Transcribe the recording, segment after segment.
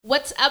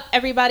What's up,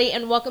 everybody,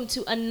 and welcome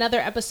to another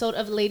episode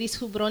of Ladies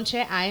Who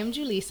Bronche. I am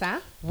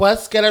Julissa.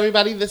 What's good,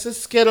 everybody? This is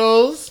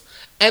Skittles.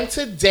 And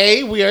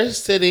today we are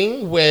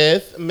sitting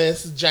with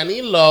Miss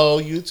Jenny Lowe,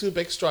 YouTube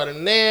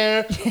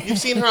extraordinaire. You've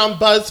seen her on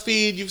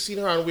BuzzFeed. You've seen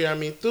her on We Are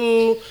Me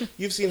Too.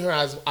 You've seen her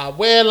as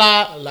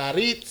Abuela,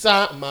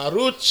 Laritza,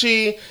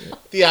 Marucci,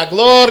 Tia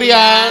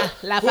Gloria.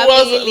 La who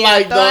was familia,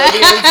 like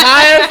the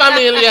entire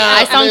familia.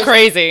 I sound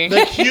crazy.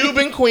 The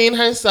Cuban queen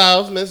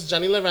herself, Miss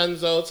Jenny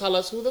Lorenzo. Tell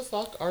us, who the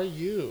fuck are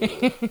you?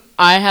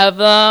 I have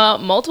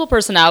multiple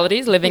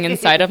personalities living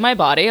inside of my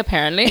body,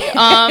 apparently.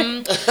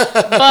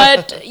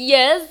 But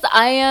yes,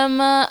 I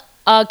am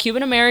a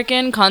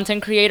Cuban-American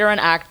content creator and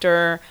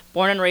actor,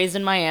 born and raised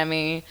in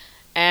Miami.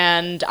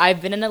 And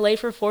I've been in LA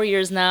for 4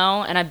 years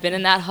now, and I've been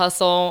in that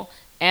hustle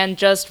and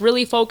just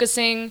really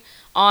focusing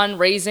on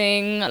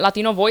raising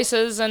Latino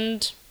voices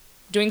and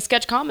doing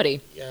sketch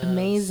comedy. Yes,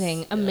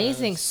 Amazing.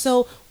 yes.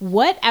 So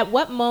at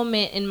what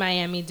moment in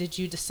Miami did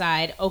you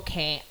decide,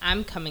 okay,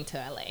 I'm coming to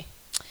LA?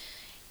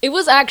 It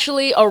was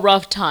actually a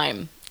rough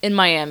time in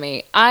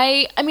Miami.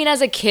 I mean, as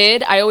a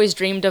kid, I always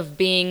dreamed of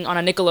being on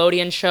a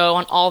Nickelodeon show,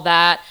 on all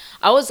that.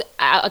 I was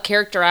a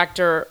character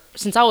actor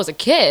since I was a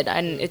kid,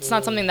 and it's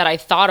not something that I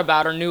thought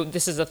about or knew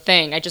this is a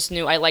thing. I just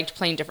knew I liked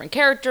playing different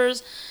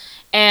characters,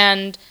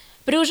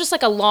 but it was just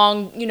like a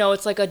long,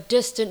 it's like a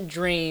distant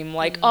dream,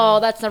 like, oh,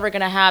 that's never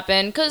gonna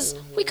happen, because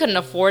we couldn't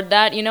afford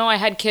that. I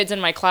had kids in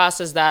my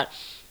classes that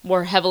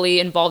were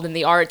heavily involved in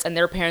the arts, and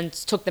their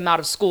parents took them out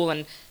of school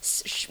and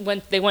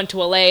they went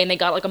to LA and they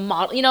got like a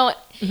model,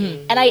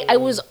 and I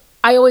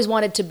always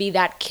wanted to be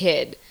that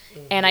kid,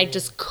 and I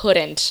just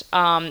couldn't.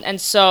 And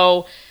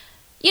so,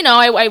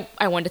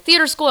 I went to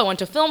theater school, I went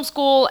to film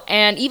school,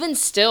 and even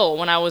still,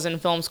 when I was in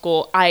film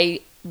school,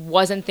 I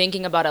wasn't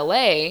thinking about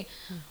LA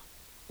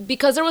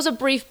because there was a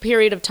brief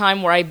period of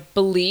time where I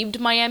believed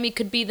Miami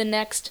could be the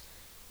next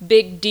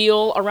big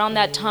deal. Around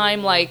that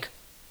time, like,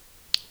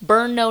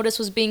 Burn Notice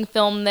was being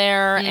filmed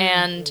there,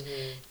 and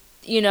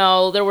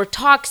there were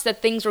talks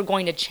that things were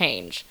going to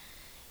change.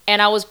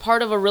 And I was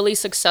part of a really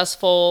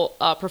successful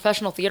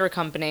professional theater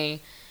company,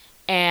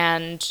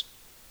 and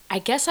I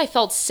guess I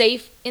felt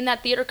safe in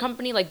that theater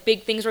company, like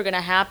big things were going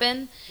to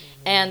happen.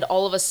 And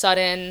all of a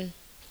sudden,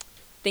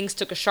 things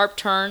took a sharp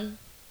turn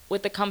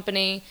with the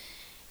company,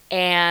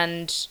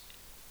 and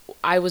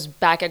I was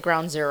back at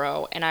ground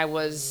zero, and I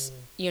was,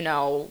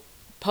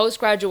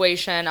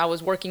 post-graduation, I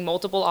was working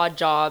multiple odd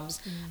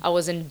jobs. I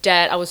was in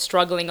debt. I was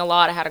struggling a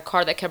lot. I had a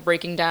car that kept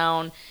breaking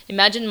down.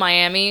 Imagine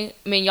Miami.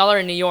 I mean, y'all are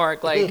in New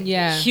York, like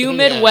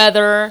humid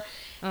weather.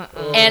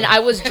 And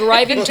I was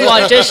driving to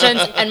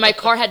auditions, and my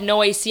car had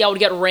no AC. I would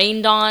get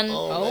rained on.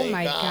 Oh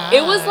my God.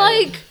 It was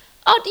like,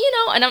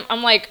 and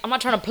I'm like, I'm not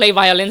trying to play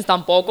violins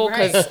tampoco,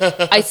 because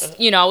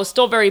I was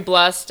still very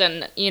blessed,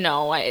 and,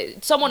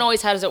 someone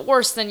always has it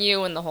worse than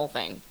you and the whole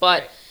thing.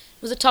 But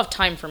it was a tough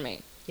time for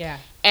me. Yeah.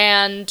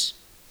 And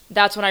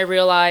that's when I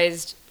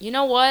realized, you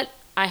know what?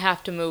 I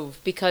have to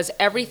move, because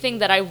everything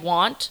that I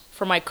want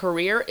for my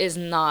career is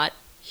not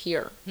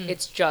here.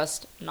 It's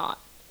just not.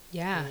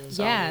 Yeah,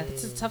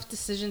 it's a tough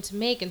decision to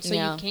make. And so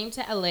you came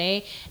to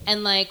LA,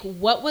 and like,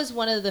 what was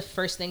one of the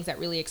first things that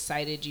really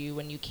excited you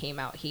when you came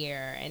out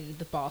here and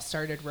the ball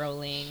started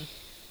rolling?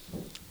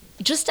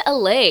 Just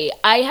LA.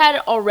 I had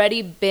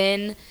already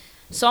been,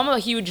 so I'm a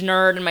huge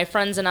nerd, and my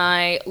friends and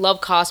I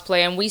love cosplay,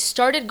 and we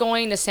started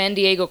going to San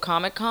Diego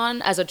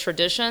Comic-Con as a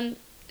tradition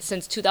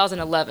since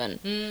 2011.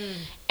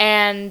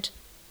 And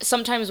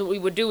sometimes what we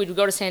would do, we'd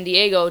go to San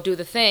Diego, do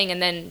the thing, and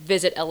then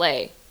visit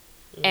LA.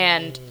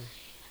 And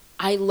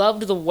I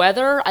loved the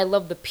weather. I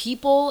loved the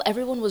people.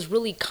 Everyone was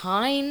really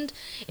kind.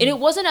 And it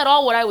wasn't at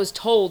all what I was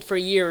told for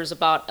years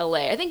about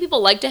LA. I think people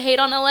like to hate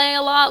on LA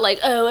a lot. Like,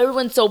 oh,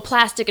 everyone's so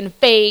plastic and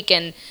fake.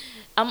 And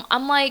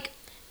I'm like,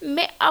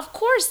 of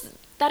course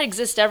that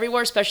exists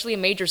everywhere, especially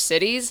in major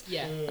cities.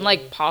 Yeah. And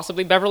like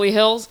possibly Beverly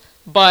Hills.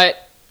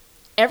 But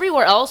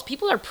everywhere else,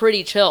 people are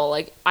pretty chill.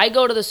 Like, I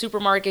go to the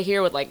supermarket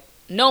here with like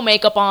no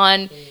makeup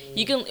on.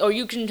 You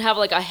can have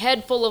like a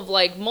head full of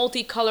like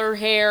multicolor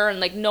hair, and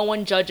like no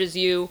one judges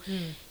you.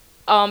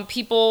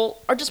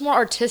 People are just more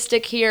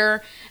artistic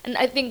here, and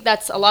I think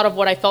that's a lot of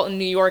what I felt in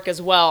New York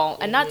as well.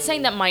 And not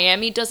saying that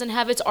Miami doesn't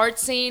have its art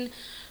scene,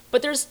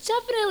 but there's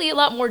definitely a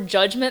lot more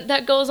judgment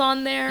that goes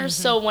on there.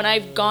 So when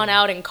I've gone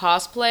out in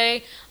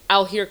cosplay,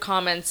 I'll hear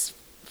comments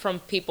from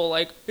people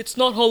like, it's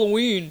not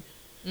Halloween.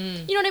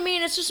 You know what I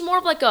mean? It's just more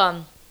of like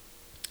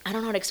I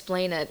don't know how to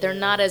explain it. They're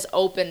not as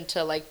open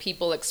to like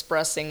people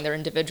expressing their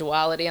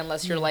individuality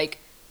unless you're like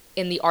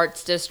in the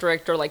arts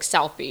district or like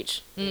South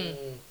Beach.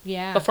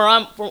 Yeah. But for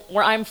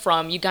where I'm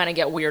from, you kind of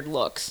get weird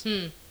looks.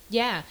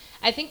 Yeah.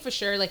 I think for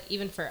sure, like,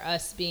 even for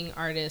us being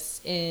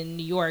artists in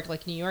New York,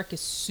 like, New York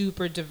is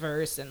super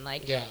diverse, and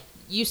like,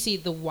 you see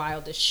the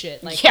wildest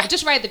shit. Like, Yeah.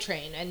 just ride the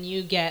train and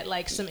you get,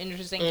 like, some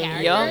interesting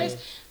characters.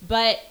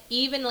 But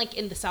even, like,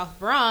 in the South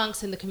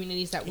Bronx, in the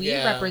communities that we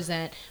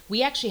represent,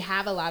 we actually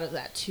have a lot of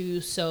that, too.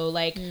 So,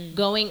 like,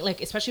 going,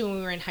 like, especially when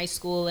we were in high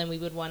school and we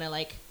would want to,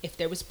 like, if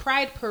there was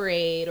Pride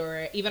Parade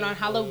or even on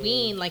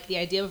Halloween, like, the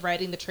idea of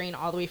riding the train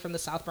all the way from the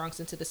South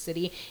Bronx into the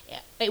city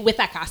with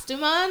that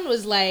costume on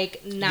was,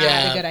 like, not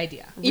a good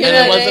idea. You know,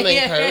 it wasn't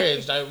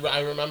encouraged.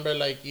 I remember,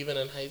 like, even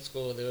in high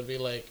school, they would be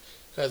like,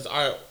 because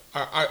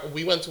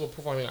we went to a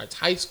performing arts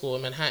high school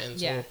in Manhattan,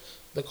 so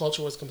the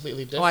culture was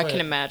completely different. Oh, I can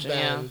imagine,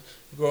 than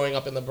growing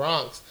up in the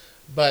Bronx.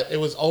 But it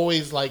was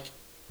always, like,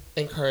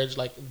 encouraged,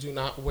 like, do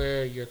not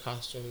wear your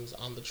costumes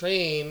on the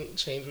train,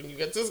 change when you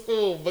get to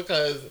school,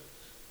 because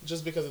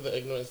of the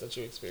ignorance that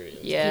you experience.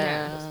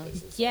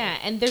 Yeah,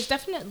 and there's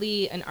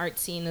definitely an art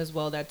scene as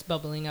well that's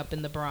bubbling up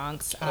in the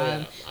Bronx.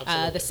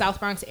 The South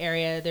Bronx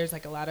area, there's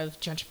like a lot of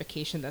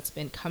gentrification that's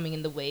been coming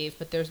in the wave,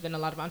 but there's been a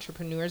lot of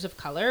entrepreneurs of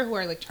color who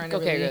are like trying to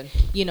really,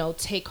 you know,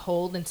 take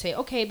hold and say,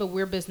 okay, but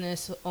we're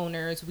business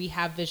owners, we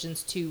have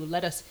visions too,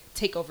 let us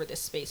take over this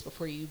space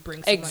before you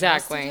bring someone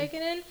else to take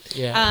it in.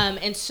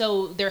 And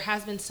so there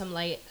has been some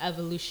light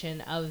evolution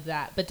of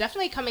that, but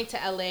definitely coming to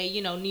LA,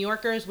 you know, New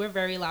Yorkers, we're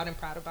very loud and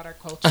proud about our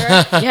culture.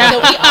 So we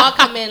all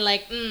come in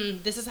like,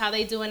 this is how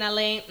they do in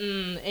LA.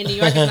 In New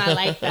York, it's not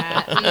like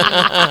that. The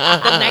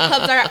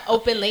nightclubs are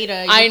open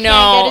later. I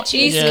know.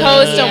 East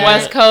Coast and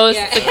West Coast,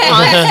 the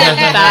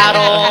constant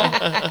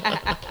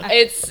battle.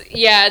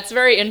 It's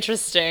very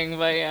interesting,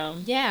 but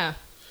yeah.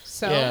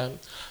 So.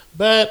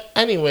 But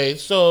anyway,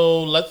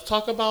 so let's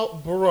talk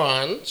about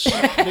brunch,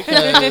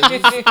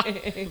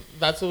 because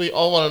that's what we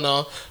all want to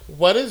know.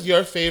 What is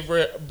your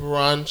favorite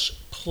brunch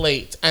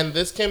plate? And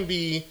this can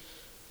be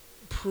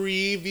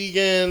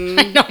pre-vegan,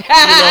 you know,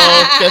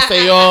 que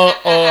sé yo,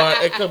 or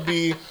it could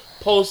be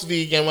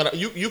post-vegan. Whatever.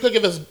 You could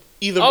give us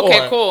either or.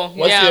 Okay, cool.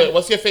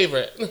 What's your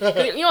favorite? You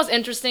know what's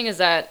interesting is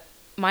that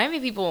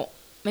Miami people,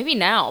 maybe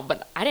now,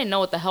 but I didn't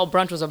know what the hell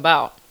brunch was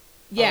about.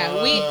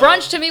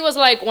 Brunch to me was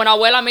like when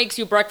abuela makes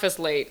you breakfast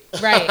late.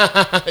 Right.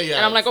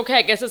 And I'm like, okay,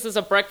 I guess this is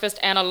a breakfast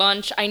and a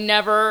lunch.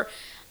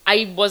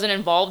 I wasn't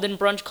involved in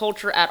brunch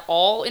culture at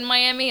all in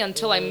Miami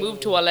until I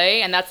moved to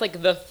LA, and that's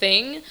like the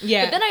thing.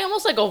 Yeah. But then I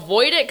almost like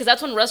avoid it because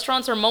that's when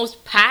restaurants are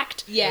most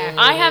packed. Yeah.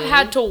 I have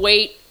had to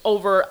wait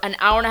over an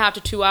hour and a half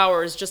to 2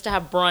 hours just to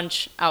have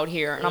brunch out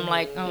here, and I'm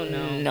like, oh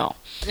no,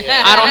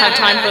 I don't have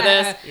time for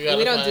this.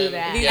 We don't do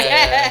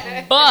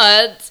that.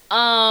 But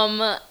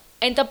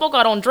and tampoco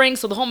I don't drink,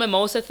 so the whole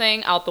mimosa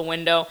thing out the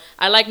window.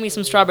 I like me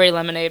some strawberry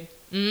lemonade.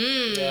 But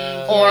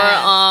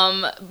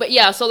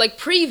yeah, so like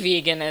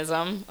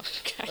pre-veganism,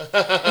 okay.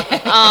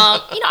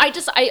 You know,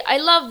 I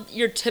love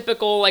your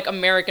typical like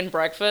American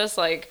breakfast.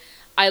 Like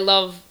I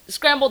love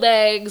scrambled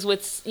eggs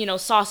with, you know,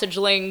 sausage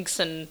links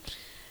and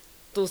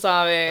tú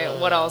sabes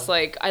what else.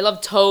 Like I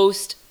love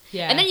toast.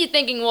 Yeah. And then you're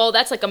thinking, well,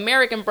 that's like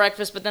American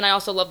breakfast, but then I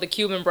also love the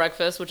Cuban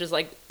breakfast, which is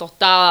like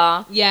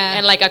tostada. Yeah.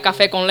 And like a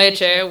café con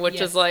leche, which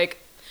is like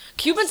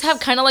Cubans have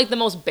kind of like the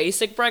most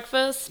basic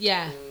breakfast.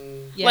 Yeah.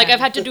 Like I've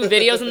had to do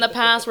videos in the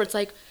past where it's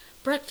like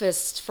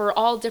breakfast for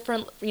all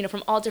different, you know,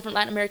 from all different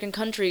Latin American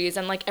countries,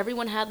 and like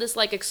everyone had this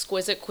like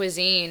exquisite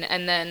cuisine,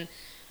 and then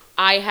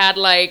I had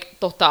like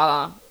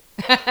tostada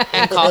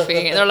and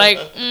coffee, and they're like,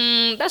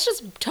 that's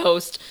just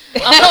toast.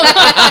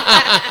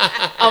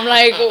 I'm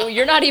like, well,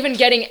 you're not even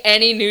getting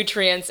any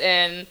nutrients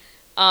in.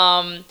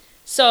 And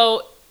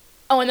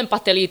then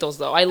pastelitos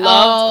though. I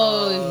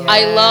love.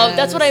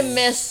 That's what I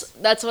miss.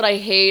 That's what I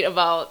hate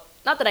about.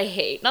 Not that I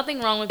hate. Nothing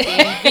wrong with being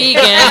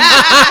vegan.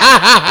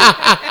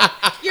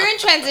 You're in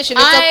transition.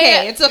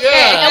 It's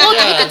okay. And we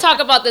can talk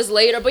about this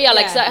later. But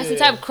since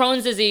I have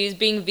Crohn's disease,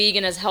 being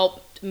vegan has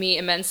helped me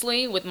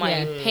immensely with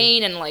my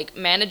pain and like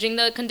managing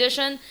the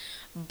condition.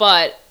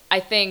 But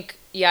I think,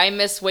 I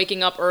miss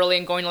waking up early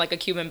and going to like a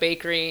Cuban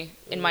bakery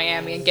in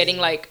Miami and getting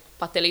like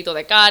pastelito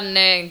de carne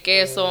and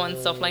queso and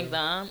stuff like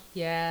that.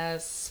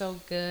 Yes, so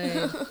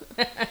good.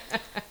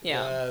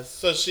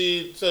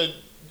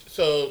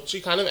 So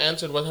she kind of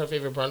answered what her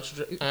favorite brunch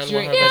and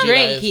what her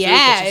veggie is. She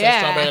said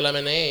strawberry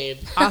lemonade.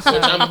 Awesome.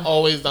 Which I'm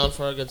always down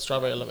for a good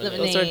strawberry lemonade.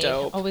 Those are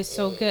dope. Always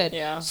so good.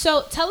 Yeah.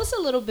 So tell us a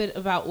little bit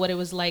about what it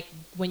was like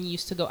when you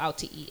used to go out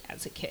to eat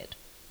as a kid.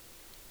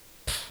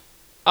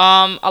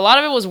 A lot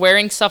of it was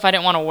wearing stuff I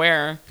didn't want to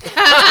wear.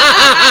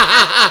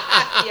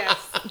 Yes.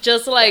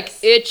 Just like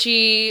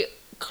itchy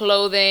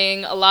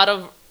clothing, a lot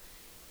of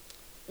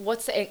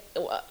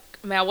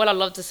I would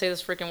love to say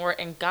this freaking word,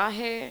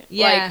 encaje.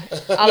 Yeah.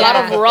 Like a lot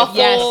of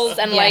ruffles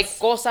and like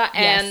cosa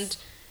and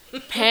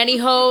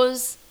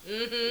pantyhose.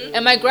 Mm-hmm.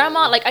 And my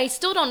grandma, like I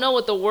still don't know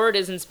what the word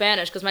is in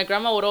Spanish because my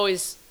grandma would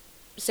always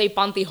say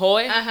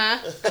pantyhose.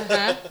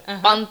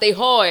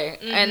 Pantyhose.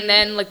 Mm-hmm. And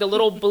then like the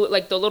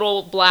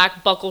little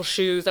black buckle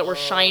shoes that were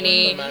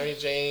shiny. The Mary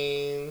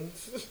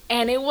Janes.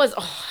 And it was,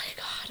 oh my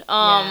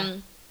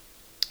God.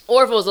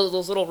 Or if it was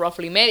those little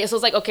ruffly medias. So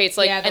it's like, okay, it's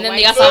like, and then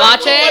the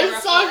azabache.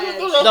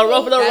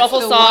 The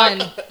ruffle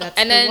sock.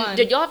 And then,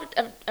 did y'all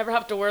ever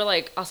have to wear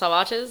like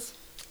azabaches?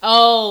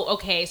 Oh,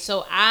 okay.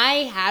 So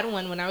I had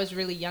one when I was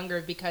really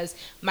younger because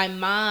my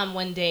mom,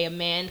 one day, a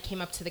man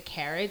came up to the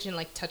carriage and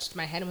like touched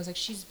my head and was like,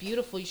 "She's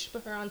beautiful. You should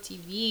put her on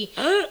TV."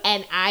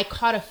 And I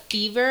caught a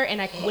fever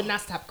and I would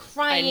not stop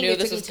crying. I knew they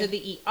this took was me to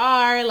the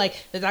ER. Like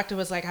the doctor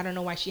was like, "I don't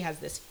know why she has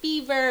this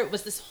fever." It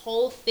was this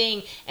whole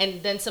thing.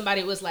 And then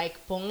somebody was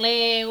like,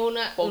 "Ponle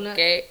una porque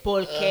it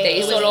was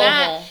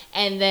that."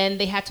 And then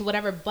they had to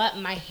whatever. But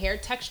my hair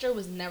texture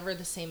was never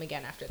the same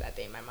again after that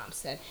day. My mom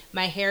said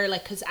my hair,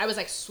 like, because I was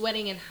like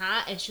sweating and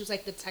hot, and she was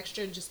like, the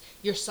texture and just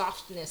your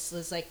softness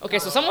was like. Okay,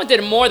 so someone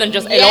did more than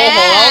just el ojo.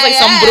 I was like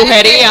some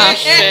brujeria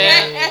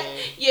shit.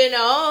 You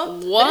know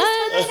what?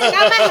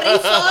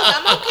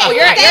 I'm okay. Oh,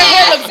 your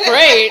hair looks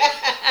great.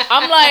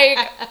 I'm like,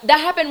 that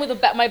happened with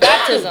my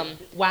baptism.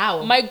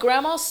 Wow. My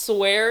grandma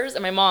swears,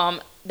 and my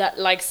mom, that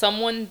like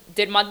someone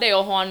did mal de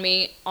ojo on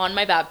me on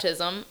my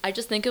baptism. I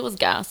just think it was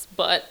gas,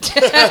 but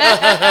apparently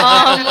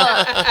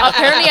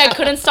I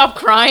couldn't stop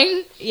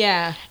crying.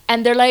 Yeah.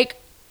 And they're like,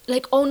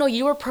 oh no,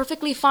 you were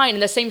perfectly fine.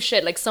 And the same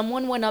shit. Like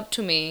someone went up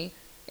to me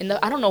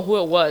I don't know who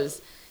it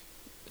was,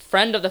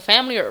 friend of the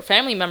family or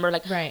family member,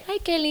 like, right. Ay,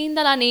 qué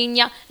linda la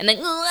niña. And then,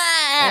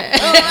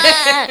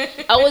 I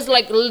was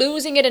like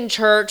losing it in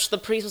church. The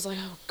priest was like,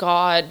 oh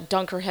God,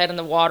 dunk her head in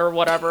the water,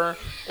 whatever.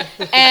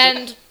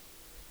 And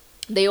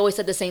they always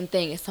said the same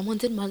thing. If someone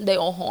did mal de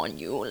ojo on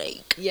you,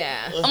 like,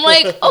 yeah. I'm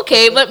like,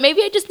 okay, but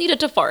maybe I just needed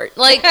to fart.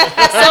 Like, so,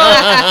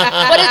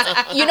 but it's,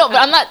 but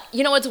I'm not,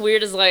 what's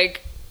weird is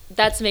like,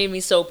 that's made me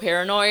so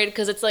paranoid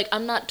because it's like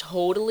I'm not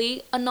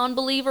totally a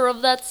non-believer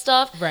of that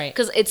stuff, right?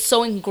 Because it's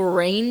so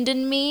ingrained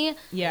in me,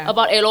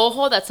 about el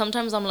ojo, that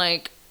sometimes I'm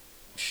like,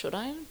 should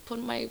I put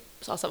my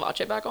salsa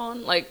vache back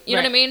on? Like, you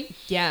know what I mean?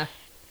 Yeah.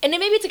 And then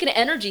maybe it's like an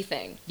energy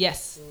thing.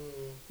 Yes.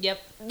 Yep.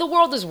 The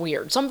world is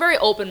weird, so I'm very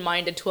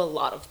open-minded to a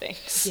lot of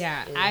things.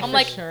 Yeah, I'm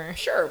like,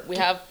 sure, we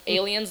have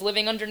aliens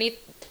living underneath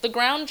the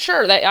ground.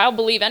 Sure, I'll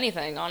believe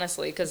anything,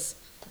 honestly, because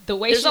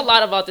there's a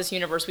lot about this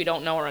universe we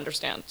don't know or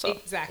understand. So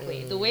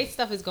exactly, the way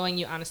stuff is going,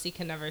 you honestly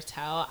can never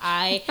tell.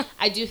 I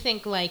do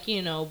think, like,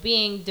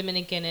 being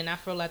Dominican and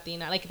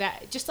Afro-Latina, like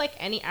that, just like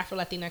any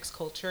Afro-Latinx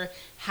culture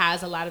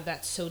has a lot of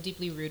that so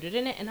deeply rooted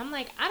in it. And I'm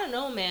like, I don't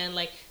know, man,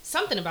 like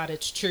something about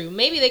it's true.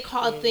 Maybe they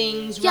call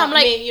things wrong. I'm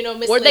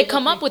like, where'd they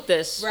come up with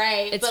this?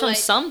 Right. It's from like,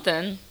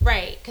 something.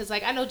 Right. Because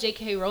like I know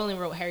J.K. Rowling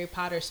wrote Harry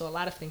Potter, so a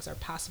lot of things are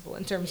possible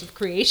in terms of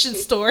creation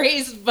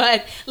stories,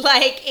 but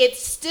like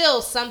it's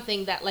still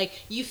something that like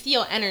you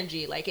feel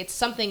energy. Like it's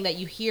something that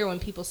you hear when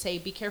people say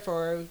be careful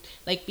or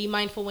like be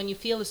mindful when you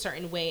feel a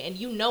certain way, and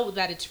you know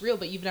that it's real,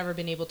 but you've never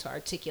been able to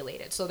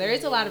articulate it. So there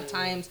is a lot of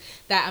times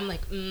that I'm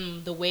like,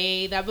 the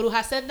way that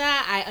Bruja said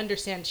that, I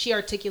understand. She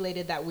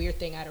articulated that weird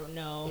thing. I don't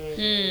know.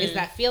 Is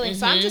that feeling?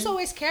 So I'm just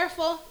always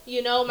careful.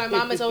 My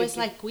mom is always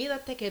like,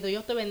 cuídate que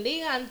Dios te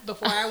bendiga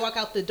before I walk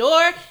out the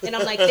door. And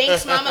I'm like,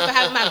 thanks, mama, for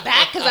having my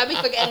back, because I be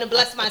forgetting to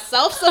bless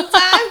myself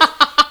sometimes.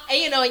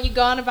 And, and you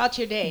go on about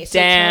your day. So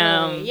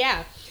damn. Totally,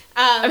 yeah.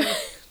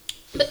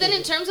 But then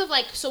in terms of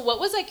like, so what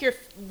was like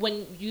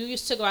when you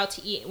used to go out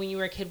to eat when you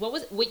were a kid,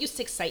 what used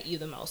to excite you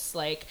the most?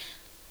 Like,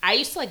 I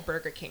used to like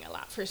Burger King a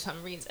lot for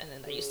some reason,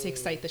 and that used to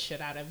excite the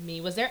shit out of me.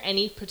 Was there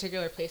any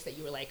particular place that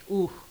you were like,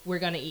 ooh, we're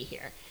gonna eat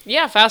here?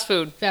 Yeah, fast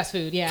food. Fast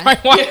food, yeah.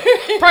 Probably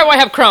why I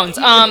have Crohn's.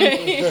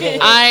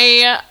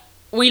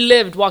 We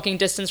lived walking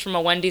distance from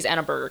a Wendy's and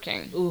a Burger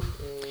King. Ooh.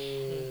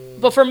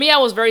 But for me, I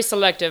was very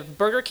selective.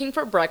 Burger King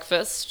for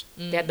breakfast.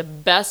 They had the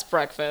best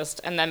breakfast.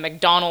 And then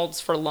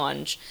McDonald's for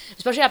lunch.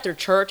 Especially after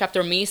church,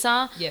 after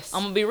misa. Yes.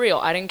 I'm going to be real.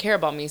 I didn't care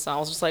about misa. I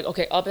was just like,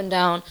 okay, up and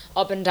down.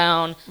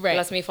 Right.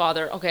 Bless me,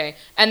 Father. Okay.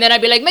 And then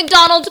I'd be like,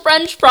 McDonald's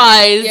French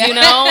fries,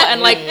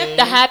 and like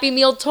the Happy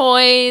Meal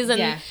toys.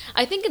 And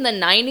I think in the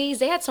 90s,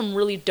 they had some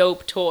really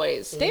dope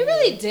toys. They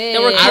really did.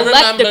 They were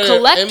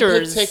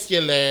collectors. In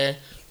particular,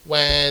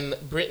 when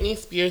Britney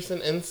Spears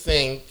and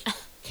NSYNC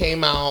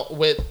came out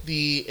with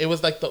it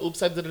was like the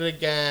Oops, I Did It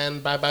Again,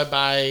 Bye Bye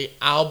Bye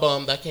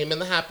album that came in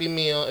the Happy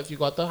Meal. If you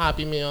got the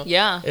Happy Meal,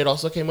 it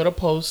also came with a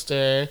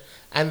poster,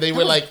 and they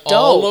were like dope.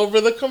 all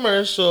over the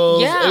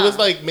commercials. Yeah. It was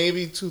like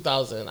maybe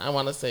 2000, I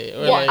want to say.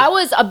 Well, like, I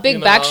was a big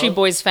Backstreet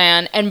Boys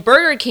fan, and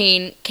Burger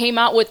King came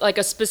out with like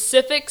a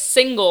specific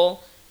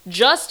single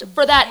just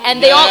for that,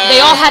 and they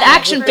all had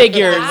action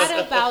figures,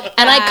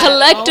 and I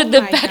collected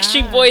the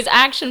Backstreet Boys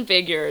action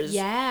figures.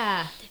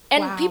 Yeah.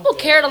 And people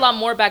cared a lot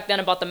more back then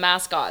about the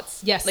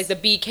mascots. Yes. Like the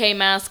BK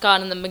mascot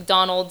and the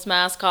McDonald's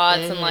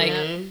mascots and like,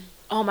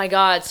 oh my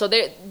God. So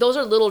those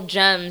are little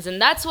gems.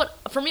 And that's what,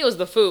 for me, was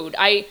the food.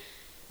 I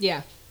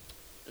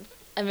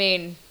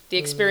mean, the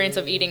experience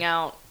of eating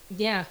out.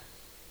 Yeah.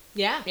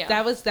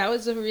 That was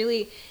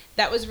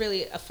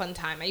really a fun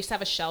time. I used to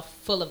have a shelf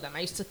full of them.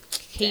 I used to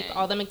keep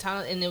all the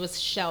McDonald's, and it was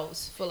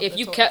shelves full of Did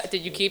you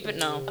keep it?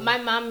 No. My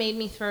mom made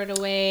me throw it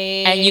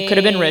away. And you could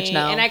have been rich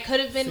now. And I could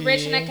have been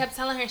rich, and I kept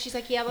telling her, she's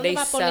like, yeah, ¿dónde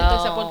va a poner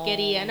toda esa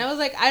porquería? And I was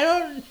like, I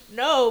don't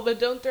know, but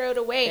don't throw it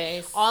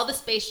away. All the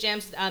Space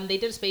Jams, they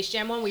did a Space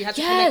Jam one where you had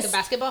to connect the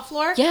basketball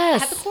floor.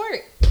 Yes. I had the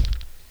court.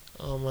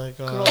 Oh my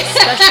God. Girl,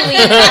 especially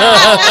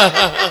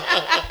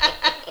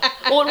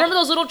Well, remember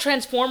those little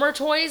Transformer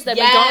toys that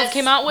Yes. McDonald's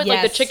came out with,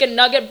 like the Yes. chicken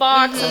nugget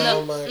box, and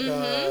Oh my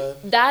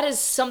god. that is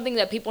something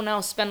that people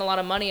now spend a lot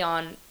of money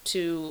on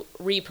to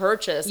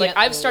repurchase. Like Yep.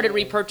 I've started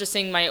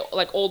repurchasing my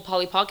like old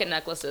Polly Pocket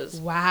necklaces.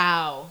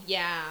 Wow.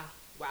 Yeah.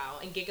 Wow.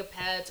 And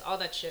Gigapets, all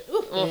that shit.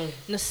 Ooh.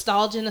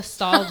 Nostalgia.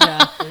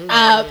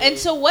 And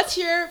so what's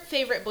your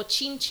favorite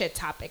bochinche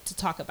topic to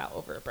talk about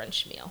over a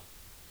brunch meal?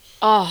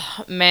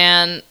 Oh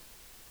man,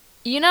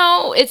 you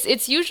know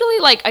it's usually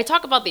like I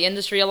talk about the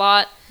industry a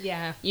lot.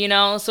 Yeah. You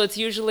know, so it's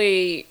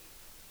usually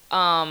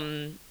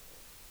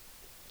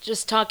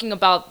just talking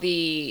about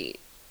the,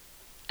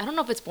 I don't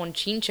know if it's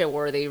bonchinche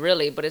worthy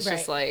really, but it's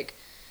just like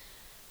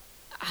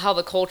how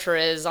the culture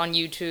is on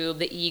YouTube,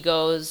 the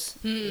egos.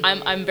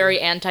 I'm very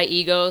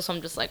anti-ego, so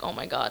I'm just like, oh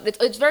my god.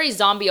 It's very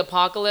zombie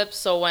apocalypse,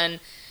 so when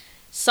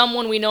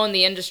someone we know in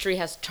the industry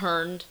has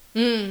turned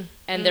and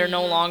they're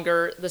no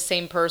longer the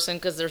same person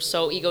because they're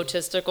so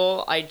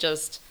egotistical,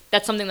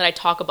 that's something that I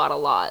talk about a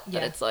lot.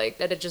 That it's like,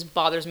 that it just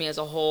bothers me as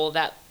a whole,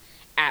 that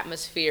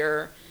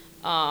atmosphere.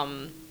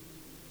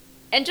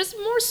 And just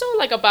more so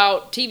like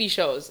about TV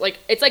shows. Like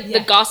it's like the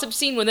gossip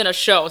scene within a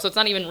show, so it's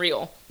not even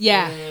real.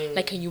 Yeah.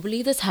 Like, can you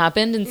believe this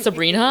happened in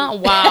Sabrina?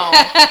 Wow.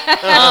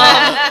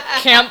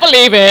 Can't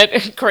believe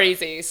it.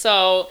 Crazy.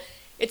 So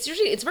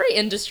it's very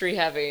industry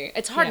heavy.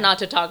 It's hard not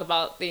to talk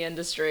about the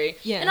industry.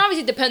 Yeah. And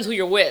obviously it depends who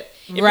you're with.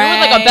 If you're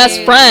with like a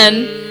best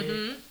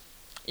friend,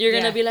 you're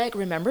gonna be like,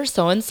 remember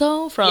so and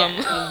so from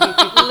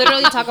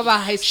literally talk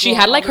about high school. She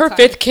had like her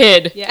fifth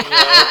kid. Yeah.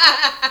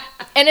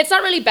 And it's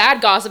not really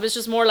bad gossip, it's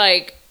just more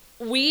like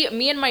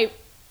I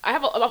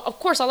have of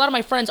course a lot of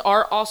my friends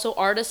are also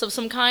artists of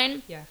some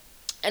kind. Yeah.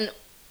 And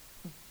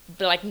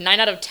like 9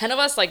 out of 10 of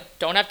us like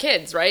don't have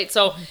kids, right?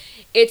 So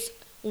it's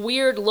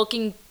weird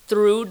looking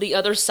through the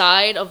other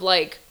side of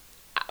like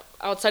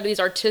outside of these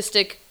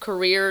artistic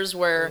careers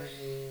where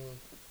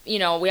you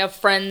know, we have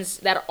friends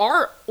that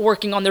are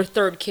working on their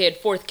 3rd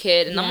kid, 4th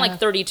kid, and I'm like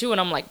 32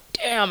 and I'm like,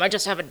 damn, I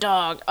just have a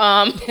dog.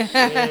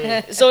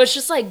 So it's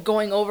just like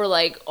going over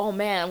like, oh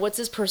man, what's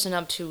this person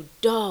up to?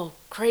 Dope,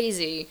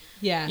 crazy.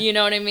 Yeah. You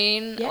know what I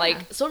mean? Yeah.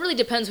 Like, so it really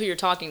depends who you're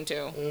talking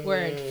to.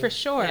 Word, for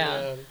sure.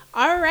 Yeah.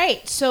 All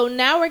right, so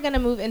now we're going to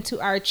move into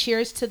our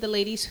Cheers to the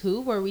Ladies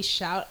Who, where we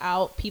shout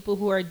out people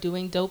who are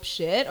doing dope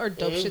shit or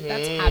dope shit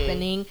that's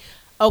happening.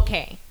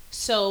 Okay,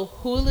 so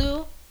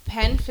Hulu,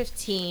 Pen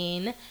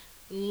 15,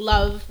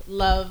 love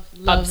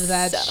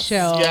that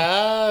show.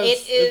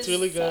 Yes, it's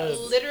really good.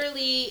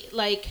 Literally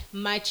like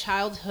my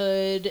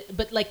childhood,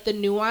 but like the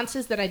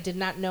nuances that I did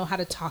not know how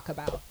to talk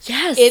about.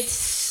 Yes, it's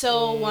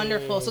so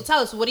wonderful. So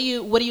tell us, what do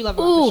you love about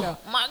the show?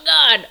 My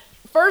God!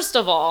 First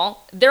of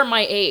all, they're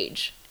my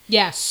age.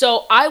 Yeah.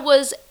 So I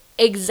was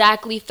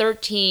exactly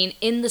 13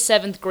 in the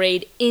 7th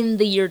grade in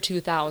the year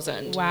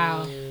 2000.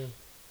 Wow.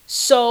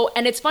 So,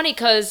 and it's funny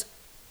because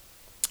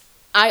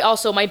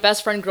my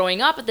best friend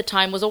growing up at the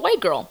time was a white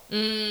girl.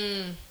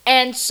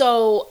 And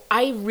so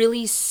I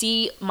really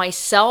see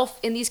myself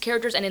in these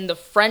characters and in the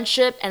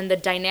friendship and the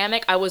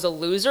dynamic. I was a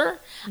loser.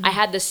 I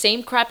had the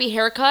same crappy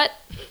haircut.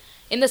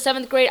 In the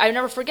 7th grade, I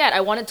never forget, I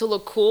wanted to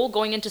look cool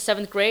going into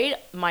 7th grade.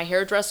 My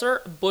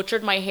hairdresser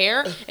butchered my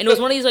hair. And it was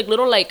one of these like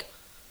little like,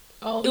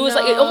 it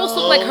almost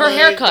looked like her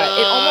haircut. God.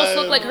 It almost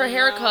looked like her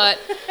haircut.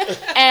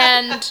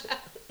 And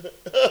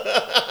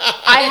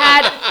I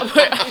had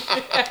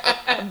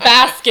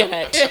bask in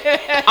it.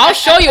 I'll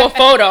show you a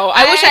photo.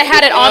 I wish I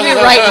had it on me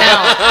right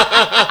now.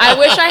 I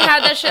wish I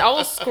had that shit. I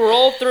will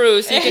scroll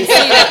through so you can see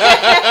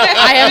that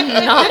I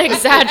am not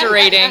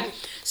exaggerating.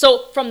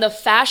 So from the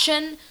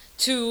fashion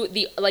to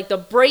the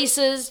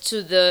braces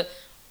to the,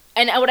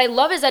 and what I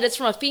love is that it's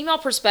from a female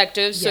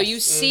perspective. So you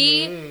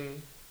see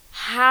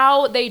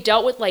how they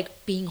dealt with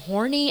like being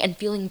horny and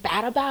feeling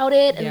bad about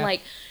it, and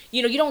like,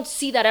 you know, you don't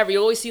see that ever. You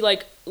always see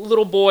like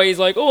little boys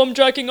like, oh, I'm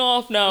jacking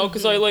off now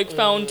because I like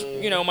found,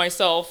 you know,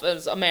 myself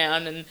as a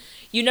man, and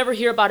you never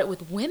hear about it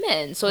with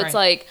women. So it's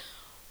like,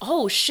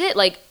 oh shit,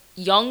 like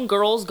young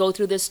girls go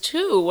through this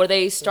too, where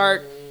they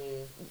start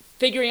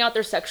figuring out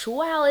their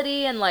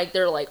sexuality and like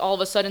they're like all of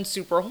a sudden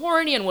super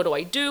horny and what do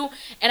I do?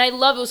 And I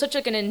love, it was such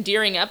like an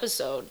endearing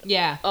episode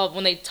of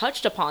when they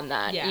touched upon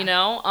that, you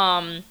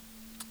know,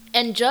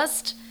 and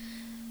just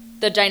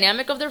the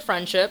dynamic of their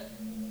friendship.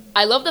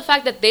 I love the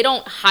fact that they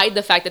don't hide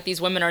the fact that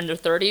these women are in their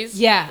 30s.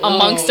 Yeah.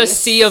 Amongst a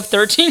sea of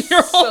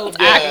 13-year-old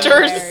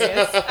actors.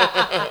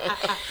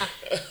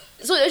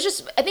 So it's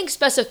just, I think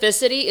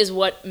specificity is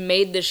what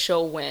made this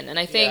show win. And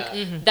I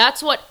think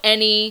that's what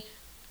any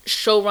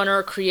showrunner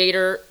or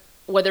creator,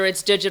 whether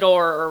it's digital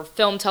or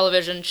film,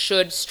 television,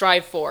 should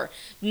strive for.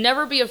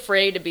 Never be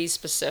afraid to be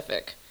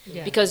specific.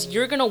 Because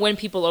you're going to win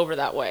people over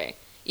that way.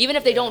 Even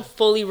if they don't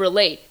fully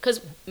relate. Because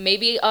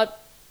maybe,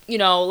 you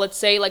know, let's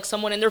say like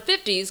someone in their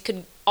 50s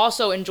could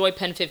also enjoy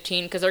Pen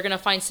 15 because they're going to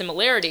find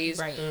similarities.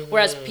 Right.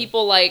 Whereas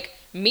people like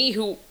me,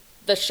 who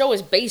the show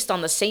is based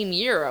on the same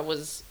year I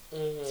was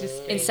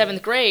in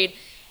 7th grade,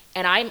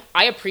 And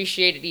I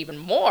appreciate it even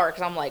more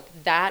because I'm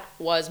like, that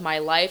was my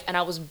life, and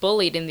I was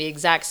bullied in the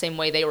exact same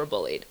way they were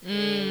bullied.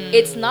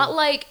 It's not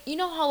like, you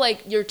know how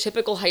like your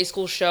typical high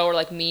school show or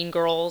like Mean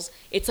Girls,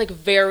 it's like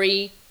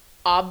very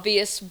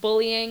obvious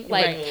bullying,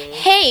 like, Right.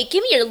 hey,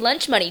 give me your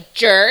lunch money,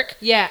 jerk.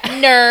 Yeah.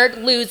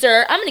 Nerd,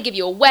 loser, I'm gonna give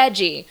you a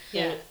wedgie.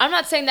 Yeah. I'm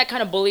not saying that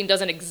kind of bullying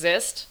doesn't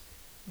exist,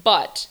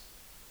 but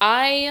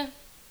I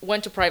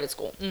went to private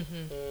school.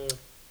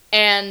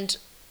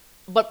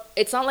 But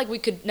it's not like we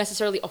could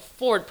necessarily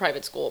afford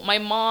private school. My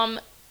mom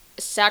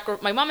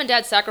and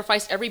dad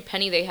sacrificed every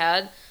penny they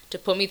had to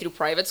put me through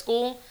private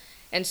school.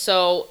 And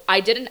so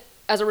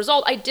as a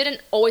result, I didn't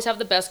always have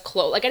the best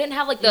clothes. Like I didn't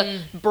have like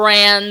the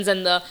brands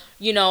and the,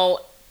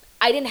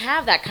 I didn't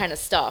have that kind of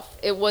stuff.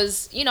 It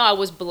was,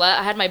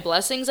 I had my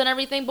blessings and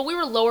everything, but we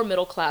were lower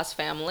middle class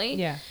family.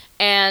 Yeah.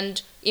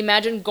 And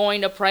imagine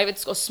going to private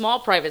school, small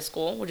private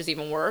school, which is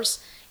even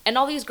worse. And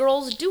all these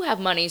girls do have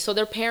money, so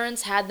their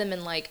parents had them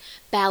in like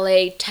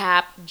ballet,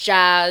 tap,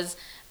 jazz,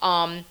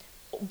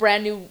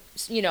 brand new,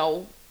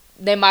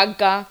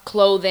 nemaga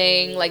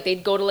clothing. Like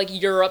they'd go to like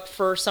Europe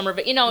for summer,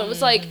 it was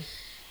like,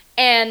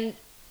 and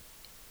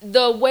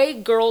the way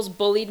girls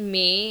bullied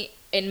me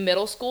in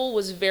middle school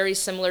was very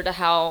similar to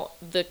how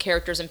the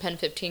characters in Pen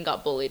 15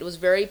 got bullied. It was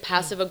very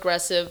passive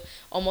aggressive,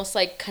 almost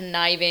like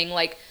conniving,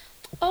 like,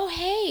 oh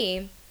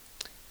hey,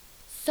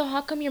 so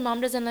how come your mom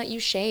doesn't let you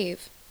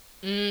shave?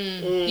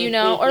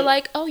 Or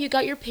like, oh, you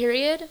got your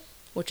period,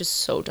 which is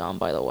so dumb,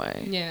 by the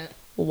way. Yeah.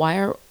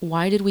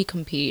 Why did we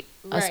compete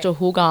as Right. to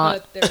who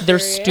got Their their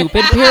period.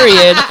 stupid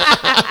period?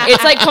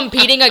 It's like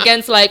competing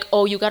against like,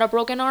 oh, you got a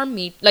broken arm,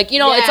 me. Like,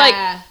 it's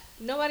like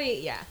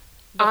nobody. Yeah.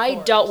 I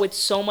dealt with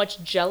so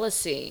much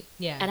jealousy.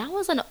 Yeah. And I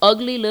was an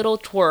ugly little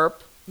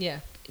twerp. Yeah.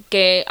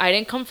 Gay. I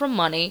didn't come from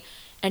money,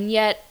 and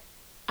yet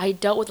I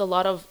dealt with a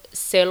lot of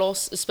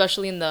celos,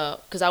 especially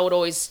because I would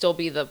always still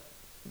be the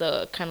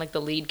kind of like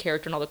the lead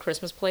character in all the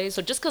Christmas plays.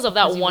 So just because of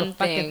that one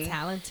thing,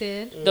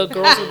 talented. the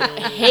girls would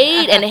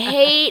hate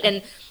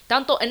and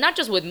tanto, and not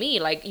just with me.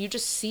 Like you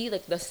just see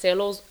like the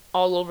celos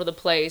all over the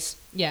place.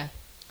 Yeah.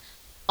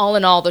 All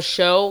in all, the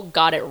show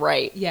got it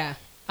right. Yeah.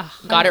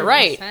 Got it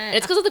right. 100%.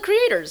 It's because of the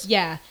creators.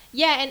 Yeah.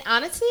 Yeah, and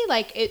honestly,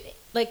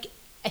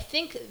 I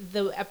think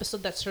the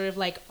episode that sort of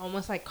like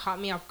almost like caught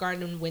me off guard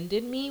and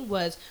winded me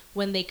was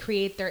when they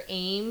create their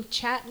AIM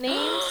chat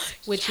names,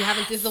 which you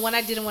haven't. This is the one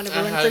I didn't want to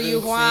ruin for you,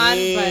 Juan.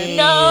 But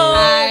No,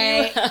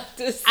 I you have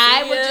to see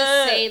I would it.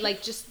 just say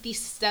like just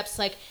these steps,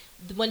 like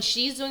when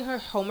she's doing her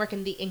homework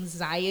and the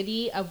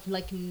anxiety of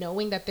like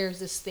knowing that there's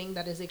this thing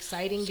that is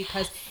exciting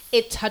because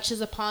it touches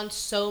upon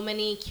so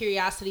many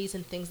curiosities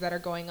and things that are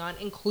going on,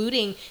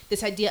 including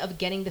this idea of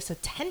getting this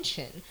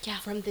attention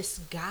from this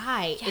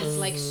guy is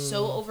like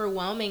so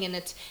overwhelming, and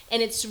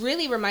it's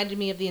really reminded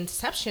me of the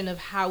inception of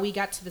how we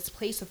got to this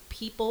place of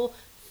people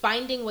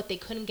finding what they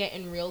couldn't get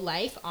in real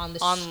life on the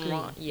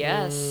street.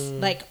 Yes.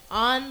 Like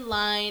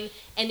online,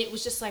 and it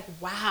was just like,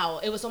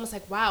 wow. It was almost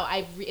like, wow,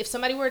 if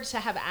somebody were to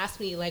have asked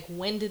me, like,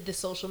 when did the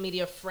social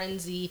media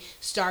frenzy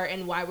start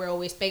and why we're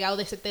always pegados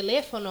de ese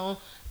teléfono,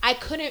 I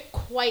couldn't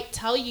quite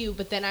tell you,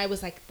 but then I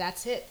was like,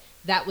 that's it.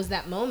 That was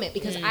that moment,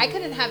 because I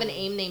couldn't have an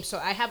AIM name. So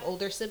I have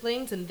older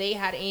siblings and they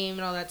had AIM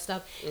and all that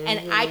stuff.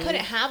 And I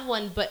couldn't have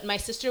one, but my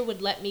sister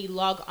would let me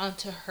log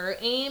onto her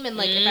AIM. And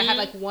like, if I had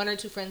like one or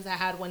two friends that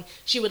had one,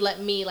 she would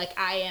let me, like,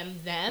 I am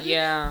them.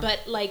 Yeah.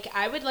 But like,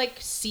 I would like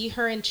see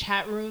her in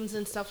chat rooms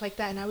and stuff like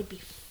that. And I would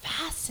be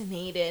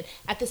fascinated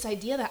at this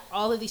idea that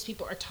all of these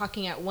people are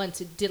talking at once.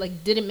 It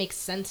didn't make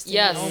sense to me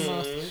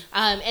almost.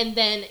 And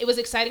then it was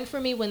exciting for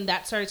me when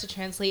that started to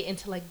translate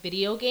into like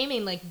video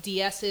gaming, like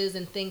DSs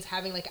and things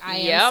having like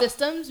IM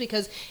systems,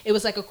 because it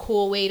was like a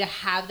cool way to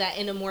have that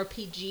in a more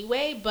PG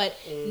way. But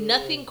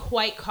nothing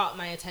quite caught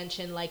my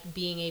attention like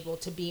being able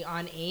to be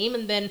on AIM.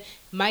 And then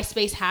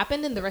MySpace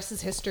happened, and the rest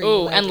is history.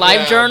 Ooh, like, and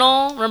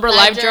Livejournal. Remember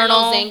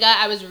Livejournal? Zanga.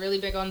 I was really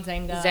big on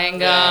Zanga.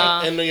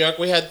 Zanga. In New York,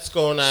 we had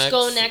Skonex.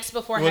 Skonex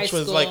before high school.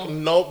 Which was like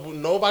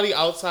nobody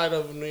outside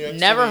of New York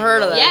Never City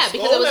heard of that. Yeah,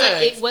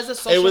 because it was a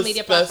social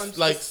media platform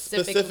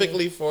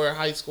specifically for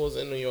high schools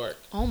in New York.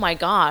 Oh my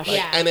gosh.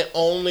 Like, and it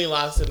only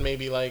lasted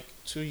maybe like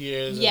 2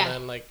 years and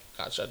then like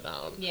got shut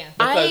down. Yeah.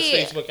 Because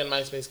Facebook and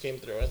MySpace came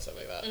through and stuff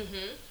like that.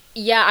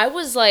 Yeah, I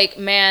was like,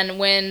 man,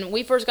 when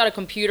we first got a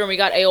computer and we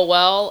got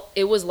AOL,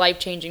 it was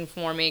life-changing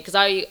for me because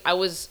I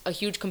was a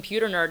huge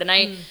computer nerd, and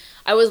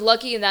I was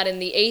lucky in that in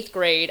the 8th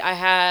grade,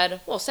 7th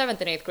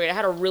and 8th grade, I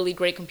had a really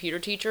great computer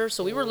teacher,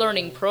 so we were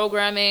learning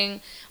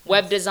programming,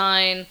 web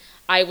design.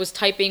 I was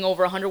typing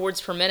over 100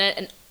 words per minute,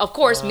 and of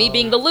course, me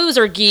being the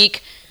loser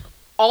geek,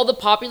 all the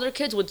popular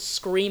kids would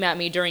scream at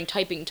me during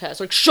typing tests,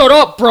 like, shut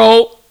up,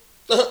 bro!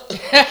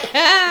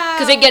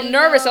 Because they get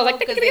nervous. I was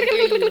like,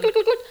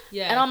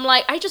 and I'm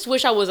like, I just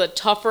wish I was a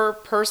tougher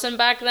person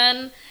back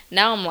then.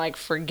 Now I'm like,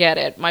 forget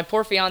it. My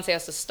poor fiance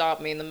has to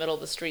stop me in the middle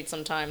of the street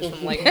sometimes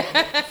from like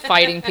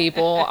fighting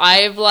people.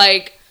 I've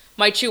like,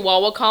 my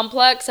Chihuahua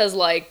complex has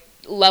like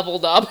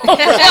leveled up.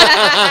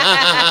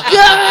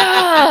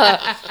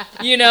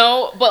 you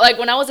know. But like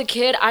when I was a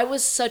kid, I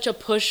was such a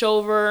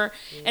pushover.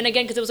 And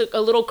again, because it was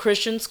a little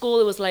Christian school,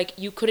 it was like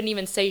you couldn't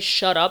even say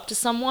shut up to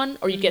someone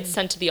or you'd get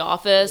sent to the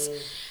office.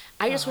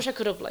 I just wish I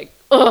could have like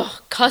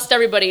cussed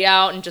everybody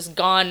out and just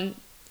gone,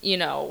 you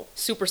know,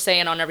 Super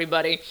Saiyan on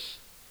everybody.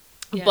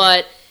 Yeah.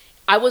 But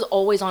I was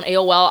always on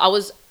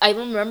AOL. I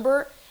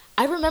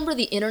remember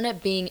the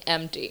internet being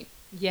empty.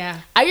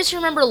 Yeah. I just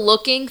remember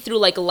looking through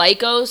like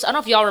Lycos. I don't know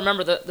if y'all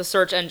remember the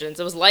search engines.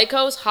 It was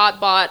Lycos,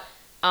 Hotbot,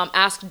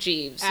 Ask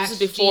Jeeves. This is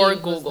before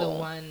Jeeves Google. Was the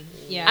one.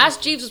 Yeah.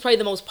 Ask Jeeves was probably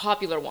the most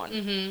popular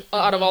one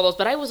out of all those,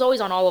 but I was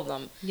always on all of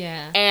them.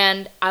 Yeah.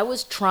 And I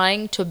was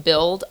trying to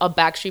build a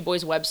Backstreet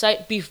Boys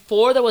website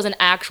before there was an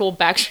actual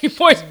Backstreet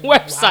Boys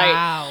website.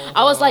 Wow.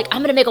 I was like,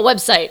 I'm going to make a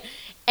website.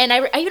 And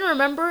I even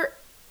remember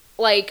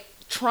like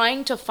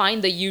trying to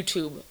find the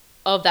YouTube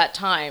of that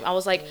time. I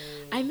was like,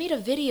 I made a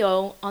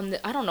video on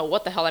I don't know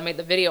what the hell I made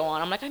the video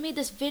on. I'm like, I made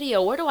this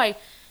video. How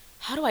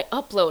do I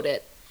upload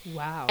it?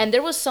 Wow. And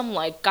there was some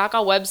like Gaga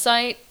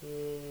website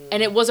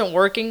and it wasn't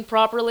working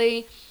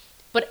properly,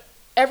 but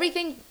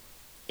everything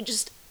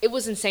it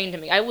was insane to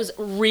me. I was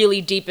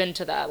really deep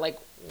into that. Like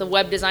the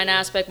web design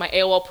aspect, my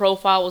AOL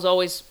profile was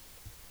always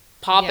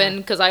popping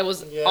because I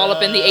was all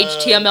up in the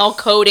HTML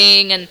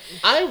coding. And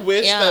I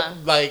wish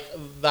that like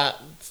that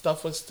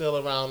stuff was still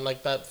around,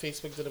 like that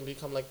Facebook didn't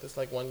become like this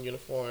like one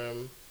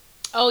uniform.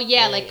 Oh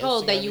yeah, like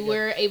that you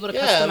were able to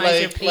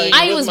customize your page.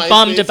 I was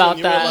bummed about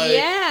that. Like,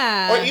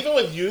 yeah. Or even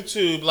with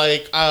YouTube,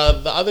 like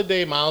the other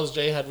day, Miles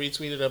J had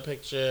retweeted a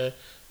picture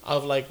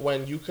of like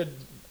when you could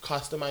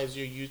customize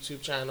your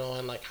YouTube channel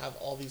and like have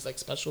all these like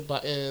special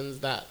buttons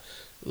that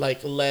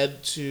like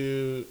led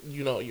to,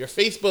 you know, your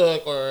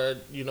Facebook or,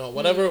 you know,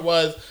 whatever it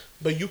was,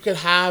 but you could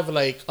have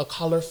like a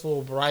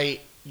colorful, bright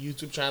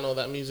YouTube channel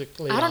that music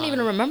played. I don't even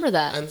remember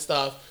that and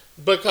stuff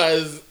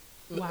because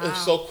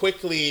so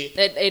quickly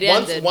it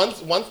ended.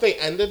 Once they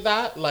ended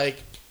that,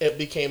 like it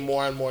became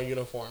more and more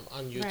uniform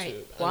on YouTube. Right. And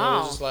it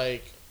was just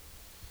like,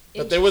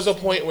 but there was a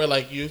point where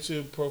like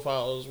YouTube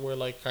profiles were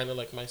like kind of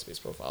like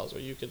MySpace profiles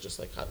where you could just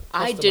like customize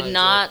I did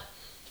not. It.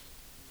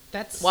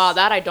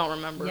 That I don't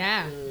remember.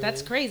 Yeah,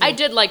 that's crazy. I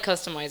did like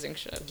customizing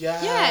shit.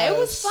 Yeah, it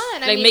was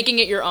fun. Like making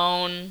it your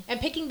own. And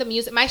picking the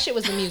music. My shit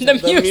was the music. The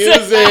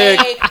music.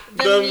 Like,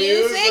 the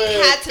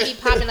music had to be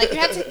popping. Like you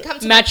had to come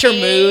to match your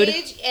mood.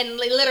 And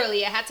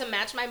literally, it had to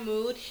match my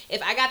mood.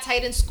 If I got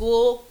tight in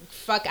school,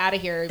 fuck out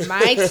of here.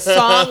 My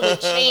song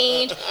would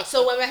change.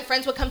 So when my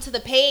friends would come to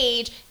the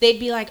page, they'd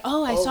be like,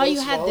 "Oh, I saw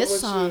you had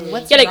this song.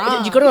 What's wrong?"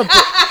 Like you go to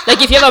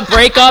like if you have a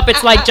breakup,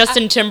 it's like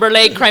Justin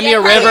Timberlake, "Cry Me a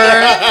River."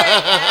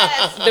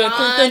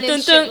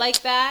 And shit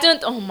like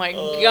that. Oh my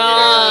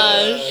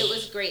gosh. It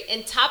was great.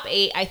 In top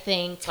 8, I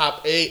think.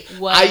 Top 8.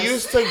 I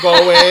used to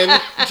go in.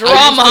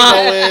 Drama.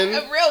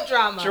 A real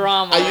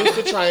drama. I used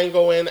to try and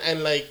go in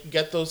and like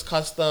get those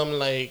custom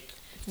like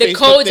the Facebook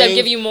codes things. that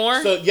give you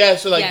more. So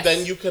like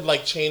then you could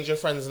like change your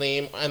friend's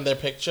name and their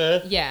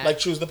picture. Yeah. Like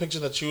choose the picture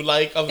that you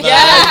like of them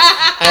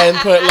and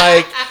put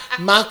like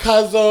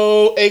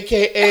Makazo,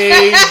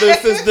 aka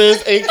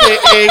this,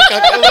 aka.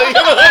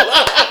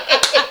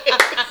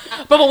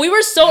 But we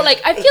were so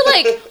like I feel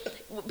like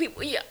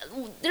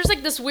there's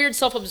like this weird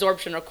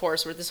self-absorption, of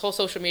course, with this whole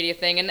social media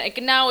thing, and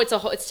like now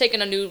it's taken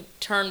a new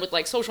turn with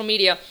like social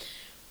media.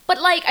 But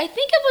like I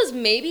think it was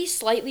maybe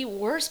slightly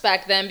worse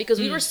back then because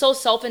we were so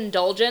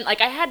self-indulgent. Like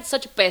I had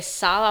such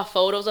pesada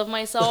photos of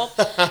myself,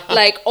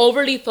 like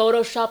overly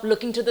photoshopped,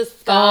 looking to the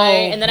sky,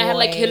 and then I had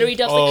like Hillary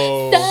Duff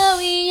like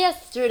 "Sorry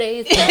yesterday,"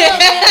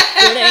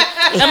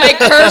 and my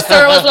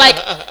cursor was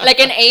like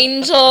an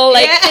angel,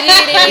 like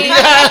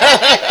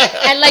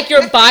and like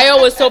your bio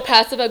was so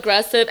passive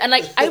aggressive, and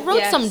like I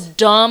wrote some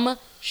dumb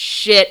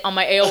shit on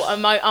my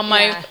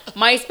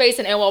MySpace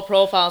and AOL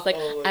profiles, like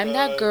I'm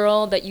that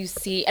girl that you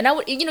see, and I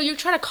would, you know, you're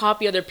trying to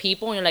copy other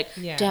people, and you're like,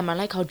 damn, I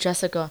like how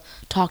Jessica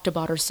talked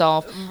about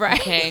herself,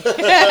 right? Okay, and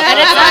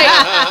it's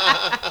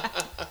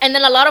like, and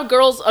then a lot of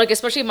girls, like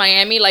especially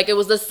Miami, like it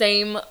was the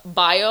same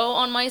bio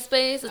on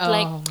MySpace. It's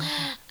like,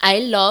 I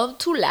love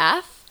to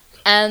laugh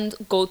and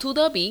go to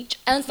the beach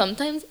and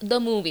sometimes the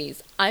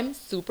movies. I'm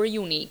super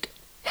unique.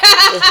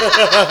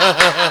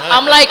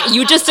 I'm like,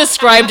 you just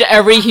described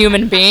every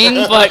human being,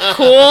 but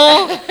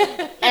cool.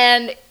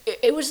 And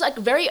it was like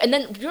very, and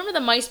then do you remember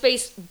the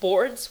MySpace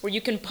boards where you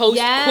can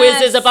post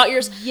quizzes about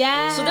yours?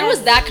 Yeah. So there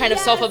was that kind of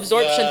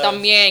self-absorption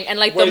también, and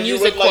like where the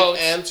music you would, quotes.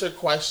 Like, answer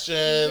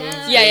questions.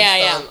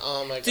 Yeah.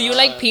 Oh my God. Do you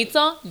like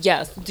pizza?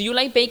 Yes. Do you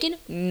like bacon?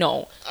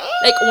 No.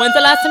 Like, when's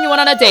the last time you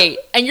went on a date?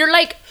 And you're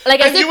like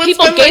as if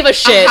people gave a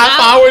shit. A half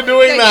hour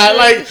doing that.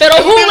 Like, but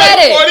who read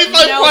it?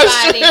 45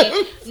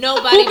 questions.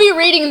 Nobody. Who be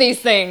reading these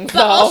things?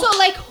 But also,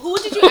 like, who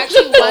did you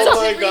actually want to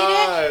read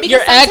it? Because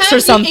your ex or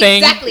something.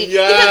 Exactly.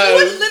 Yes. Because it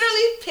was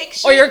literally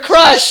pictures. Or your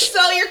crush.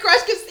 So your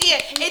crush could see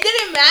it. It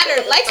didn't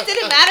matter. Likes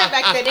didn't matter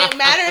back then. It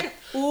mattered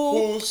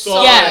who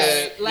saw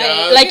it.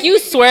 Like you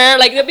swear,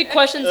 like there'll be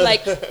questions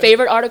like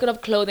favorite article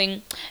of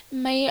clothing,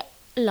 my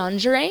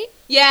lingerie.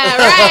 Yeah,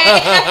 right.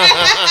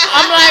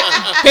 I'm like,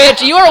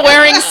 bitch, you are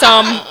wearing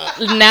some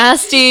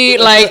nasty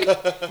like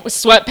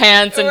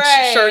sweatpants and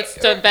shirts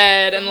to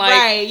bed and like.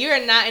 Right, you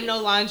are not in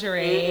no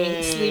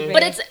lingerie sleeping.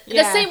 But it's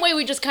the same way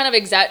we just kind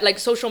of like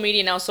social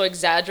media now is so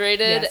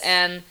exaggerated,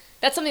 and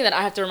that's something that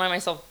I have to remind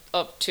myself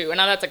of too. And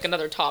now that's like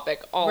another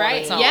topic all on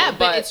its own. Yeah,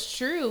 but it's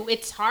true.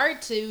 It's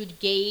hard to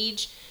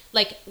gauge.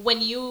 Like,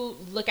 when you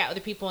look at other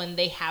people and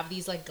they have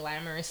these, like,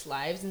 glamorous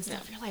lives and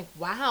stuff, you're like,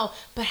 wow,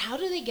 but how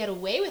do they get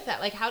away with that?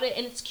 Like,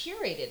 and it's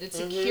curated. It's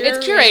a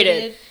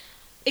curated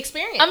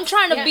experience. I'm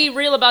trying to be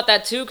real about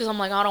that, too, because I'm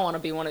like, I don't want to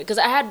be one of it. Because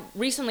I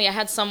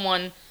had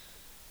someone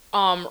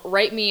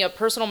write me a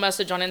personal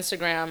message on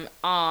Instagram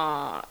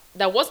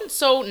that wasn't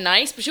so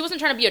nice, but she wasn't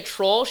trying to be a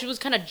troll. She was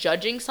kind of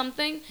judging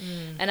something.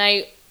 And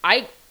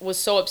I was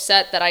so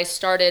upset that I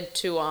started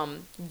to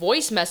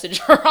voice message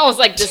her. I was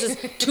like, this is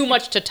too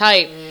much to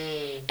type.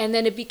 And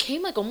then it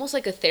became like almost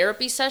like a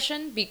therapy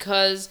session,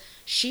 because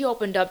she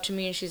opened up to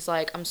me and she's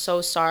like, I'm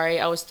so sorry.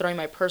 I was throwing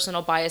my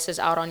personal biases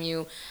out on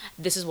you.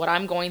 This is what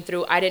I'm going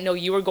through. I didn't know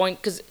you were going,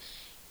 because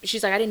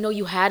she's like, I didn't know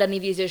you had any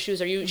of these issues.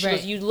 She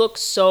goes, you look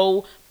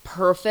so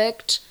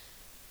perfect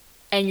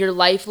and your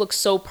life looks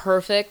so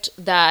perfect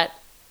that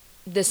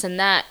this and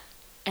that.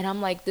 And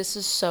I'm like, this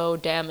is so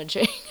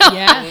damaging.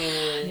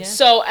 Yeah.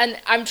 So, and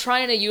I'm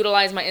trying to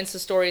utilize my Insta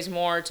stories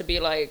more to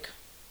be like,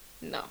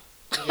 no.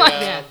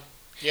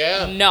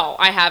 No,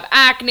 I have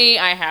acne.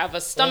 I have a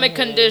stomach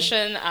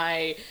condition.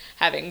 I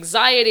have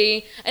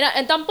anxiety.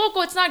 And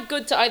tampoco, it's not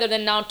good to either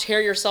then now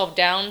tear yourself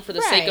down for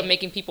the sake of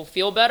making people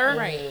feel better.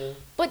 Right.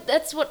 But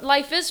that's what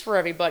life is for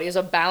everybody, is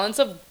a balance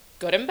of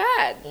good and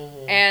bad.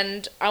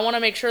 And I want to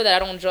make sure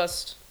that I don't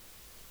just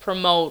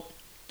promote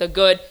the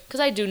good,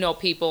 because I do know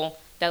people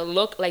that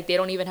look like they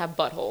don't even have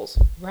buttholes.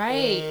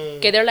 Right.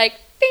 Okay, they're like,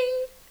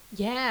 ding.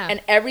 Yeah.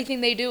 And everything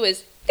they do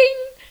is ding.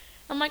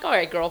 I'm like, all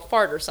right, girl,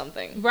 fart or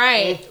something.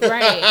 Right.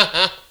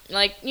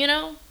 Like, let me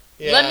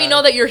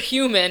know that you're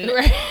human.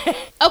 Right.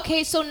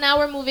 Okay, so now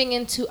we're moving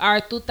into our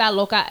Tuta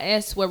Loca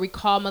Es, where we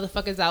call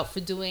motherfuckers out for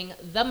doing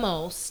the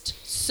most.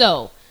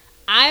 So,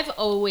 I've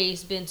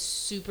always been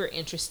super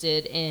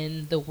interested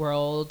in the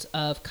world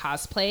of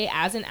cosplay.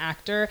 As an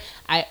actor,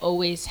 I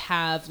always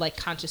have, like,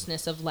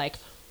 consciousness of, like,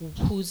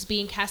 who's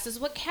being cast as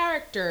what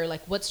character,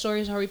 like what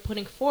stories are we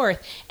putting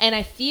forth. And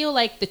I feel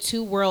like the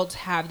two worlds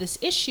have this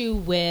issue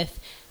with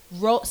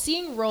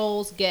seeing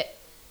roles get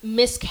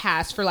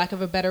miscast, for lack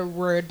of a better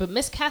word, but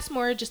miscast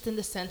more just in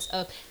the sense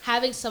of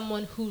having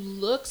someone who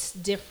looks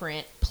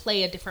different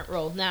play a different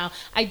role. Now,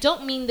 I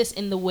don't mean this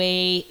in the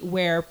way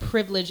where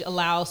privilege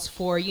allows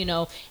for,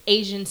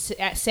 Asian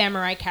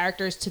samurai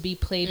characters to be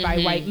played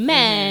by white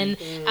men.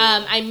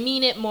 I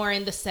mean it more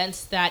in the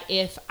sense that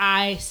if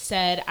I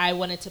said I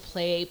wanted to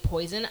play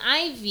Poison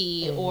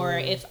Ivy, or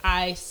if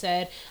I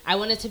said I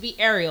wanted to be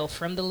Ariel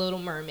from The Little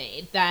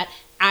Mermaid, that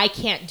I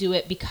can't do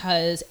it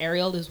because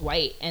Ariel is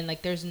white, and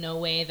like there's no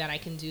way that I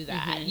can do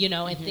that,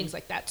 and things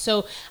like that.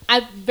 So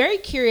I'm very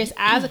curious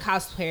as a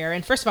cosplayer,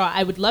 and first of all,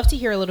 I would love to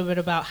hear a little bit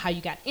about how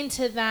you got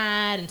into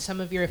that and some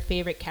of your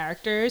favorite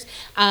characters,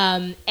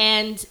 and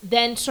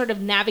then sort of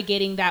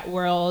navigating that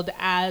world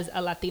as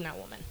a Latina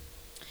woman.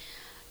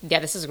 Yeah,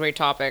 this is a great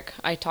topic.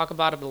 I talk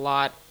about it a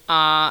lot.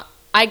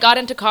 I got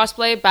into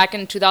cosplay back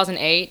in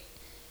 2008.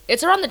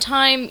 It's around the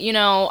time,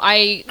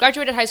 I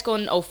graduated high school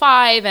in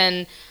 2005,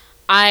 and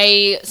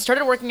I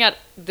started working at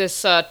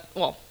this,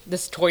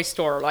 this toy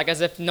store, like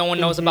as if no one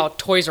knows about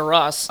Toys R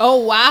Us.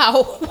 Oh,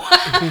 wow.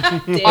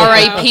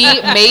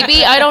 R.I.P.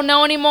 Maybe, I don't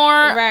know anymore.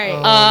 Right.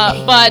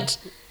 But,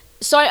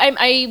 so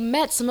I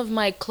met some of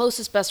my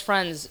closest best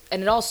friends,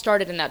 and it all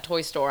started in that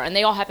toy store, and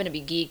they all happened to be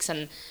geeks,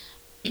 and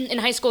in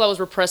high school I was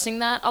repressing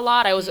that a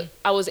lot. I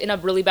was in a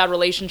really bad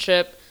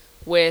relationship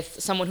with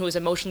someone who was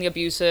emotionally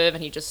abusive,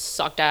 and he just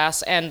sucked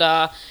ass, and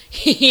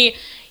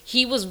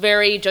he was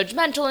very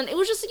judgmental, and it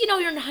was just,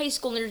 you're in high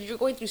school and you're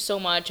going through so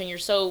much and you're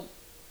so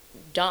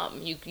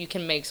dumb. You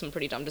can make some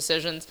pretty dumb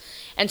decisions.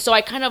 And so I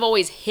kind of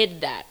always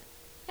hid that.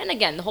 And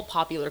again, the whole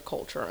popular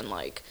culture and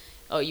like,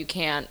 oh, you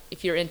can't,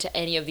 if you're into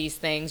any of these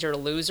things, you're a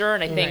loser.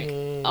 And I think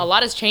a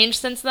lot has changed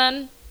since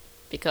then,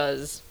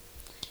 because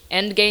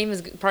Endgame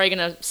is probably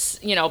going to,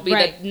 be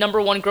the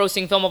 #1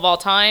 grossing film of all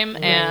time,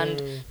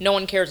 and no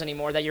one cares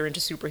anymore that you're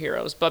into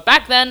superheroes. But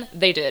back then,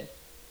 they did.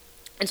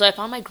 And so I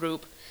found my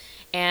group,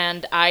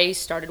 and I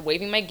started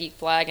waving my geek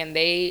flag, and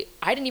I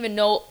didn't even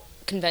know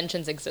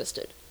conventions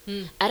existed.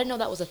 I didn't know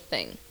that was a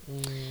thing.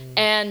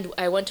 And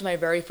I went to my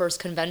very first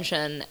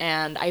convention,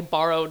 and I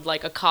borrowed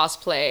like a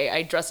cosplay.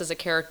 I dressed as a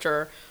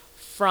character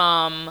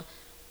from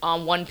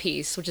One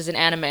Piece, which is an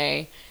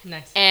anime.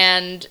 Nice.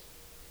 And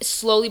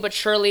slowly but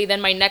surely, then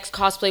my next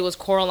cosplay was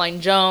Coraline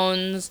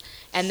Jones,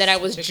 and then I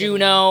was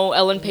Juno,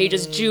 Ellen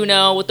Page's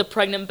Juno with the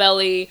pregnant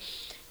belly.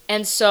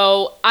 And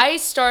so I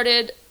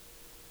started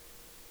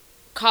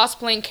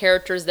cosplaying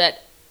characters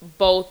that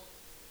both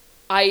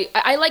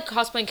I like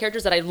cosplaying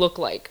characters that I look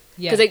like,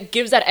 because it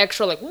gives that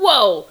extra like,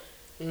 whoa,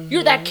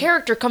 you're that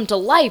character come to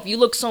life, you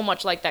look so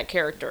much like that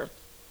character.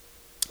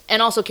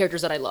 And also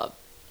characters that I love.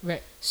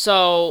 Right.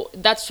 So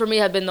that's for me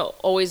have been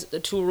always the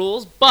two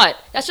rules, but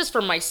that's just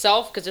for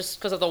myself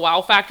because of the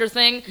wow factor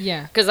thing.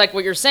 Yeah. Because like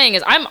what you're saying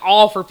is I'm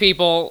all for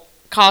people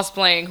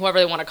cosplaying whoever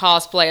they want to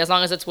cosplay as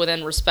long as it's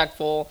within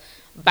respectful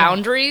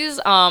boundaries.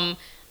 I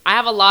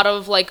have a lot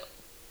of like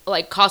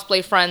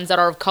cosplay friends that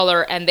are of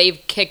color and they've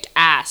kicked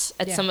ass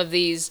at some of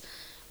these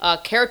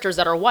characters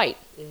that are white.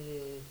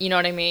 You know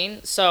what I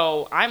mean?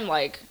 So I'm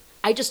like,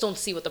 I just don't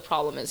see what the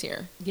problem is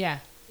here. Yeah.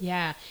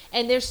 Yeah.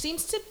 And there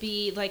seems to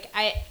be like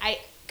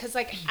because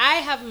like I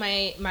have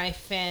my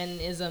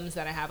fanisms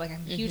that I have. Like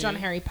I'm huge on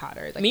Harry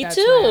Potter. Like, Me that's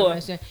too.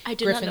 I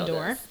did not know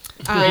Gryffindor.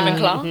 this.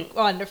 Ravenclaw.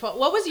 Wonderful.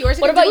 What was yours?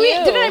 What about you?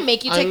 Didn't I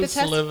make you take I'm the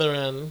test?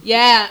 Slytherin.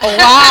 Yeah. Oh,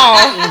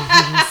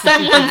 wow.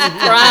 Someone's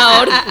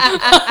proud.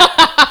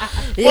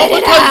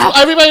 Well,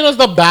 because everybody knows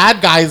the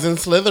bad guys in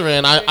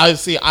Slytherin. I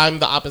see. I'm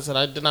the opposite.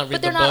 I did not read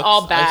But the they're books. not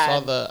all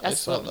bad. I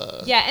saw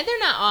the. Yeah, and they're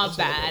not all That's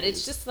what it bad. is.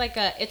 It's just like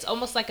it's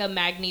almost like a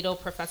Magneto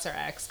Professor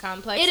X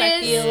complex. It I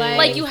is feel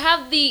like you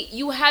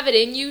have it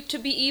in you to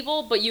be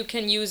evil, but you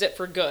can use it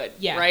for good.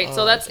 Yeah. Right. Oh,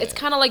 So that's okay. it's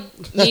kind of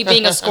like me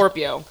being a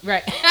Scorpio.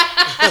 right.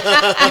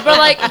 People are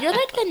like, "You're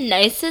like the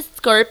nicest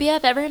Scorpio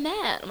I've ever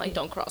met." I'm like,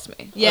 "Don't cross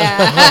me." Yeah.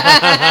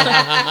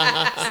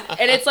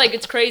 And it's like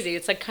it's crazy.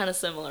 It's like kind of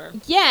similar.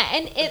 Yeah,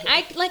 and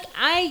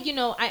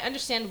I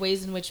understand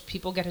ways in which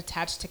people get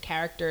attached to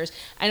characters.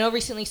 I know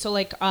recently, so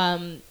like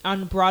on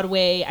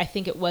Broadway, I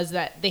think it was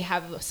that they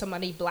have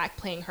somebody black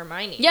playing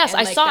Hermione. Yes,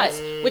 and, I like, saw that's-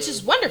 it. which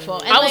is wonderful.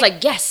 And I was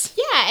like, yes.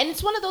 yeah, and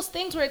it's one of those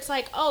things where it's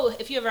like, oh,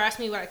 if you ever asked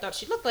me what I thought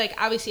she looked like,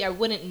 obviously I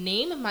wouldn't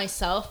name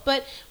myself,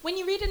 but when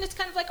you read it, it's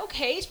kind of like,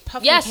 okay, it's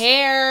puffy Yes.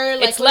 hair,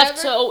 like It's left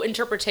whatever. to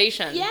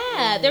interpretation.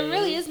 Yeah, there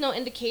really is no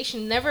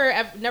indication.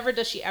 Never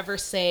does she ever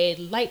say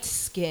light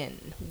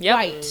skin, Yep.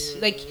 white,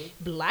 like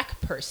black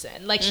person.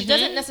 Like she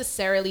doesn't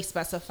necessarily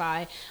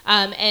specify.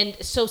 And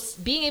so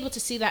being able to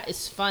see that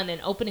is fun,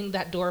 and opening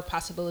that door of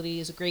possibility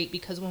is great,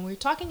 because when we're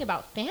talking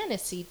about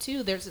fantasy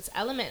too, there's this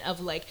element of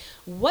like,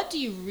 what do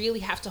you really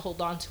have to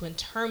hold on to in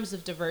terms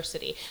of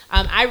diversity?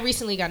 I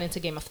recently got into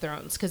Game of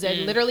Thrones because I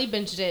literally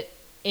binged it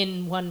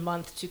in 1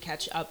 month to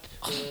catch up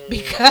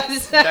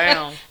because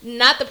Damn.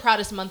 not the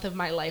proudest month of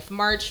my life.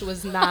 March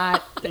was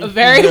not a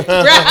very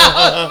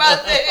proud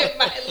month in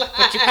my life.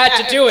 But you had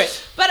to do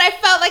it. But I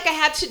felt like I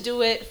had to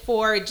do it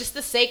for just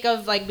the sake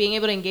of like being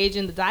able to engage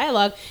in the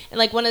dialogue. And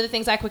like one of the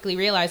things I quickly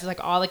realized is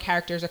like all the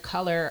characters of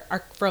color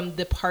are from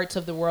the parts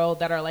of the world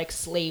that are like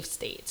slave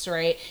states,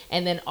 right?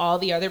 And then all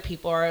the other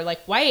people are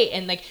like white,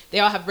 and like they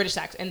all have British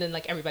accents, and then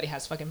like everybody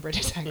has fucking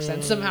British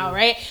accents somehow,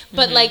 right?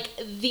 But like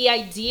the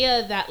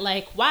idea that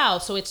like, wow,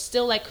 so it's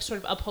still like sort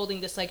of upholding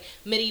this like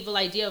medieval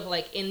idea of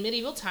like in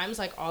medieval times,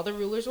 like all the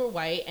rulers were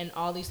white and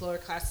all these lower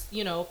class,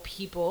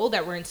 people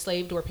that were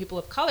enslaved were people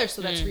of color.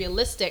 So that's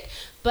realistic.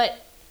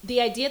 But the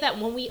idea that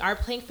when we are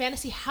playing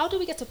fantasy, how do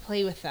we get to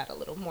play with that a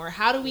little more?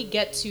 How do we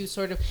get to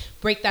sort of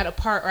break that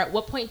apart? Or at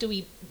what point do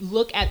we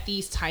look at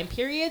these time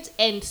periods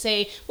and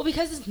say, well,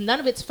 because none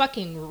of it's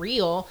fucking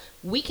real,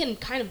 we can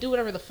kind of do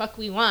whatever the fuck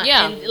we want.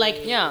 Yeah. And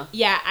like, Yeah.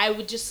 I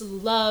would just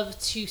love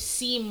to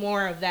see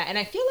more of that. And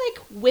I feel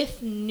like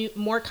with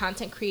more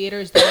content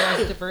creators that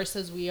are as diverse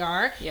as we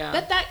are, Yeah.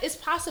 that is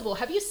possible.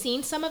 Have you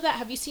seen some of that?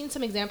 Have you seen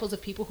some examples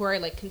of people who are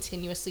like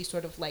continuously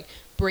sort of like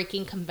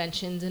breaking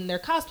conventions in their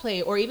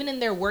cosplay or even in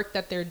their work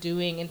that they're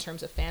doing in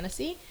terms of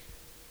fantasy?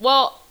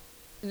 Well,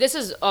 this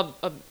is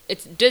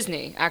it's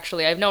Disney,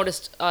 actually. I've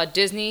noticed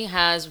Disney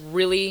has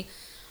really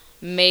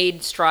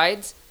made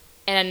strides.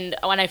 And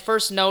when I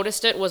first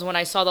noticed it was when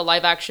I saw the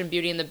live action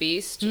Beauty and the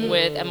Beast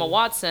with Emma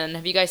Watson.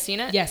 Have you guys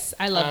seen it? Yes,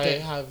 I loved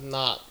it. I have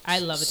not. I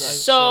loved it.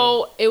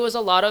 So it was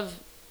a lot of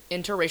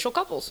interracial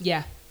couples.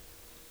 Yeah.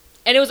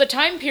 And it was a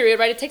time period,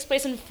 right? It takes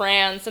place in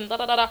France and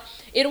da-da-da-da.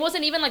 It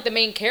wasn't even like the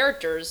main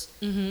characters.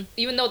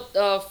 Even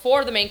though 4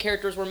 of the main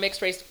characters were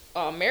mixed race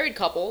married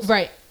couples.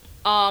 Right.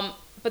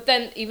 But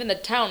then even the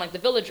town, like the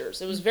villagers,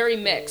 it was very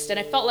mixed. And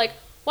I felt like,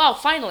 wow,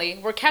 finally,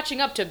 we're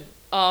catching up to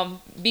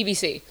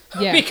BBC.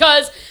 Yeah.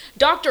 Because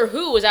Doctor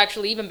Who was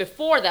actually, even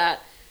before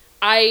that,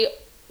 I'm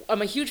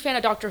a huge fan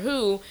of Doctor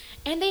Who.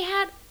 And they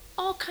had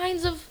all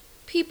kinds of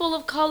people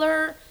of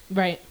color.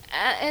 Right.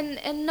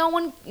 And no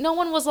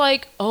one was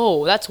like,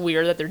 oh, that's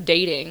weird that they're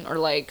dating. Or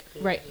like...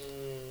 Right.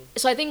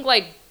 So I think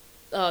like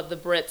the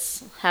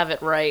Brits have it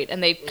right,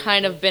 and they've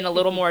kind of been a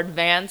little more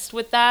advanced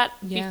with that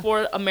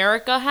before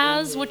America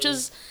has, which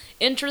is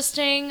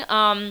interesting.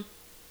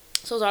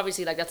 So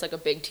obviously like that's like a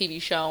big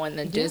TV show, and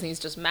then Disney's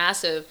just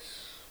massive,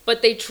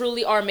 but they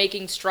truly are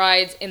making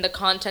strides in the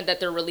content that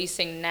they're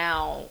releasing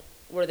now,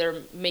 where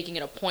they're making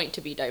it a point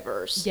to be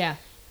diverse. Yeah.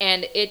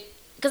 And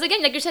because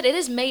again, like you said, it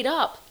is made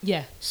up.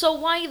 Yeah. So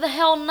why the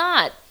hell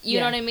not? You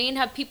know Yeah. what I mean?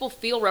 Have people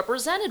feel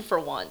represented for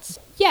once.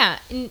 Yeah.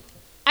 And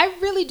I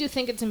really do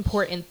think it's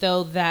important,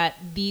 though, that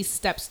these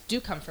steps do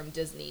come from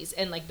Disney's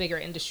and like bigger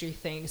industry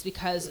things,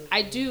 because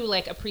I do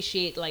like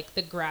appreciate like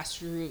the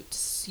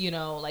grassroots,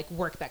 like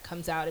work that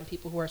comes out and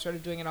people who are sort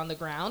of doing it on the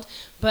ground.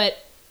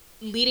 But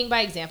leading by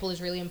example is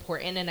really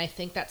important, and I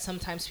think that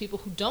sometimes people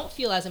who don't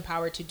feel as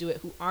empowered to do it,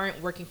 who aren't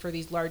working for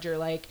these larger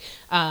like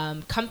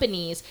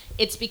companies,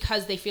 it's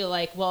because they feel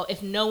like, well,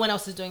 if no one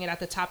else is doing it at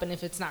the top and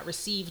if it's not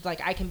received,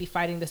 like I can be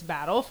fighting this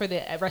battle for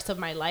the rest of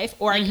my life,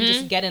 or I can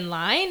just get in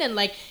line and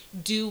like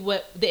do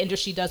what the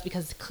industry does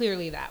because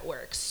clearly that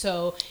works.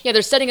 So yeah,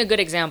 they're setting a good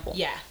example.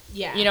 Yeah,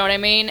 you know what I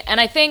mean? And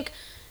I think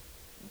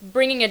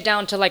bringing it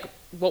down to like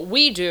what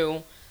we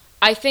do,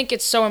 I think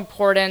it's so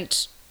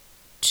important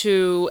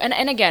to,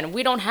 and again,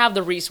 we don't have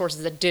the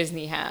resources that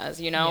Disney has,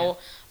 you know,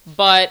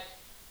 but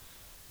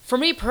for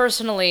me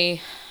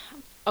personally,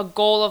 a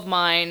goal of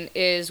mine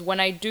is when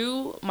I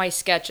do my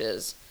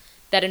sketches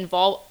that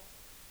involve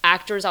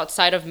actors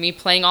outside of me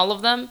playing all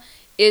of them,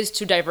 is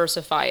to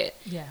diversify it.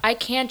 Yeah. I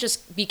can't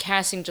just be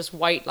casting just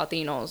white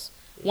Latinos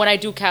when I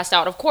do cast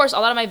out. Of course, a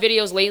lot of my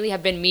videos lately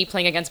have been me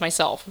playing against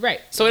myself. Right.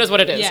 So it is what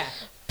it is. Yeah.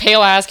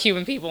 Pale ass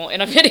Cuban people in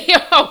a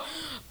video.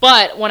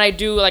 But when I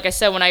do, like I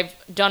said, when I've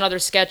done other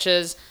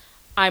sketches,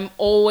 I'm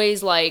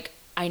always like,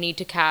 I need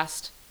to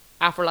cast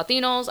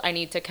Afro-Latinos. I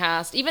need to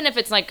cast, even if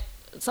it's like,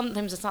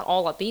 sometimes it's not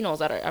all Latinos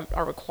that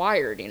are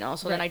required, you know?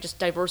 So then I just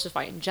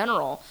diversify in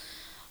general.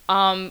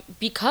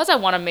 Because I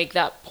want to make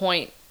that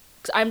point.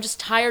 'Cause I'm just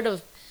tired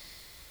of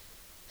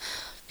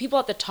people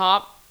at the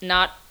top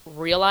not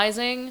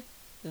realizing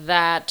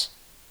that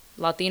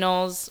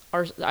Latinos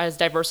are as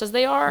diverse as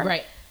they are.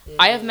 Right.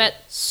 I have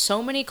met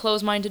so many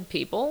closed-minded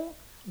people,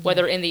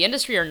 whether in the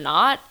industry or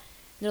not.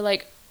 They're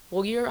like,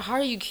 well, how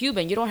are you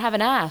Cuban? You don't have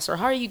an ass. Or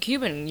how are you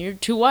Cuban? You're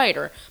too white.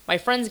 Or my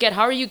friends get,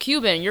 how are you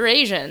Cuban? You're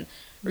Asian.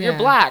 Or you're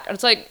black. And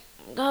it's like,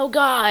 oh,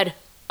 God.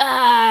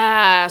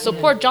 So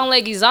poor John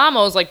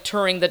Leguizamo is like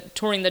touring the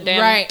damn.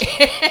 Right.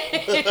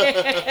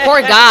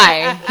 Poor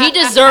guy. He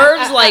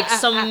deserves like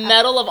some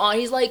medal of honor.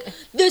 He's like,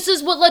 this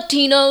is what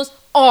Latinos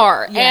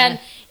are. Yeah. And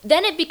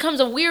then it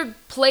becomes a weird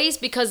place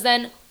because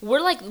then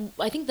we're like,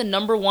 I think the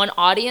number one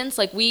audience,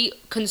 like we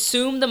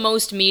consume the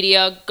most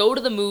media, go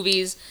to the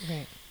movies.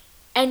 Right.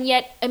 And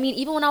yet, I mean,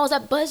 even when I was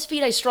at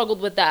BuzzFeed, I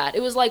struggled with that.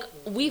 It was like,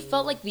 we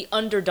felt like the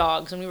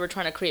underdogs when we were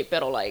trying to create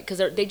Pero Like, because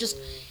they just,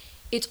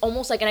 it's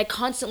almost like, and I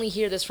constantly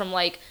hear this from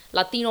like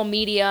Latino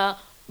media,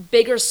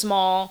 big or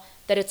small,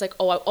 that it's like,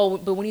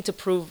 but we need to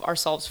prove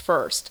ourselves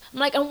first. I'm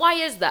like, and why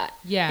is that?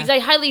 Yeah. Because I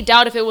highly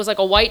doubt if it was like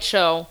a white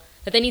show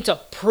that they need to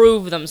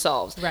prove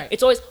themselves. Right.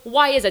 It's always,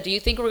 why is that? Do you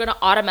think we're going to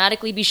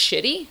automatically be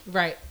shitty?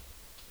 Right.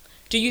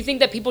 Do you think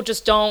that people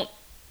just don't?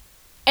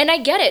 And I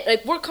get it.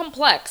 Like, we're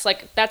complex.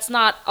 Like, that's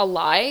not a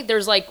lie.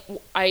 There's like,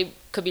 I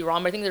could be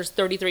wrong, but I think there's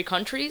 33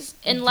 countries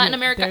in Latin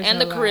America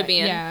and the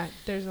Caribbean. Yeah,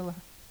 there's a lot.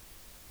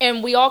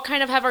 And we all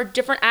kind of have our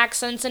different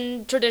accents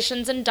and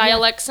traditions and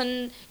dialects.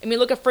 And I mean,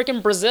 look at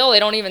freaking Brazil. They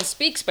don't even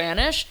speak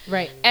Spanish.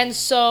 Right. And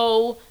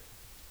so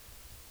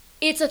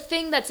it's a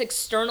thing that's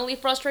externally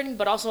frustrating,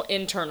 but also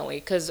internally,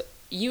 because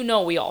you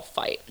know we all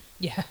fight.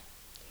 Yeah.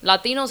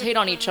 Latinos hate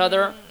on each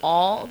other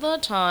all the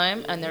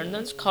time, and then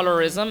there's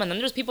colorism, and then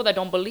there's people that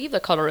don't believe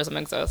that colorism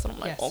exists. And I'm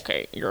like,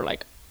 okay, you're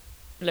like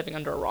living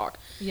under a rock.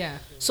 Yeah.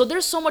 So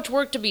there's so much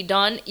work to be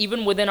done,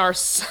 even within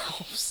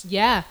ourselves.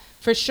 Yeah,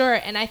 for sure.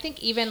 And I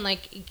think even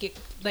like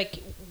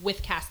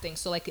with casting,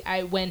 so like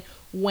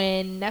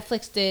when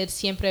Netflix did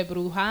Siempre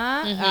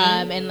Bruja,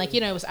 and like,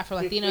 you know, it was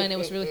Afro-Latino and it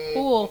was really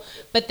cool.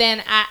 But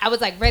then I was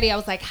like ready. I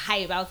was like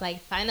hype. I was like,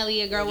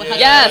 finally a girl with her.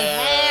 Yes.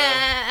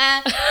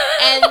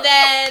 And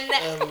then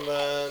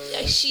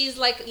she's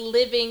like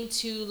living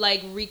to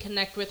like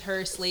reconnect with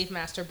her slave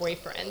master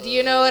boyfriend. Do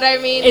you know what I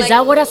mean? Is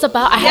that what that's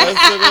about? Yes,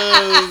 it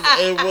is.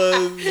 It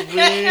was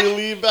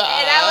really bad.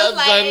 And I was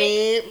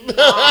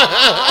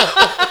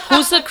like,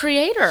 who's the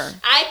creator?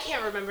 I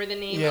can't remember the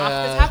name off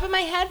the top of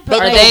my head,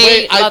 But Are like,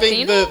 they I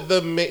Latino?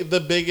 think the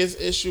biggest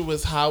issue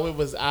was how it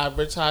was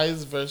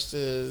advertised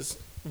versus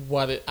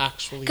what it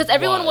actually was. Because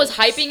everyone was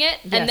hyping it,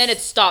 and then it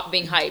stopped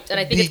being hyped. And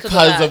I think it's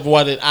because of of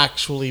what it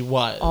actually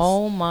was.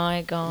 Oh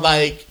my God.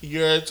 Like,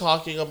 you're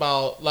talking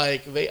about,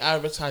 like, they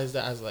advertised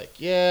it as like,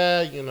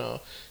 yeah, you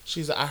know,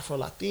 she's an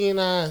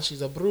Afro-Latina and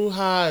she's a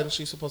bruja and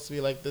she's supposed to be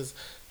like this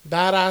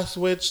badass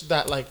witch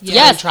that like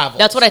time travels.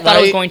 That's what I thought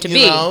it was going to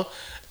be. Know?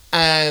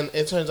 And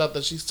it turns out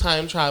that she's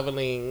time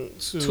traveling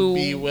to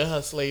be with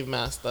her slave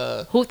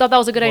master. Who thought that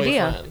was a good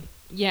boyfriend. idea?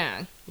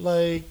 yeah.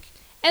 Like,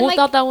 And Who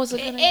thought that was a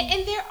good idea?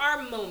 And there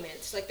are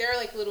moments, like there are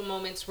like little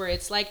moments where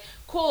it's like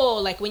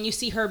cool, like when you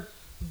see her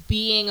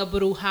being a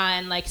bruja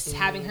and like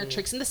having her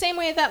tricks in the same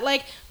way that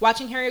like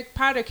watching Harry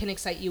Potter can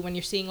excite you when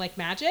you're seeing like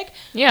magic.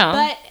 Yeah.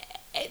 But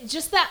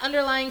just that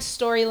underlying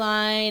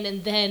storyline,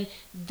 and then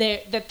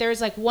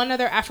there's like one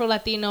other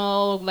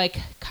Afro-Latino like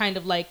kind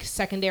of like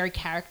secondary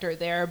character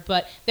there,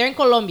 but they're in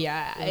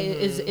Colombia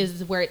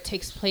is where it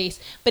takes place.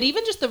 But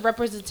even just the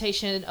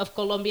representation of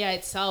Colombia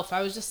itself,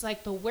 I was just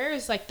like, but where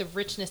is like the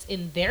richness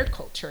in their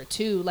culture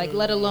too? Like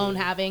let alone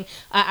having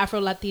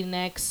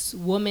Afro-Latinx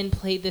woman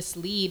play this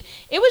lead.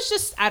 It was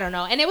just, I don't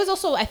know. And it was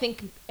also, I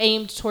think,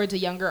 aimed towards a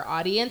younger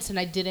audience, and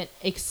I didn't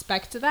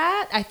expect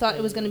that. I thought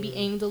it was going to be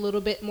aimed a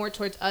little bit more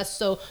towards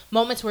us. So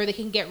moments where they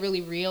can get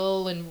really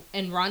real and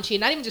raunchy,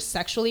 and not even just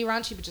sexually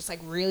raunchy, but just like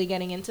really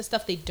getting into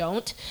stuff they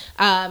don't.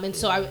 And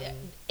so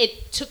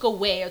it took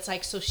away. It's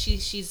like, so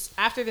she's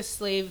after the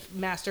slave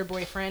master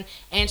boyfriend,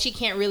 and she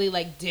can't really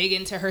like dig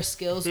into her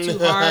skills too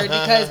hard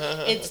because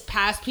it's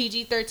past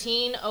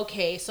PG-13.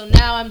 Okay, so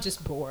now I'm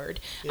just bored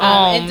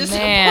and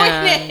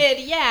disappointed. Man.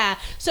 Yeah.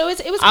 So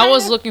it was. I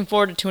was looking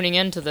forward to tuning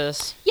into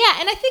this. Yeah,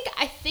 and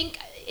I think.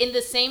 In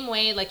the same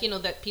way, like, you know,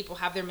 that people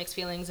have their mixed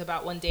feelings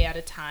about One Day at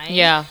a Time.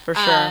 Yeah, for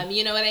sure.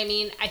 You know what I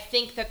mean? I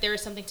think that there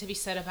is something to be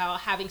said about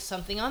having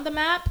something on the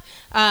map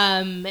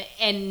and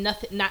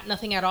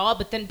nothing at all,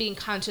 but then being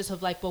conscious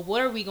of like, well,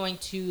 what are we going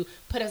to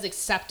put as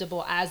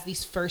acceptable as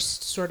these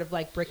first sort of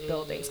like brick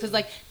buildings? Because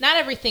like not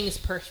everything is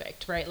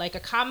perfect, right? Like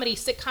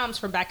sitcoms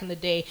from back in the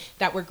day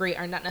that were great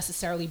are not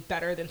necessarily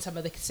better than some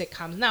of the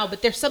sitcoms now,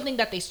 but there's something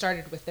that they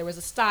started with. There was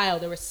a style,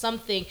 there was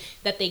something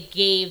that they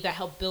gave that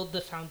helped build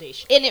the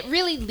foundation. And it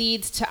really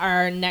leads to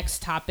our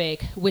next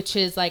topic, which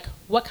is like,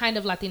 what kind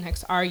of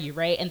Latinx are you,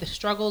 right? And the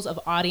struggles of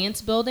audience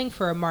building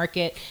for a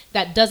market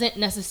that doesn't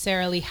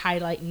necessarily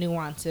highlight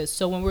nuances.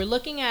 So when we're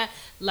looking at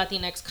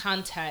Latinx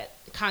content,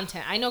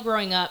 I know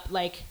growing up,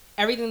 like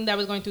everything that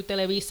was going through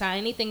Televisa,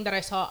 anything that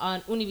I saw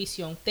on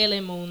Univision,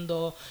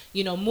 Telemundo,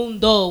 you know,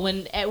 Mundo,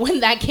 when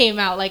that came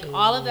out, like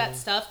all of that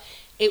stuff,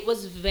 it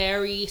was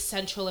very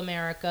Central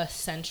America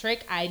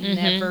centric. I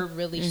never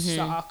really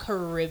saw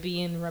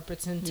Caribbean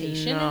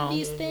representation in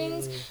these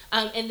things.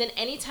 And then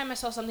anytime I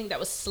saw something that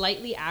was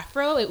slightly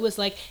Afro, it was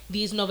like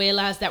these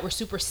novelas that were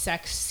super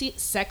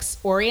sex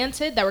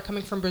oriented that were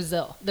coming from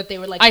Brazil, that they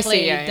were like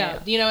played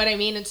dubbed. You know what I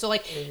mean? And so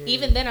like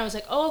even then I was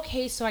like, oh,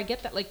 okay, so I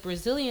get that like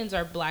Brazilians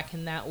are black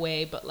in that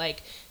way, but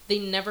like they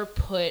never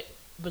put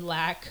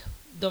black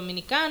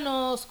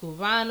Dominicanos,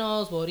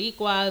 Cubanos,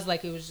 Boricuas,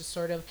 like it was just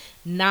sort of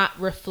not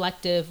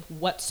reflective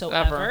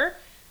whatsoever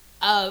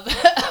of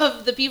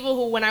the people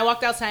who, when I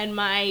walked outside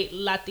my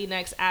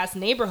Latinx ass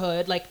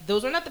neighborhood, like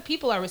those were not the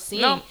people I was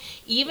seeing. No.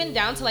 Even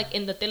down to like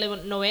in the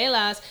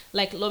telenovelas,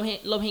 like Los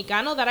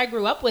Mexicanos that I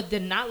grew up with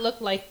did not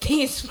look like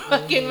these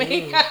fucking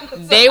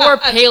Mexicanos. They were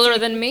paler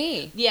than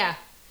me. Yeah.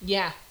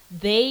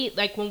 They,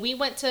 like, when we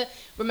went to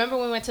the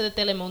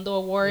Telemundo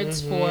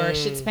Awards for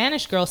Shit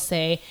Spanish Girls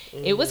Say,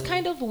 it was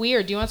kind of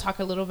weird. Do you want to talk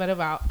a little bit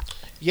about?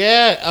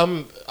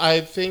 Yeah,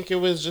 I think it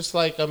was just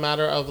like a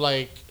matter of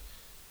like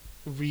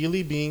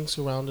really being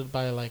surrounded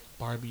by like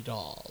Barbie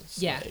dolls.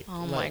 Yeah. Like,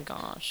 oh my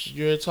gosh.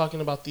 You're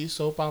talking about these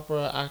soap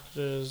opera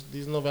actors,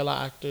 these novella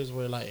actors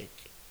were like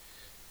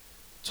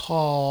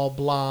tall,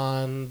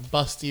 blonde,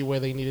 busty where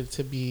they needed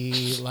to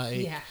be, like,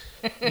 yeah.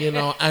 You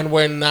know, and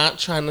we're not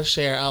trying to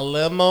share a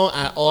limo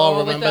at all.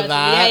 Remember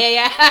that?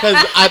 Yeah.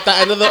 Because at the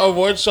end of the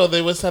award show,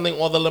 they were sending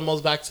all the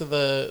limos back to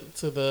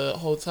the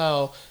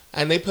hotel,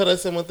 and they put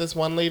us in with this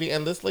one lady,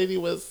 and this lady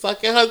was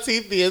sucking her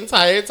teeth the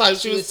entire time.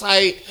 She was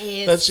tight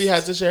that she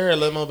had to share her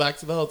limo back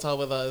to the hotel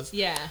with us.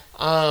 Yeah.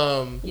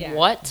 Yeah.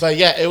 What? But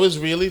yeah, it was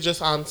really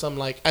just on some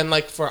like, and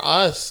like for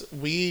us,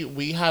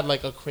 we had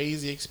like a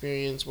crazy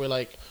experience where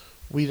like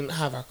we didn't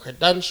have our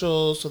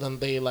credentials, so then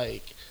they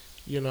like,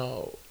 you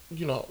know.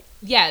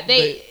 Yeah,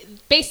 they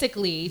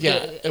basically.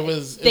 Yeah, it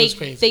was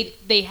crazy.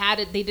 They had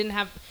it.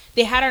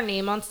 They had our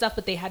name on stuff,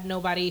 but they had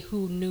nobody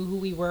who knew who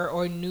we were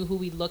or knew who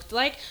we looked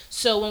like.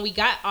 So when we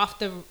got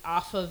off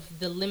of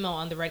the limo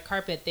on the red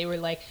carpet, they were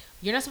like,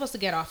 "You're not supposed to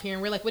get off here."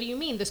 And we're like, "What do you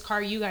mean? This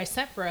car you guys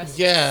sent for us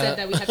said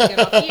that we had to get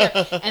off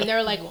here." And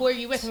they're like, "Who are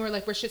you with?" And we're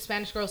like, "We're Shit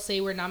Spanish Girls Say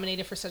we're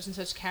nominated for such and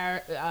such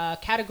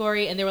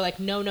category." And they were like,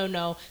 "No,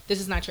 this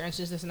is not your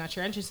entrance. This is not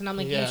your entrance." And I'm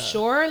like, "You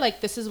sure?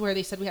 Like, this is where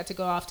they said we had to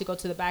go off to go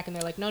to the back." And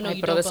they're like, "No, you don't belong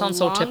here." But this sounds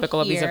so typical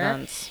of these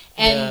events.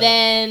 And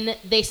then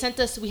they sent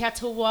us. We had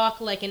to walk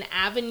like an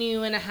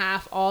avenue and a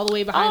half all the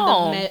way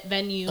behind the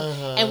venue,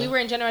 and we were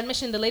in general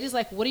admission. The lady's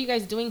like, "What are you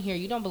guys doing here?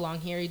 You don't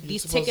belong here.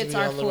 These tickets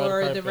are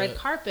for the red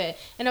carpet."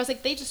 And I was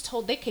like, they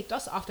kicked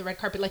us off the red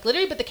carpet, like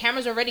literally, but the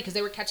cameras were ready because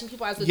they were catching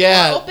people as the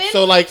door opened.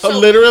 So like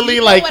literally,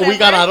 like we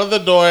got out of the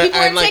door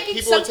and like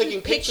people were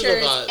taking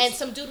pictures of us. And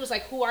some dude was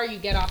like, "Who are you?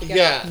 Get off!"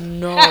 Get off.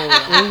 No.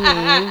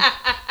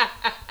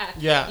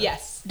 Yeah.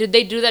 Yes. Did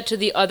they do that to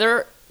the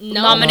other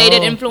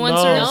nominated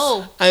influencers?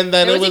 No. And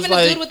then there it was even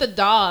like a dude with a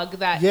dog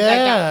that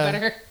got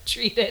better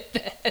treated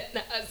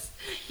than us.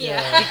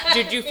 Yeah.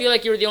 Did you feel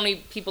like you were the only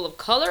people of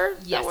color?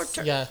 Yes.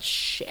 Yeah.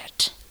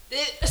 Shit.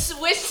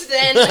 Switch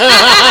then.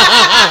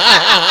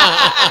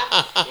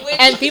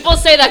 And people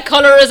say that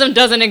colorism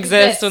doesn't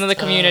exist within the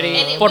community.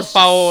 And it Por was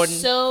favor.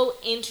 So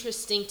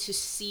interesting to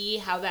see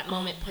how that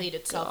moment played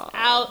itself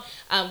out.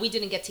 We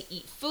didn't get to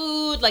eat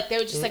food. Like they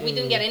were just like we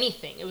didn't get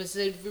anything. It was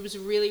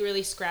really,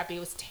 really scrappy.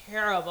 It was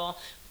terrible.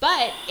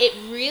 But it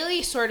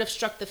really sort of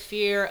struck the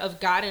fear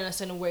of God in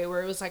us in a way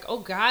where it was like, oh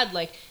God,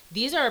 like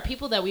these are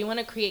people that we want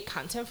to create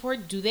content for.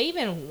 Do they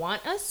even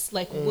want us?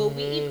 Like, are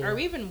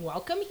we even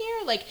welcome here?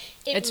 Like,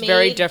 it's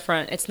very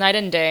different. It's night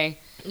and day.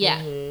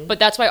 Yeah. But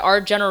that's why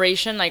our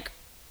generation, like,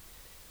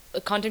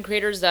 the content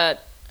creators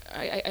that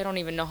I don't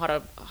even know how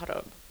to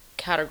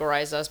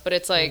categorize us, but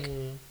it's like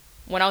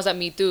when I was at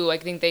Me Too, I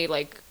think they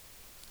like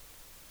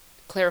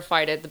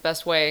clarified it the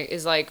best way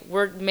is like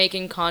we're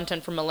making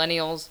content for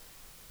millennials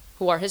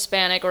who are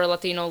Hispanic or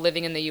Latino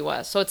living in the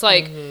U.S. So it's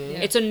like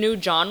it's a new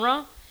genre.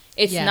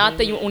 It's not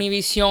the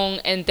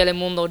Univision and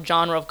Telemundo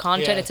genre of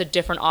content. It's a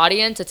different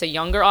audience. It's a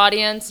younger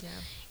audience.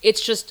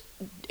 It's just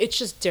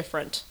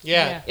different.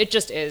 It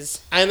just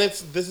is. And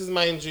this is,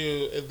 mind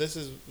you, this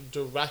is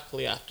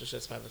directly after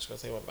Shit Spanish Girl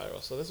Say went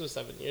viral. So this was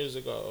 7 years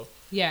ago.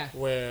 Yeah.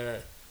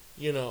 Where,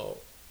 you know,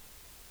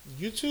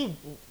 YouTube,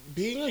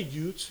 being a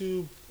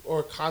YouTube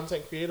or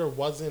content creator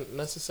wasn't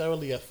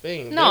necessarily a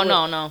thing.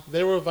 No.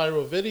 There were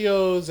viral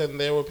videos and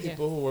there were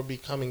people who were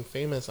becoming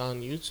famous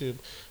on YouTube.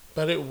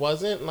 But it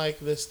wasn't like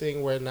this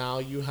thing where now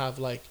you have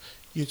like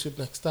YouTube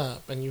Next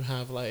Up and you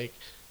have like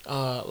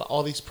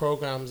all these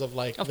programs of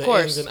like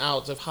ins and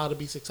outs of how to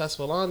be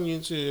successful on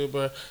YouTube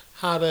or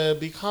how to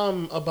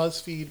become a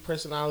BuzzFeed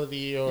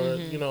personality or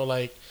you know,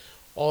 like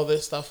all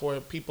this stuff where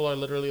people are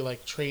literally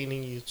like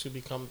training you to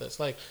become this.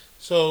 Like,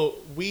 so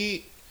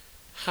we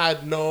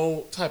had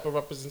no type of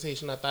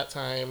representation at that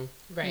time,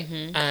 right?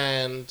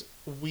 And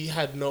we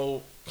had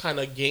no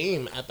kind of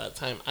game at that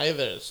time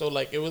either. So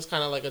like it was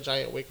kind of like a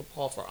giant wake up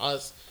call for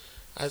us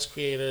as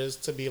creators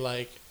to be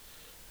like,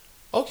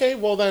 okay,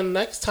 well then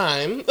next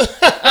time,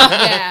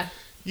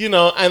 you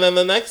know, and then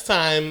the next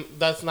time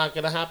that's not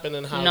gonna happen,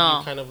 and how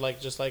you kind of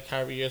like just like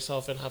carry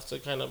yourself and have to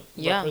kind of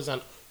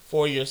represent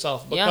for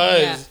yourself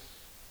because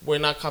we're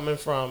not coming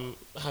from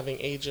having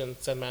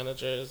agents and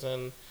managers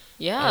and.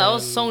 That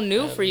was so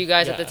new for you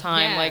guys at the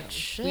time. Like,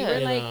 shit. We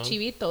were like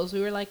chivitos.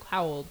 We were like,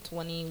 how old?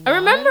 21? I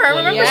remember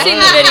seeing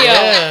the video.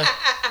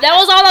 That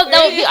was all.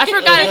 I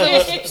forgot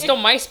if it was still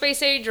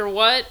MySpace age or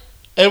what.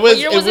 What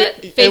year was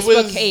it?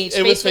 Facebook age.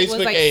 It was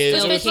Facebook age.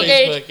 It was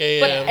Facebook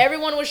age. But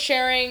everyone was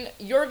sharing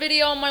your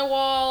video on my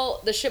wall,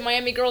 the Shit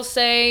Miami Girls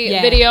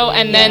Say video,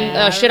 and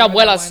then Shit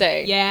Abuelas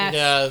Say.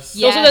 Yes.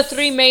 Those are the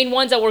three main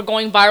ones that were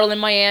going viral in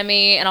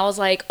Miami. And I was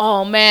like,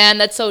 oh man,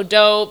 that's so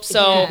dope.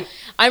 So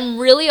I'm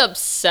really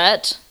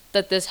upset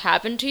that this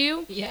happened to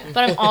you.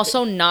 But I'm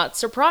also not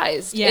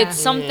surprised. It's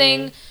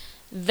something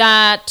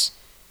that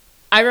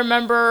I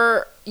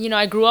remember, you know,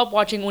 I grew up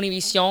watching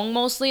Univision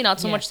mostly, not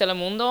so much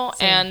Telemundo.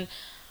 And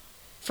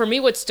for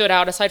me, what stood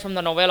out, aside from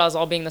the novelas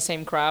all being the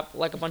same crap,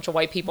 like a bunch of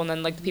white people, and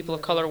then like the people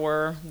of color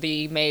were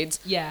the maids.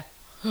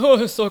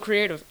 Oh, so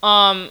creative.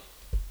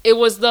 It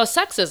was the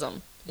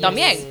sexism,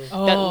 también,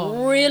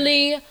 that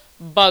really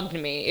bugged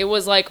me. It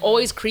was like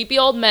always creepy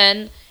old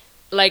men,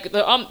 like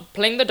the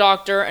playing the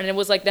doctor, and it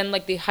was like then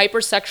like the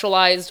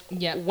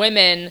hypersexualized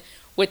women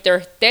with their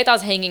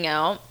tetas hanging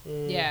out.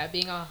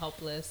 Being all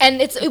helpless. And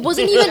it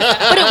wasn't even,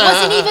 but it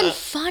wasn't even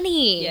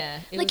funny.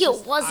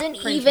 It wasn't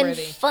even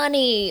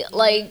funny.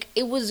 Like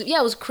it was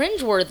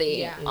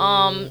cringeworthy.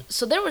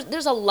 So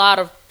there's a lot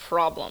of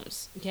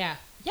problems.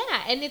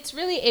 Yeah, and it's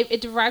really, it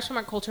derives from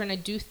our culture, and I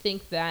do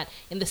think that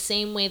in the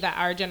same way that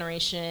our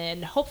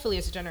generation, hopefully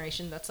it's a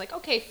generation that's like,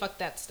 okay, fuck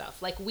that stuff.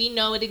 Like, we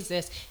know it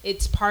exists.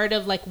 It's part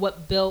of, like,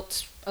 what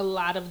built a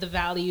lot of the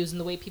values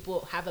and the way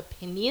people have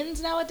opinions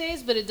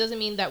nowadays, but it doesn't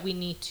mean that we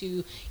need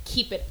to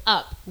keep it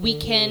up. We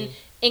can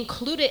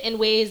include it in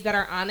ways that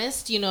are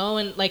honest, you know,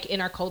 and like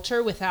in our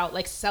culture without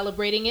like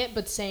celebrating it,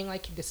 but saying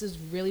like, this is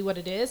really what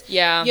it is. You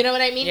know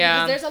what I mean?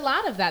 Because there's a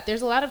lot of that.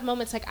 There's a lot of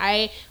moments like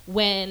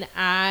when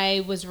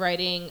I was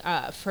writing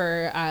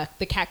for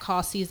the Cat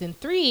Call season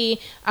 3,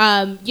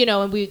 you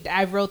know, and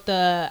I wrote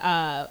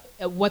the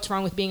What's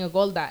Wrong with Being a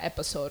Golda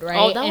episode, right?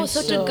 Oh, that was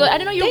such a good. I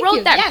didn't know you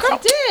wrote that. Yes,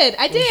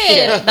 I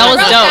did. That was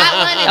dope.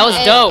 That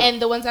was dope. And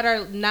the ones that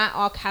are not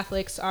all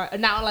Catholics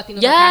not all Latinos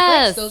are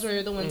Catholics. Those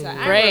were the ones that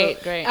I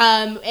wrote. Great.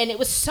 And it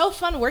was so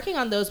fun working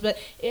on those, but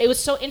it was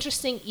so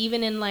interesting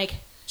even in like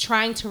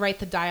trying to write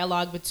the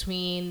dialogue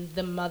between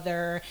the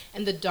mother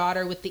and the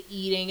daughter with the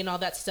eating and all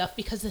that stuff,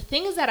 because the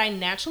things that I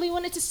naturally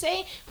wanted to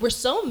say were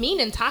so mean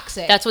and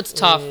toxic. That's what's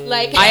tough.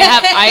 Like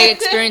I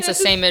experience the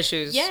same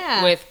issues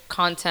with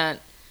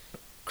content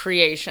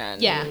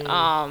creation. And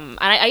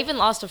I even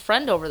lost a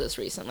friend over this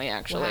recently,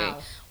 actually,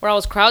 where I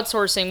was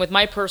crowdsourcing with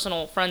my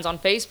personal friends on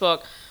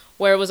Facebook,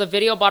 where it was a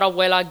video about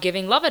abuela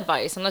giving love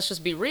advice. And let's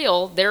just be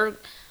real,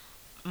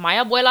 my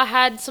abuela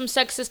had some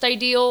sexist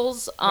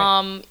ideals.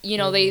 You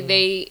know,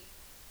 they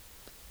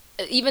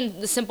even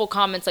the simple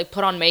comments like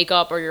put on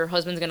makeup or your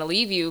husband's gonna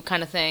leave you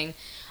kind of thing.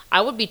 I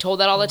would be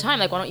told that all the time.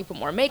 Like, why don't you put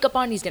more makeup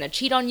on? He's gonna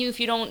cheat on you if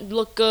you don't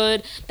look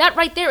good. That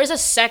right there is a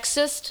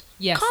sexist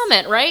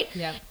comment, right?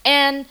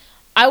 And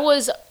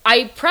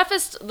I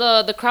prefaced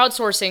the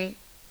crowdsourcing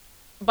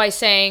by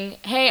saying,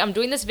 hey, I'm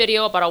doing this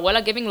video about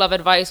abuela giving love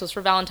advice. It was for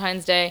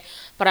Valentine's Day.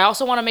 But I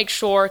also want to make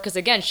sure, because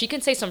again, she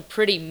can say some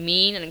pretty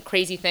mean and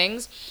crazy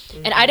things.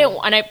 And I don't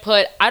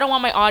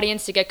want my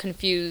audience to get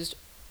confused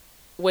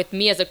with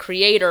me as a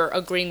creator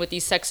agreeing with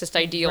these sexist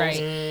ideals.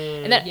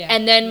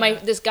 And then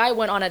this guy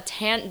went on a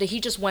tangent.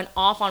 He just went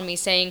off on me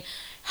saying,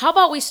 how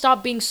about we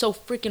stop being so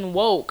freaking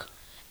woke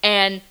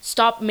and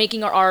stop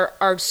making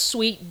our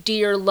sweet,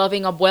 dear,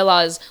 loving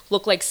abuelas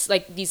look like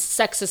these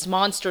sexist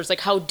monsters.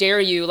 Like, how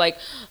dare you? Like,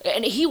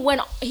 and he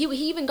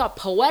even got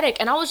poetic,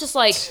 and I was just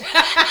like,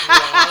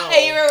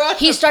 wow.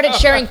 He started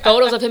sharing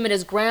photos of him and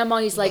his grandma.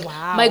 He's like,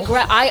 wow.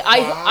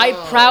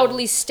 I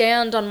proudly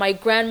stand on my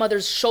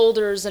grandmother's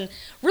shoulders, and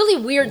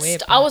really weird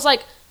stuff. I was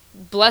like,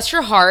 bless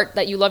your heart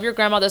that you love your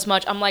grandma this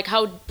much. I'm like,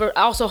 how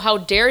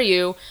dare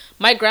you?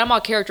 My grandma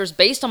character is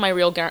based on my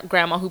real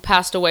grandma who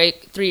passed away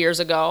 3 years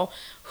ago,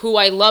 who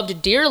I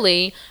loved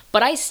dearly,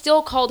 but I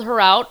still called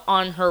her out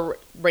on her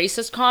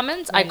racist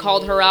comments. I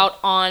called her out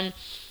on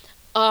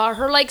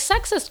her like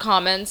sexist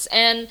comments,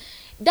 and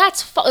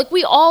that's like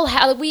we all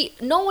have.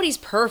 Nobody's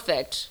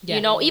perfect,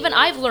 you know. Even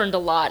I've learned a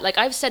lot. Like,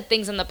 I've said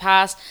things in the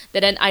past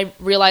that I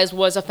realized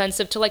was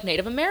offensive to like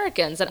Native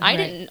Americans, and I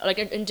didn't like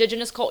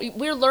indigenous culture.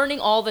 We're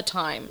learning all the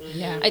time.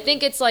 I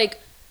think it's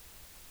like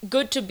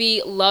good to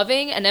be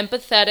loving and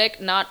empathetic,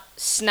 not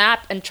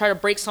snap and try to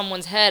break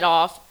someone's head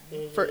off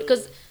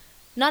because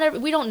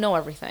we don't know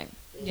everything.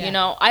 You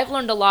know, I've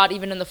learned a lot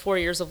even in the 4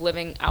 years of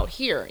living out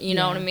here. You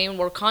know what I mean?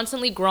 We're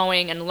constantly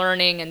growing and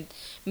learning and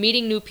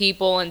meeting new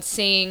people and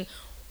seeing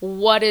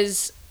what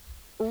is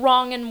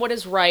wrong and what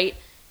is right.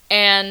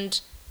 And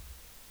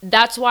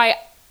that's why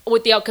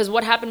because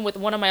what happened with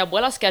one of my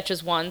Abuela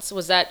sketches once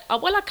was that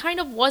Abuela kind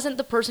of wasn't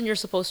the person you're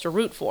supposed to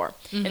root for.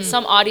 And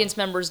some audience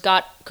members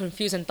got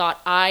confused and thought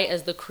I,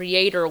 as the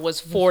creator, was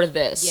for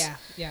this.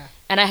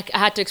 And I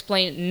had to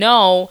explain,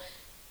 no,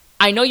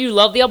 I know you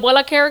love the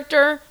Abuela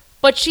character,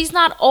 but she's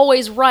not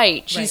always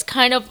right. She's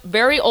kind of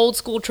very old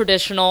school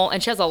traditional,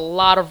 and she has a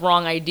lot of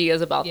wrong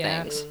ideas about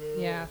things.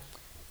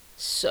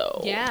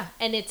 So. Yeah,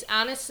 and it's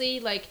honestly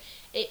like,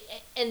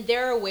 and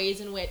there are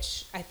ways in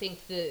which I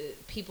think the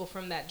people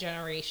from that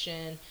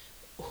generation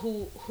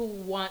who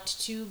want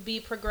to be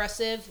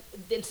progressive,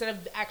 instead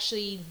of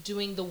actually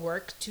doing the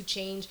work to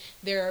change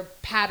their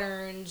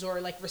patterns or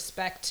like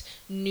respect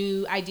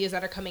new ideas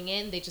that are coming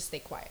in, they just stay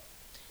quiet.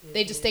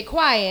 They just stay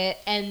quiet,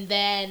 and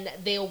then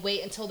they'll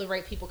wait until the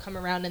right people come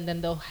around, and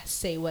then they'll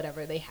say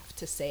whatever they have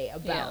to say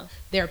about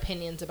their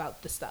opinions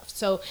about the stuff.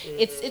 So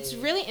it's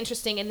really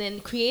interesting. And then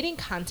creating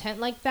content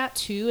like that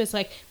too is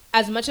like,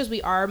 as much as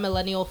we are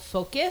millennial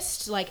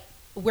focused, like,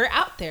 we're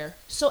out there,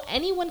 so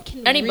anyone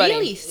can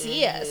really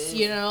see us,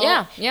 you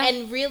know,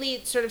 and really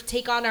sort of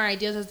take on our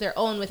ideas as their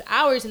own with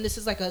ours. And this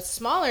is like a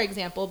smaller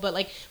example, but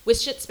like with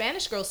Shit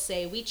Spanish Girls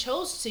Say, we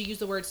chose to use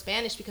the word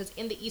Spanish because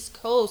in the East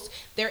Coast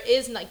there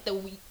is like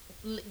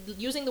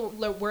using the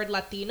word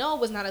Latino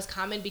was not as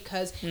common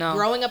because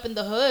growing up in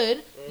the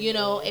hood, you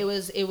know, it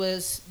was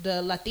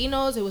the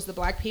Latinos, it was the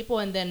black people,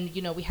 and then,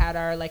 you know, we had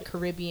our like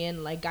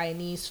Caribbean, like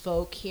Guyanese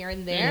folk here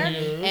and there,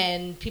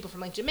 and people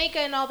from like Jamaica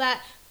and all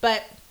that,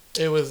 but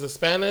it was the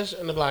Spanish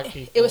and the black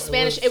people. It was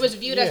Spanish. It was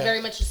viewed as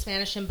very much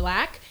Spanish and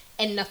black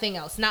and nothing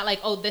else. Not like,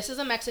 oh, this is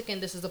a Mexican,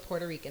 this is a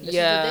Puerto Rican. This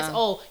is this.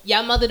 Oh,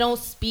 your mother don't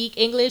speak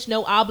English,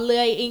 no habla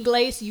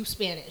inglés, you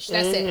Spanish.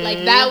 That's it. Like,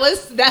 that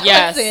was it. That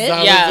was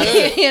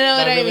it. You know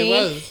what I really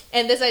mean? Was.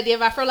 And this idea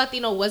of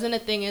Afro-Latino wasn't a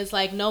thing. It's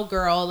like, no,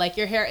 girl, like,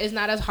 your hair is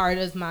not as hard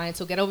as mine,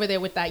 so get over there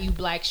with that, you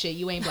black shit.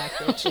 You ain't black,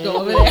 bitch. Go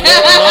over there.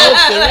 No,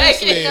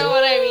 seriously. You know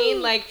what I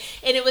mean? Like,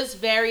 and it was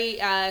very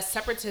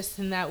separatist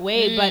in that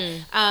way,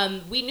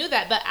 but we knew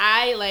that. But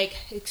I, like,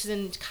 cause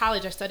in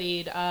college I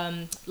studied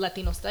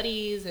Latino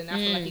studies and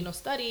Afro-Latino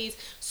studies,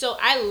 so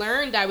I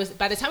learned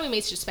by the time we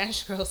made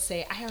Spanish Girls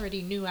Say, I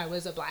already knew I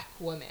was a black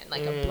woman,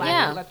 like a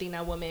black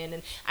Latina woman,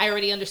 and I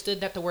already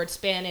understood that the word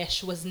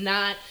Spanish was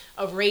not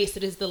a race,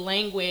 it is the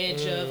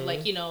language of,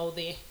 like, you know,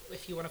 the,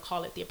 if you want to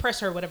call it the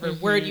oppressor, whatever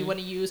word you want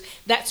to use,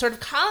 that sort of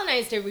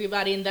colonized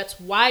everybody, and that's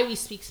why we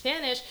speak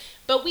Spanish.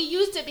 But we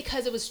used it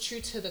because it was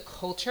true to the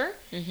culture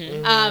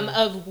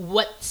of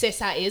what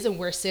Cesa is and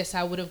where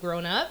Cesa would have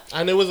grown up.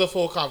 And it was a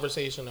full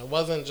conversation. It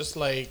wasn't just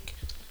like,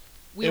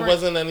 it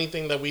wasn't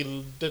anything that we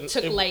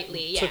took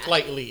lightly. Took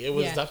lightly. It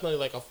was definitely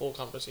like a full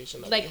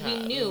conversation that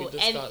we knew, and we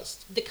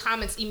discussed. And the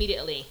comments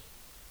immediately.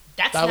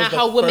 That's not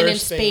how women in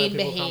Spain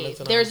behave.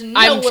 There's no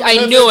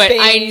I knew it.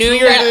 I knew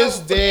to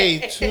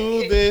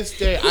this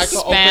day, I can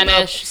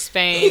Spanish,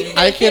 Spain.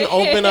 I can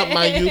open up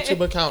my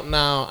YouTube account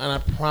now, and I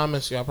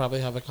promise you, I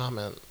probably have a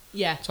comment.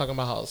 Yeah. Talking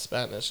about how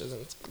Spanish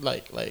isn't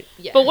like.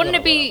 Yeah. But wouldn't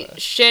it be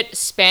shit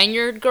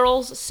Spaniard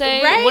girls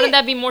say? Right. Wouldn't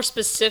that be more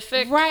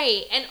specific?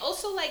 Right. And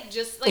also, like,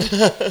 just like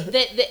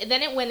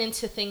then it went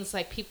into things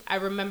like people. I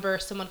remember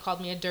someone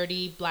called me a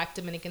dirty black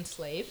Dominican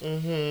slave.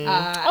 Okay.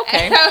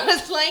 And I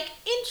was like,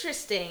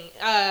 interesting.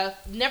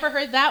 Never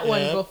heard that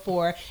one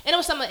before. And it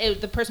was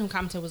the person who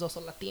commented was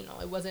also Latino.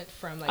 It wasn't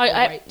from like a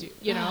white dude,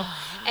 you know.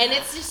 And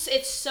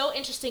it's so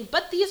interesting.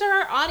 But these are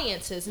our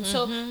audiences, and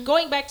so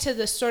going back to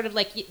the sort of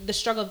like the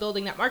struggle of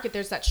building that market,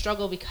 there's that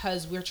struggle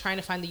because we're trying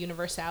to find the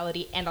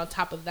universality, and on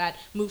top of that,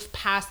 move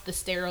past the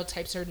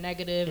stereotypes or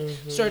negative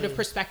sort of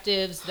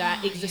perspectives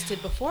that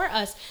existed before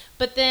us.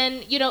 But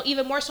then, you know,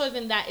 even more so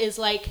than that is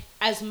like,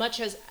 as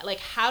much as like,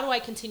 how do I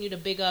continue to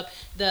big up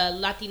the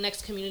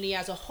Latinx community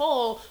as a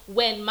whole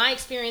when my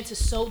experience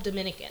is so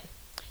Dominican?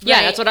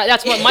 Yeah, Right.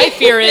 that's what my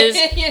fear is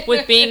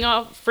with being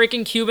a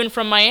freaking Cuban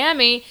from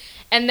Miami.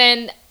 And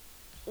then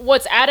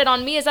what's added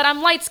on me is that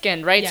I'm light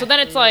skinned, right? Yeah. So then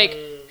it's like,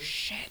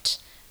 shit.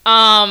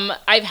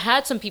 I've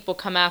had some people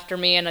come after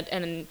me and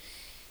in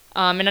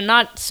a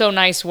not so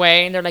nice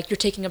way, and they're like, "You're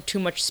taking up too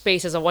much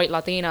space as a white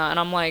Latina," and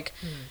I'm like,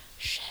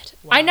 shit.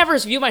 Wow. I never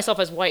view myself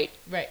as white.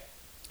 Right.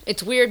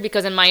 It's weird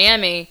because in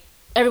Miami,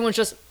 everyone's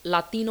just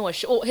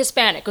Latino-ish,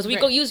 Hispanic, because we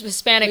Right. go use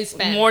Hispanic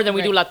more than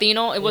we do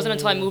Latino. It wasn't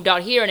until I moved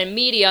out here, and in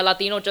media,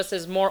 Latino just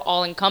is more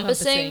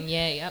all-encompassing.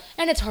 Yeah, yep.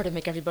 And it's hard to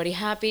make everybody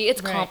happy.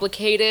 It's Right.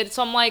 complicated.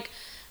 So I'm like,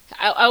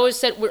 I always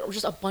said we're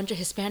just a bunch of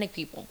Hispanic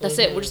people. That's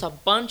it. We're just a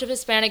bunch of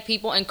Hispanic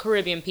people and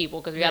Caribbean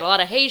people because we got a lot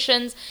of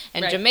Haitians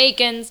and Right.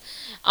 Jamaicans,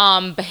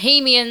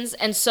 Bahamians.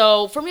 And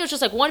so for me, it was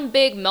just like one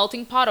big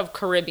melting pot of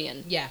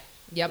Caribbean Yeah.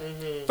 Yep.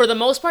 for the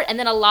most part. And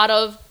then a lot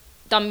of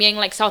también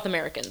like South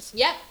Americans.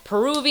 Yeah.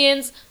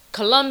 Peruvians,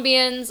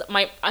 Colombians.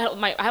 I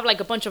have like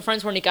a bunch of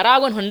friends who are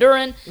Nicaraguan,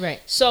 Honduran. Right.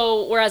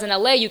 So whereas in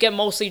LA, you get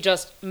mostly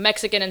just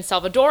Mexican and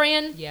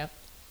Salvadorian. Yeah.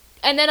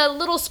 And then a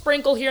little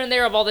sprinkle here and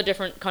there of all the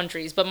different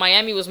countries. But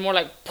Miami was more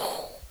like,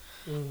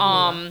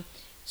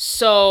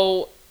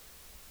 so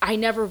I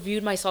never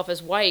viewed myself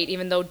as white,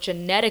 even though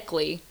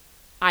genetically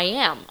I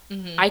am.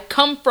 I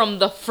come from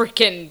the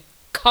freaking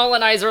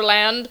colonizer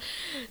land.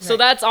 So Right.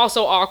 that's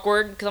also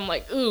awkward because I'm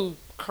like, ooh,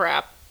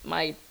 crap.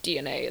 My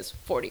DNA is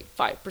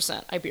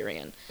 45%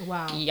 Iberian.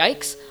 Wow.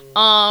 Yikes.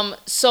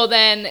 So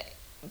then,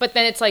 but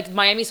then it's like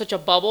Miami's such a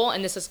bubble,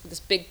 and this is this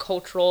big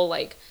cultural,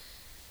 like,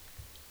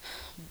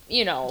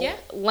 Yeah.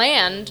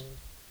 land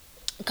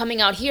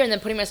coming out here and then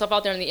putting myself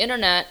out there on the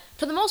internet.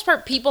 For the most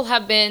part, people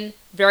have been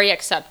very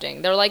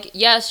accepting. They're like,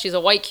 yes, she's a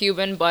white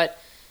Cuban, but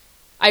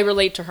I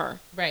relate to her.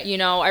 Right.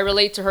 I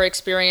relate to her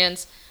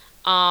experience.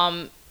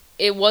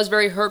 It was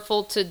very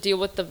hurtful to deal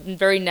with the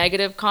very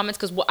negative comments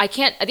because I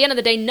can't, at the end of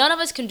the day, none of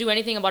us can do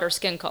anything about our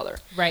skin color.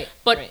 Right.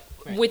 But right.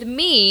 with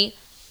me,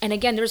 and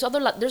again, there's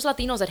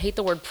Latinos that hate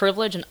the word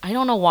privilege, and I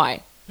don't know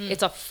why.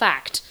 It's a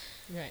fact.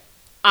 Right.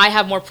 I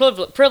have more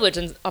privilege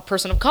than a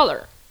person of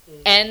color.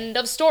 End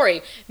of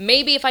story.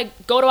 Maybe if I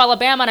go to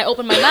Alabama and I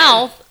open my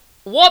mouth,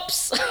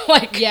 whoops,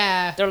 like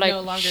Yeah. they're like, no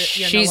longer,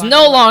 you're she's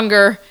no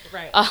longer,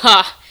 Right.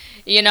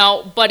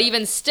 But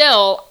even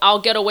still, I'll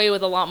get away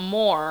with a lot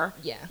more,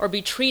 Yeah. or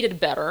be treated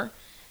better,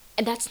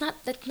 and that's not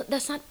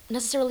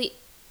necessarily.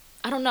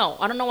 I don't know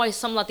why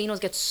some Latinos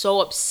get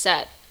so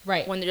upset.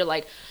 Right. When they're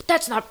like,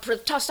 that's not,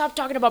 stop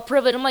talking about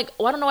privilege. I'm like,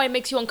 well, I don't know why it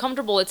makes you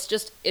uncomfortable. It's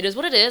just, it is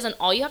what it is. And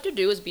all you have to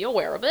do is be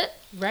aware of it.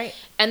 Right.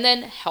 And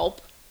then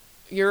help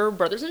your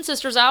brothers and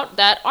sisters out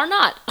that are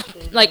not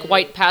like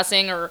white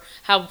passing or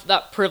have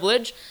that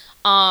privilege.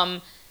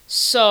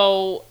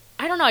 So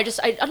I don't know. I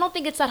don't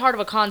think it's that hard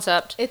of a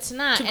concept. It's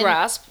not to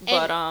grasp,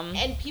 but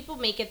and people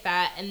make it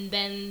that, and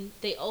then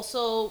they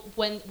also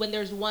when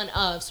there's one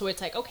of, so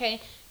it's like, okay,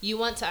 you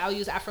want to, I'll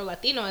use Afro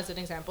Latino as an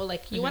example,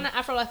 like you want an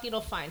Afro Latino,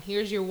 fine,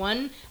 here's your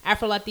one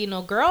Afro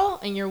Latino girl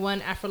and your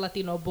one Afro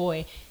Latino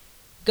boy,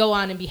 go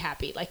on and be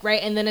happy, like,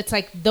 right? And then it's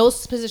like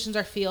those positions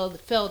are filled,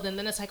 and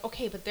then it's like,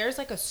 okay, but there's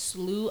like a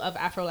slew of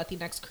Afro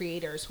Latinx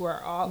creators who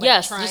are all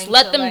like, trying just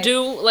let to, them like,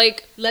 do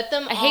like. let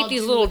them. I hate all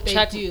these do little what they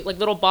check do. like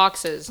little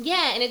boxes.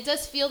 Yeah, and it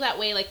does feel that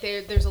way. Like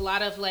there's a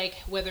lot of like,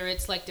 whether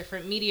it's like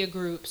different media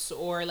groups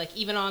or like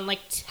even on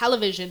like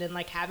television and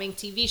like having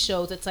TV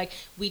shows, it's like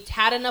we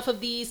had enough of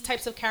these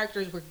types of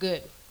characters, we're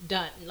good,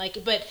 done. Like,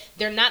 but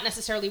they're not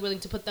necessarily willing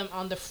to put them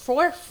on the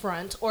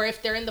forefront, or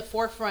if they're in the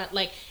forefront,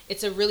 like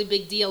it's a really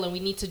big deal, and we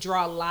need to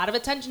draw a lot of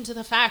attention to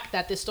the fact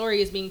that this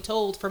story is being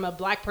told from a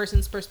black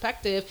person's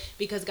perspective,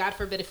 because God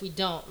forbid if we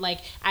don't. Like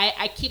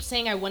I keep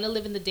saying I want to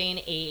live in the day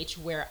and age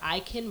where I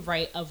can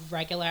write a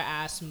regular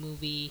ass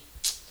movie.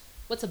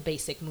 What's a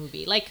basic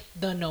movie? Like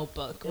The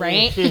Notebook,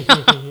 right?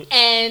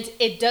 And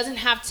it doesn't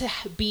have to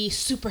be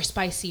super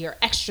spicy or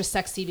extra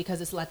sexy because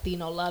it's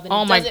Latino love. And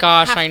Oh it my doesn't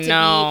gosh, have I to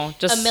know. be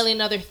Just a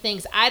million other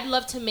things. I'd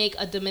love to make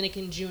a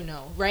Dominican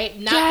Juno, right?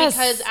 Not Yes.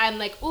 because I'm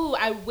like, ooh,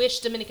 I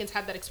wish Dominicans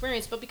had that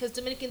experience, but because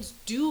Dominicans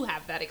do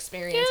have that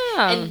experience.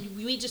 Yeah. And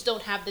we just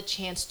don't have the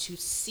chance to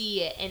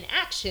see it in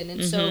action.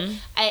 And so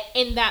Mm-hmm.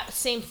 in that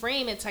same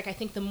frame, it's like, I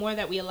think the more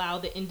that we allow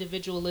the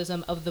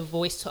individualism of the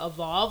voice to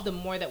evolve, the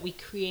more that we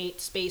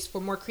create space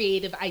for more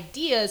creative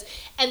ideas.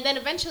 And then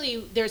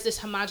eventually there's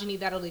this homogeny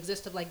that'll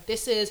exist of like,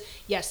 this is,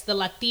 yes, the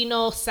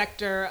Latino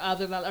sector of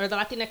the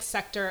Latinx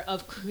sector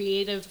of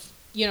creative,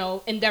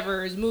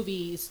 endeavors,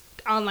 movies,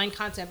 online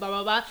content, blah,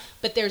 blah, blah.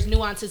 But there's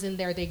nuances in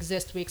there. They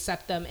exist. We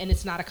accept them. And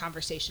it's not a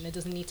conversation. It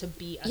doesn't need to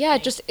be a thing.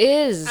 it just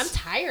is. I'm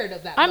tired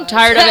of that. I'm buzz.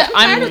 tired of it.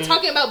 I'm tired of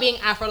talking about being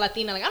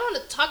Afro-Latina. Like, I don't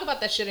want to talk about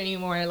that shit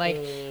anymore. Like,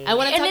 I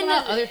want to talk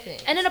about other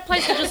things. And it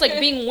applies to just like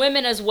being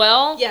women as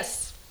well.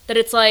 Yes. That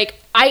it's like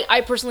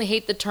I personally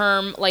hate the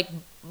term like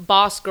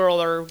boss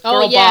girl or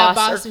girl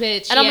boss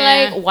bitch. And I'm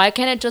like, why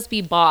can't it just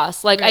be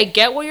boss? Like, Right. I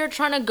get where you're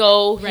trying to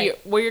go Right. here,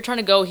 where you're trying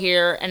to go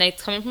here, and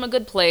it's coming from a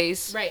good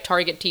place. Right.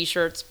 Target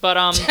T-shirts, but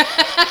I'm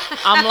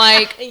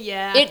like,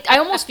 yeah. I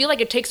almost feel like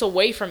it takes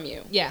away from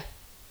you. Yeah.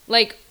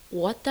 Like,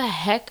 what the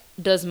heck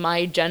does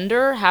my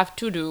gender have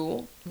to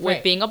do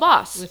with being a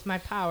boss. With my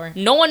power.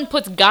 No one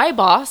puts guy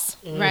boss.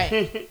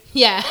 Right.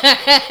 Yeah.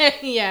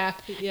 Yeah.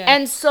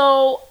 And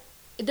so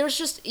there's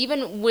just,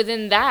 even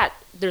within that,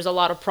 there's a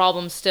lot of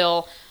problems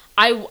still.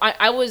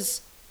 I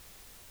was,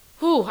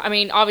 I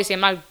mean, obviously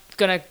I'm not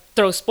going to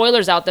throw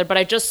spoilers out there, but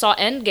I just saw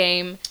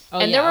Endgame,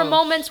 and there were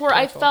moments where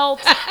I felt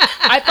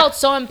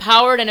so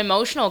empowered and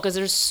emotional because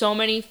there's so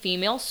many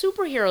female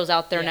superheroes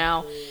out there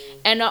now.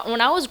 And when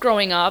I was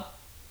growing up,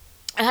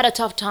 I had a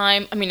tough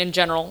time. I mean, in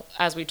general,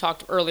 as we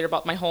talked earlier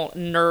about my whole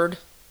nerd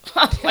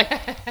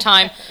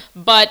time,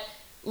 but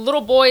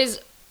little boys,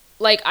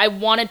 like, I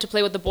wanted to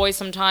play with the boys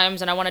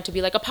sometimes, and I wanted to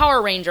be like a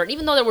Power Ranger. And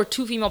even though there were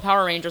 2 female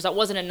Power Rangers, that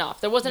wasn't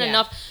enough. There wasn't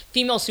enough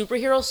female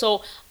superheroes.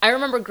 So I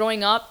remember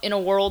growing up in a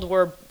world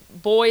where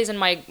boys in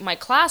my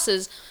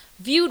classes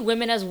viewed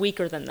women as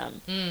weaker than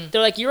them.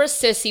 They're like, you're a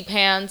sissy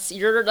pants.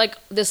 You're like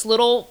this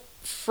little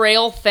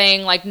frail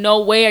thing. Like,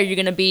 no way are you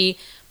going to be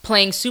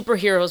playing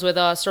superheroes with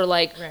us, or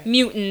like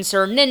mutants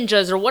or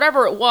ninjas or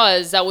whatever it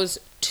was that was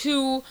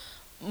too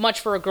much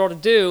for a girl to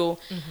do.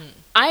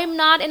 I'm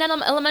not in an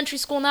elementary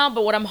school now,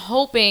 but what I'm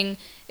hoping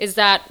is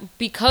that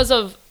because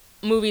of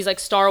movies like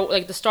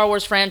the Star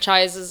Wars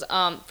franchise,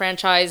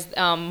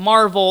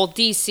 Marvel,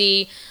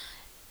 DC,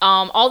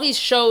 all these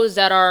shows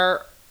that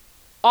are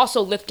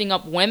also lifting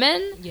up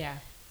women,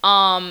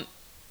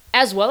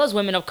 as well as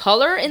women of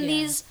color in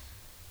these,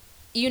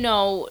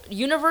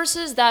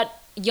 universes,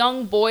 that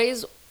young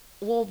boys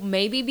will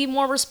maybe be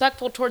more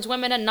respectful towards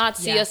women and not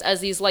see us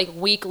as these like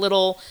weak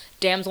little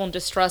damsel in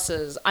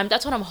distresses.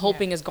 That's what I'm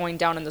hoping is going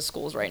down in the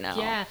schools right now.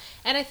 Yeah,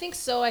 and I think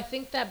so. I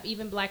think that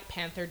even Black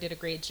Panther did a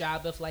great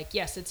job of like,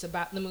 yes,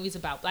 the movie's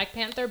about Black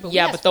Panther, but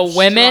but the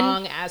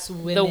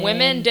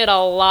women did a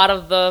lot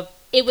of the.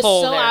 It was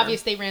so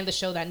obvious they ran the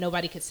show that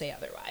nobody could say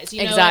otherwise.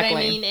 You know what I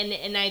mean?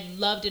 And I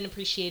loved and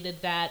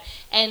appreciated that.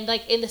 And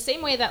like in the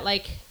same way that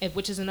like,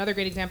 which is another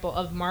great example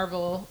of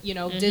Marvel,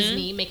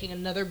 Disney making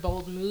another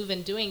bold move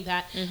and doing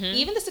that.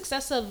 Even the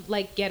success of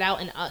like Get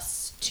Out and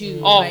Us too.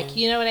 Like,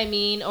 you know what I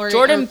mean? Or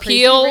Jordan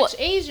Peele, Rich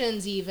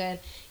Asians even.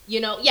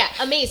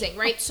 Amazing,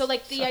 right? So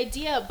like the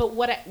idea, but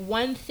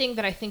one thing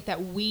that I think that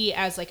we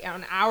as like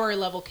on our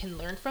level can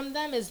learn from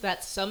them is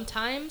that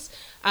sometimes,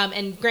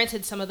 and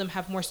granted some of them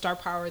have more star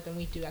power than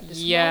we do at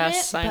this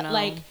moment, but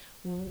like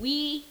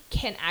we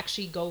can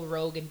actually go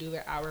rogue and do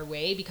it our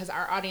way because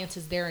our audience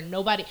is there, and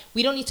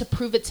we don't need to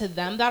prove it to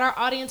them that our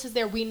audience is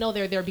there. We know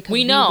they're there because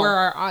we're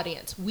our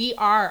audience. We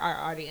are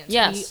our audience.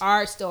 Yes. We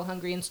are still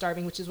hungry and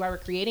starving, which is why we're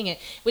creating it,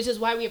 which is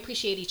why we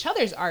appreciate each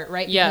other's art,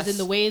 right? Because in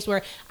the ways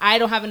where I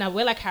don't have an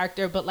abuela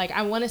character, but like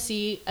I want to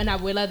see an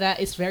abuela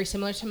that is very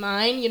similar to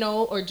mine,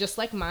 or just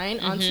like mine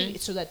on TV,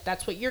 so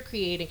that's what you're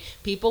creating.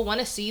 People want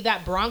to see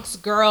that Bronx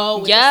girl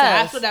with the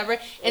sass, whatever.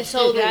 And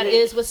so that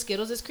is what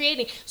Skittles is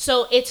creating.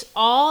 So it's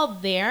all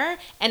there,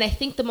 and I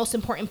think the most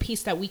important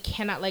piece that we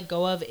cannot let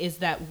go of is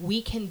that we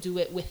can do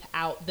it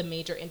without the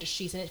major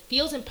industries, and it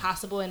feels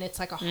impossible, and it's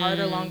like a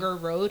harder, longer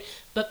road,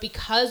 but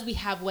because we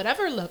have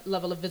whatever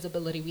level of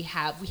visibility we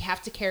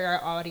have to carry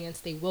our audience.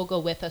 They will go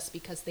with us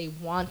because they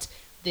want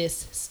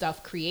this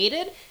stuff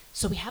created.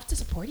 So we have to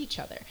support each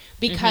other,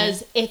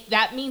 because if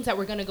that means that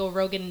we're going to go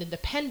rogue and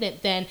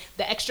independent, then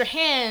the extra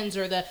hands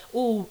or the,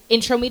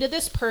 intro me to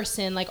this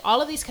person, like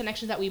all of these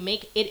connections that we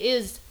make, it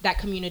is that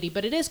community.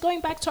 But it is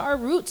going back to our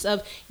roots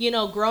of,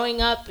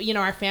 growing up,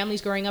 our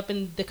families growing up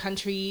in the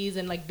countries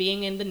and like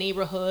being in the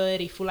neighborhood.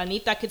 Y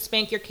fulanita could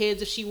spank your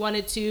kids if she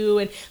wanted to,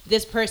 and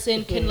this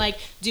person can like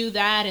do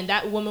that, and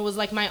that woman was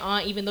like my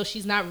aunt, even though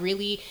she's not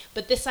really.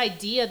 But this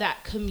idea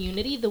that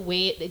community, the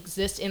way it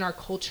exists in our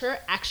culture,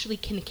 actually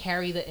can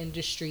carry the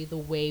industry the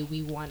way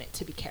we want it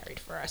to be carried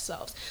for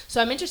ourselves.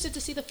 So I'm interested to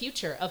see the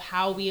future of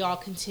how we all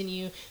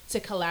continue to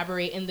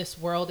collaborate in this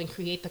world and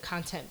create the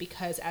content,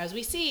 because as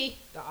we see,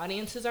 the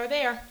audiences are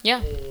there.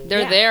 Yeah,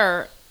 they're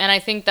there. And I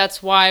think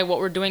that's why what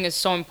we're doing is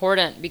so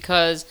important,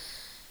 because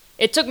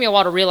it took me a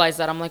while to realize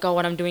that. I'm like,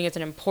 what I'm doing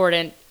isn't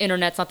important.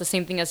 Internet's not the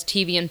same thing as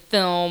TV and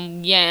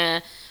film. Yeah.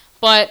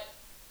 But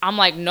I'm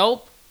like,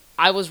 nope,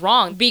 I was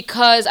wrong,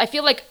 because I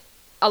feel like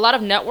a lot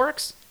of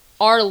networks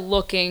are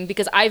looking,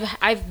 because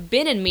I've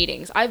been in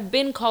meetings. I've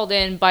been called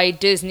in by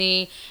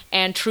Disney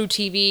and True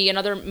TV and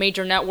other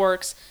major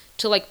networks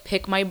to like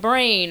pick my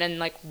brain and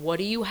like, what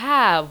do you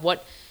have?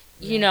 What,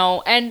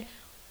 and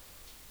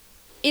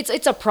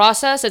it's a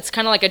process. It's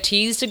kind of like a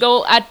tease to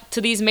go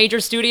to these major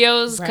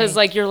studios, because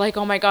like you're like,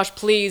 oh my gosh,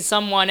 please,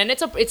 someone. And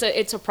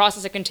it's a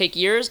process that can take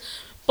years.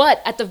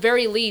 But at the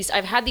very least,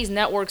 I've had these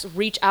networks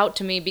reach out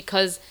to me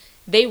because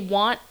they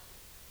want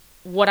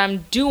what I'm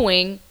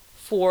doing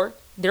for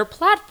their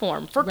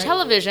platform, for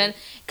television,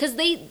 because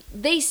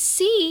they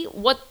see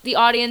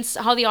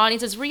how the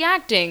audience is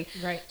reacting.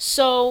 Right.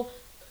 So,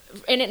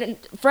 and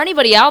for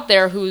anybody out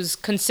there who's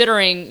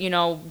considering,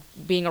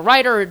 being a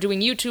writer or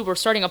doing YouTube or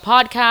starting a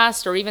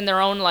podcast or even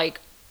their own like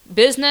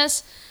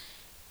business,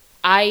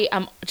 I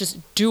am just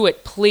do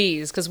it,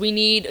 please, because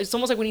it's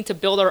almost like we need to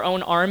build our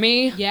own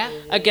army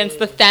against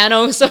the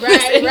Thanos.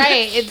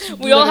 Right.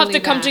 We all have to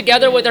come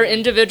together with our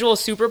individual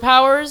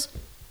superpowers,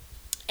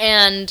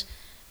 and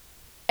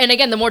And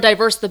again, the more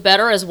diverse, the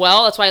better as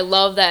well. That's why I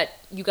love that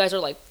you guys are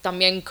like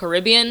también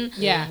Caribbean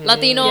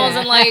Latinos,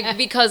 and like,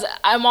 because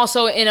I'm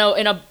also in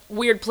a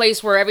weird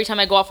place where every time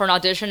I go out for an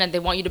audition and they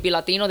want you to be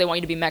Latino, they want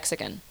you to be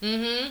Mexican.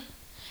 And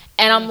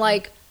I'm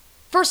like,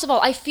 first of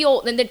all, I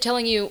feel, then they're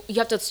telling you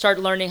have to start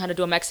learning how to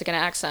do a Mexican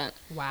accent.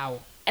 Wow.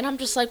 And I'm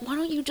just like, why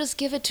don't you just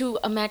give it to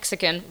a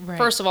Mexican,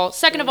 first of all.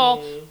 Second of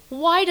all,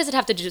 why does it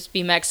have to just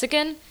be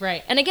Mexican?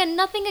 Right. And again,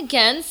 nothing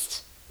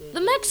against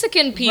the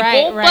Mexican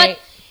people, but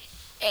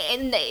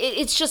and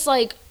it's just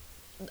like,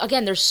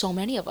 again, there's so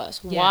many of us.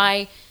 Yeah.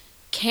 Why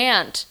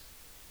can't,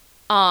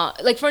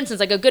 like, for instance,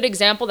 like a good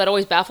example that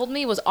always baffled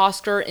me was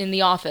Oscar in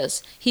The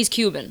Office. He's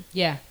Cuban.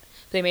 Yeah.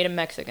 They made him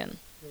Mexican.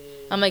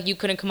 I'm like, you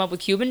couldn't come up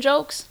with Cuban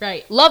jokes?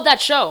 Right. Love that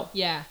show.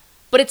 Yeah.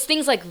 But it's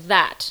things like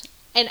that.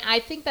 And I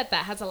think that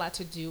has a lot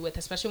to do with,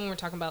 especially when we're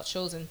talking about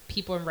shows and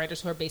people and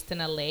writers who are based in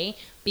LA,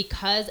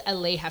 because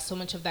LA has so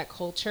much of that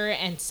culture,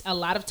 and a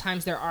lot of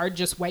times there are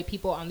just white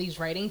people on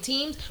these writing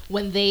teams.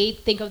 When they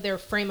think of their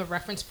frame of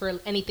reference for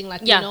anything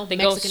Latino, they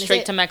go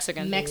straight to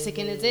Mexican.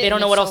 Mexican is it. They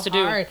don't know what else to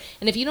do. And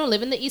if you don't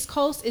live in the East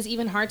Coast, it's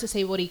even hard to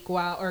say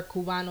Boricua or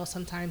Cubano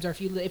sometimes. Or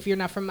if you're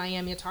not from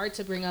Miami, it's hard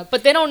to bring up.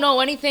 But they don't know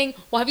anything.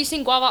 Well, have you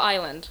seen Guava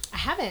Island? I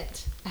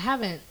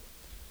haven't.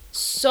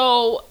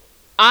 So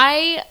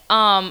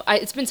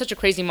it's been such a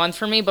crazy month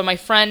for me, but my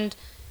friend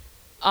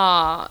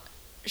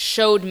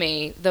showed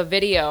me the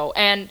video,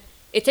 and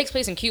it takes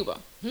place in Cuba.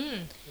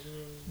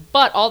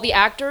 But all the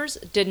actors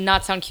did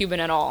not sound Cuban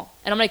at all.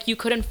 And I'm like, you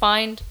couldn't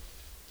find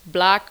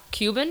black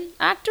Cuban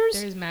actors?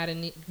 There's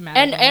and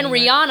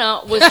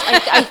Rihanna was,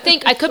 I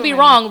think, I could be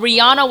wrong,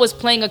 Rihanna was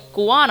playing a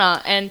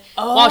Cubana, and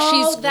while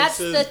she's... that's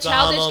the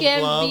Childish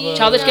Gambino.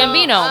 Childish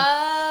Gambino.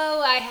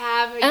 Oh, I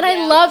have it. And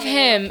I love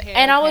him.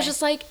 And I was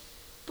just like,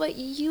 but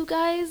you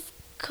guys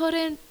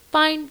couldn't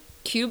find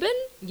Cuban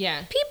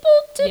people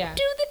to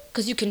do this?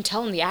 Because you can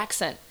tell in the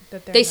accent.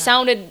 They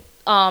sounded,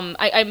 I'm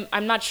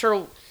not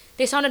sure,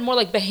 they sounded more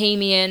like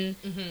Bahamian,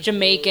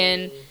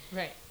 Jamaican.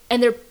 Right.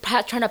 And they're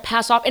trying to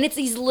pass off. And it's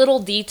these little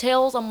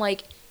details. I'm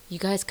like, you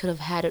guys could have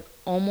had it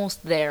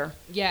almost there.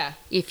 Yeah.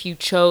 If you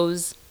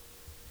chose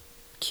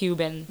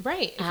Cuban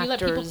Right. If you let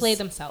people play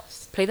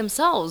themselves.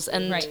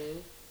 And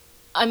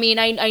I mean,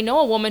 I know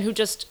a woman who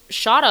just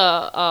shot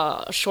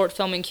a short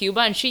film in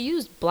Cuba, and she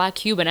used black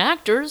Cuban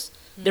actors.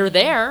 They're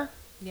there.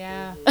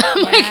 Yeah.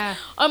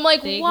 I'm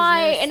like,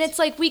 why? Exist. And it's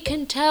like, we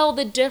can tell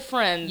the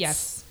difference.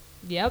 Yes.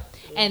 Yep.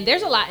 And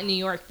there's a lot in New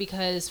York,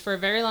 because for a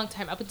very long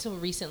time, up until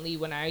recently,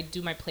 when I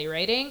do my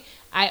playwriting,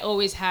 I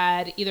always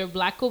had either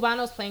black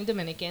Cubanos playing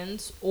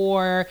Dominicans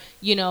or,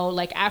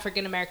 like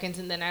African Americans,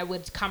 and then I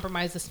would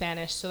compromise the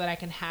Spanish so that I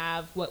can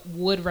have what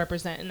would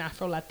represent an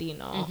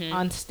Afro-Latino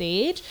on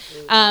stage.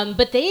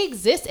 But they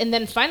exist. And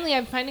then finally,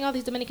 I'm finding all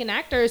these Dominican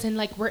actors, and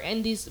like we're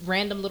in these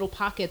random little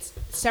pockets,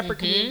 separate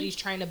communities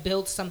trying to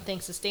build something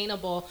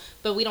sustainable,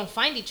 but we don't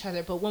find each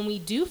other. But when we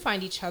do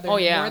find each other,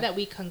 the more that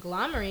we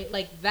conglomerate,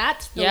 like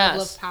that's the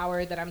level of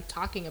power that I'm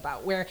talking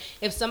about, where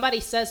if somebody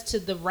says to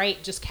the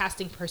right, just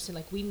casting person,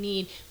 like, we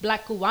need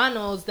black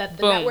Cubanos, that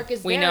the network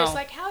is there. It's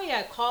like, hell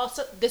yeah, call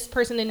this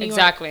person in New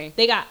York.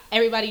 They got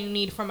everybody you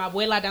need, from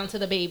abuela down to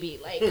the baby.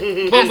 Like,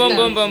 boom,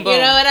 boom, boom. You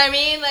know what I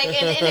mean? Like,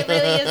 and it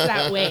really is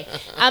that way.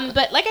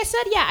 But like I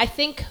said, I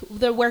think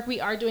the work we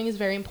are doing is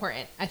very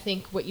important. I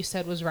think what you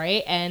said was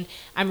right, and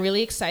I'm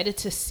really excited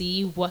to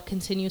see what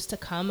continues to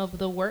come of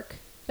the work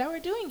that we're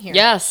doing here.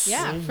 Yes.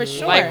 Yeah, for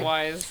sure.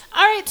 Likewise.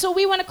 All right, so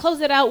we want to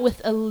close it out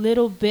with a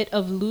little bit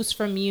of loose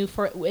from you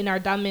in our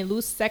Dame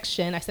Luz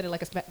section. I said it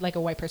like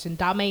a white person.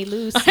 Dame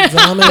Luz. Dame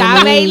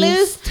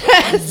Luz.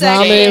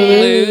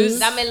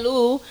 Dame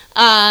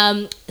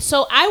Luz.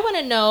 So I want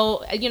to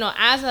know,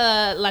 as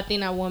a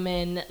Latina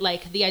woman,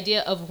 like, the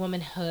idea of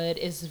womanhood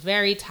is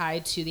very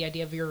tied to the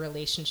idea of your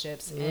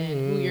relationships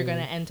and who you're going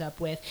to end up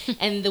with.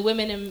 And the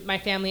women in my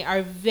family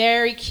are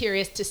very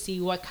curious to see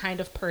what kind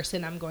of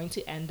person I'm going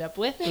to end up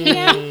with.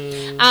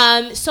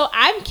 So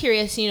I'm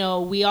curious,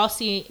 we all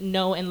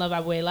know and love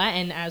Abuela,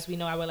 and as we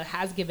know, Abuela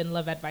has given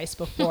love advice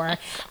before.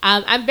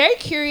 I'm very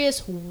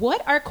curious,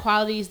 what are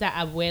qualities that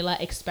Abuela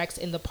expects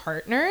in the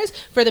partners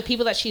for the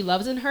people that she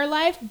loves in her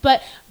life,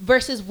 but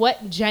versus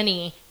what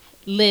Jenny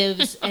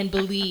lives and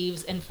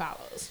believes and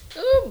follows?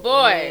 Oh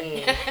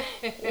boy.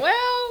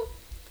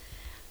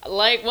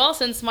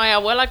 Since my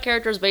Abuela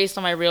character is based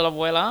on my real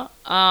Abuela,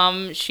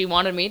 she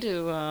wanted me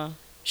to,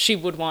 she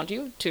would want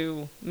you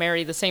to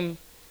marry the same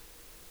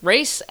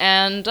race,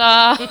 and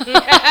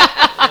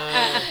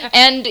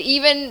and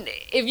even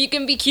if you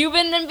can be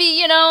Cuban and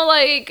be,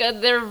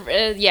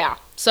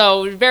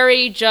 so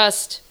very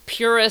just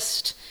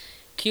purist,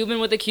 Cuban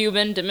with a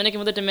Cuban, Dominican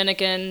with a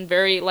Dominican,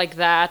 very like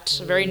that,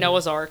 very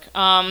Noah's Ark.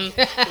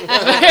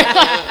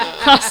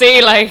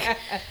 See,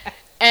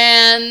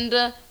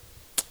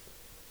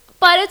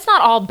 but it's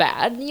not all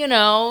bad,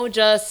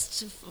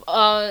 just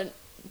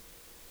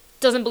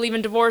doesn't believe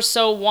in divorce,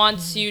 so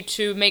wants you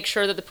to make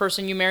sure that the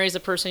person you marry is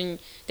the person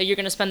that you're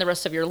going to spend the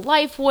rest of your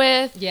life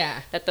with.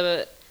 Yeah.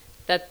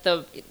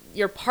 That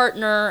your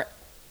partner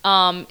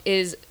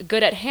is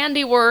good at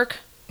handiwork.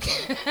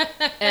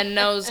 and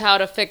knows how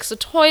to fix a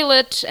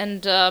toilet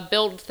and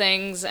build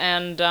things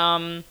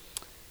and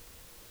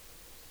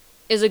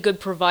is a good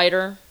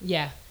provider.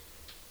 Yeah.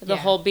 The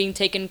whole being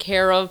taken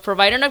care of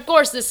provider. And of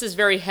course, this is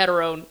very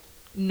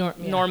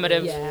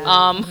normative.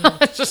 Yeah.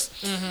 Just,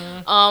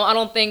 I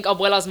don't think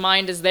Abuela's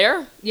mind is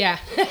there. Yeah.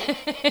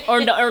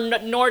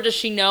 Nor does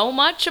she know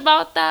much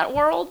about that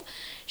world.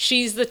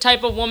 She's the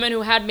type of woman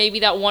who had maybe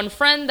that one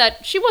friend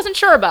that she wasn't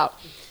sure about.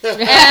 And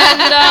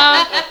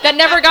that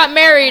never got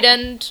married.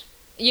 And,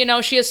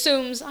 she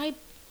assumes I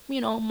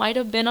might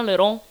have been a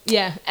little.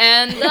 Yeah.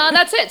 And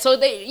that's it. So,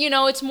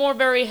 it's more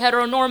very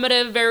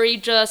heteronormative, very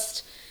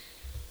just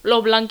lo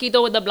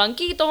blanquito with the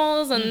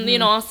blanquitos. And,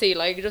 así,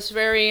 like, just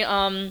very,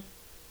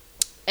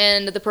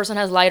 and the person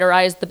has lighter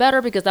eyes, the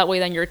better, because that way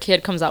then your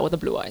kid comes out with the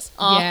blue eyes.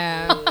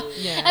 Yeah.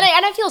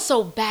 And I feel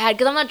so bad,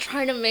 because I'm not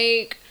trying to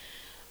make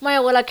my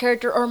abuela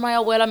character or my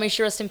abuela, may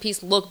she rest in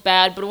peace, look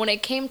bad. But when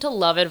it came to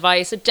love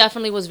advice, it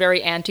definitely was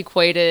very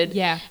antiquated.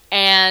 Yeah.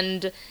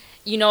 And,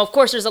 of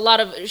course,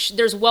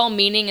 there's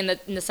well-meaning in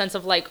the sense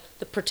of, like,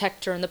 the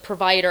protector and the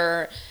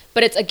provider.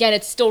 But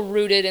it's still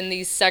rooted in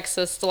these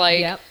sexist,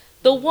 like,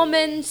 the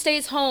woman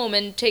stays home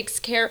and takes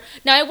care.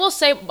 Now, I will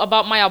say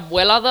about my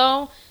abuela,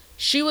 though,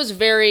 she was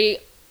very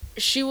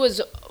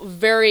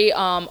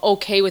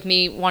okay with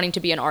me wanting to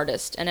be an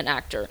artist and an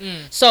actor.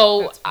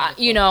 So,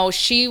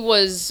 she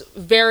was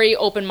very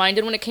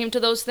open-minded when it came to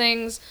those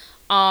things.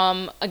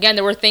 Again,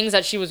 there were things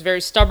that she was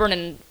very stubborn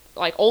and,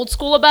 like, old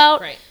school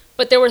about. Right.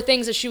 But there were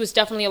things that she was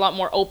definitely a lot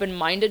more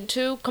open-minded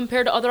to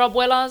compared to other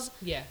abuelas.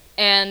 Yeah.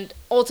 And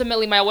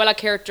ultimately, my abuela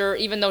character,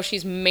 even though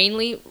she's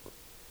mainly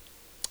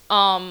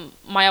my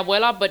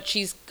abuela, but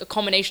she's a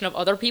combination of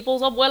other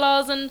people's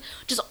abuelas and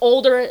just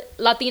older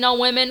Latina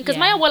women. Because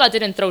my abuela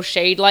didn't throw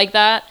shade like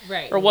that.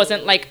 Right. Or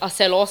wasn't like a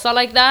celosa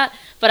like that.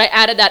 But I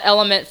added that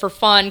element for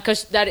fun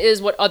because that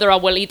is what other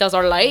abuelitas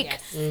are like.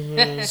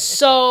 Yes.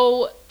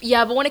 So,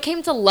 yeah, but when it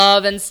came to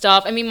love and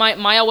stuff, I mean, my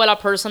abuela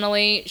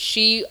personally,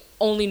 she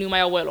only knew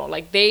my abuelo.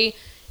 Like,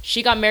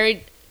 she got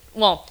married,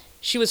 well,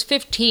 she was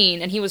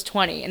 15 and he was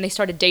 20 and they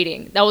started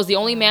dating. That was the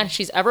only man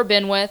she's ever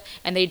been with,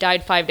 and they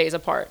died 5 days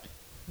apart.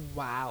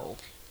 Wow.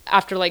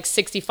 After like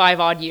 65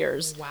 odd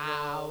years.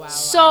 Wow.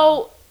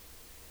 So,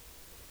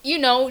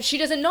 she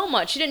doesn't know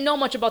much. She didn't know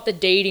much about the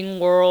dating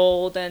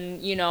world,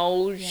 and,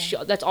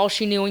 that's all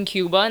she knew in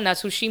Cuba, and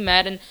that's who she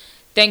met. And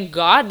thank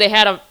God they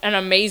had an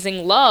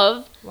amazing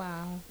love.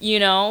 Wow.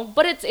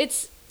 But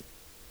it's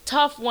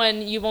tough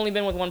when you've only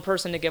been with one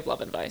person to give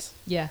love advice.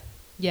 Yeah.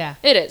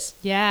 It is.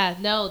 Yeah.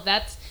 No,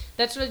 that's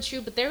really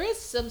true. But there is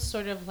some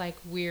sort of like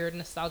weird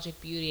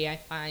nostalgic beauty I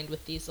find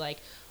with these like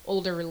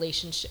older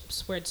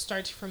relationships where it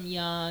starts from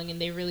young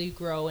and they really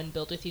grow and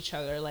build with each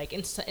other. Like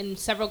in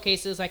several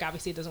cases, like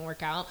obviously it doesn't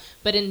work out,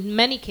 but in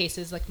many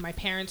cases, like my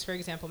parents, for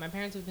example,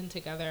 have been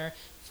together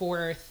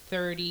for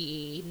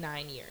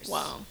 39 years.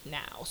 Wow.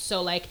 Now.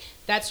 So like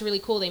that's really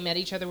cool. They met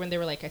each other when they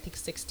were like I think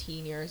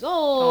 16 years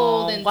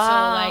old. Oh, and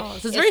wow. So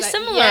like it's very like,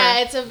 similar. Yeah,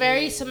 it's a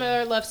very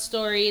similar love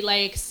story.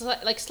 Like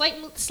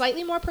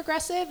slightly more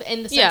progressive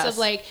in the sense of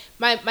like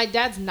my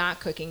dad's not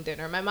cooking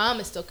dinner. My mom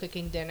is still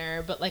cooking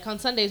dinner, but like on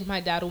Sundays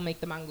my dad will make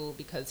the mango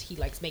because he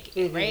likes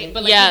making it, right?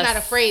 But like he's not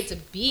afraid to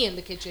be in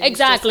the kitchen.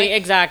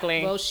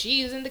 Exactly. Well,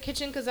 she's in the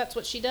kitchen because that's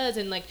what she does.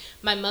 And like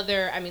my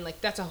mother, I mean, like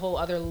that's a whole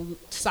other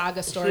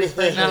saga story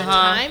for another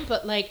time.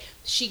 But like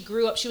she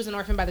grew up, she was an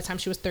orphan by the time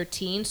she was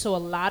 13. So a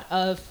lot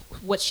of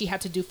what she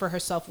had to do for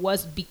herself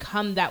was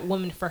become that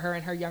woman for her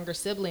and her younger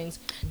siblings.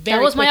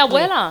 That was my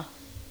abuela.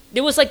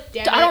 It was like,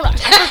 I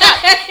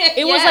forgot.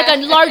 It was like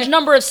a large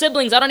number of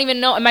siblings. I don't even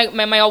know. My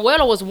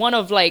abuela was one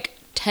of like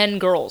 10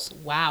 girls.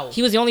 Wow.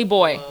 He was the only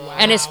boy. Wow.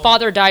 And his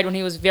father died when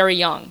he was very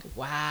young.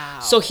 Wow.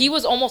 So he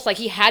was almost like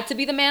he had to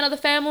be the man of the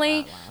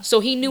family. Wow. So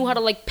he knew how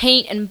to like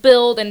paint and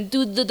build and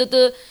do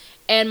the.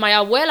 And my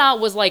abuela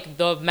was like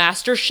the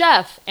master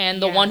chef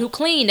and the one who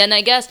cleaned. And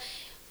I guess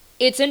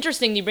it's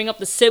interesting you bring up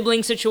the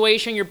sibling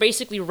situation. You're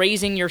basically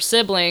raising your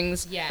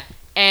siblings. Yeah.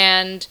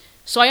 And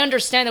so I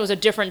understand it was a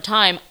different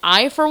time.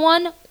 I, for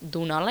one,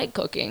 do not like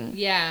cooking.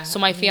 Yeah. So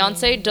my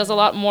fiance does a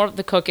lot more of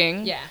the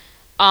cooking. Yeah.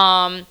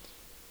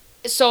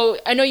 So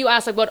I know you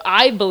asked like what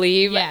I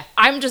believe. Yeah.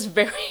 I'm just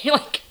very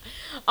like,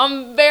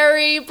 I'm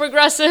very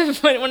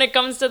progressive when it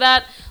comes to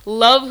that.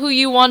 Love who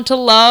you want to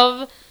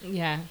love.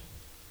 Yeah.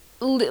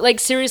 Like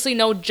seriously,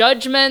 no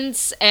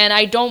judgments, and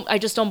I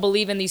just don't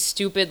believe in these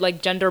stupid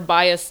like gender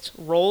biased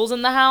roles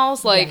in the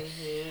house. Like,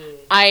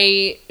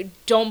 I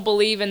don't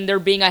believe in there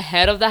being a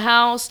head of the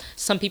house.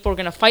 Some people are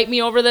gonna fight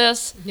me over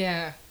this.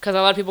 Yeah. Because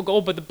a lot of people go,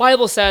 oh, but the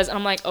Bible says, and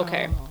I'm like,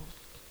 okay. Oh.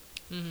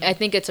 Mm-hmm. I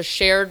think it's a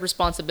shared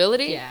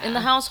responsibility in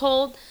the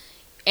household,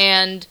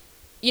 and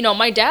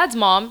my dad's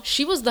mom,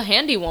 she was the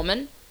handy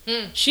woman.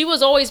 She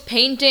was always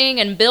painting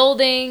and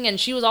building, and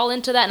she was all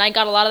into that, and I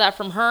got a lot of that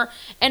from her.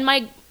 And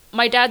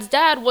my dad's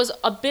dad was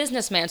a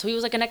businessman, so he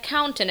was like an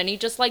accountant, and he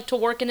just liked to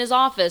work in his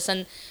office.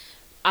 And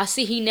I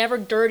see he never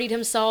dirtied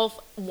himself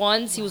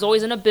once. He was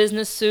always in a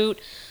business suit.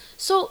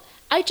 So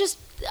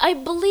I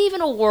believe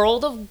in a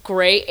world of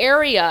gray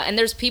area, and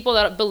there's people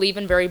that believe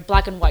in very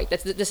black and white.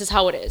 This is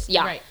how it is.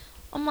 Yeah. Right.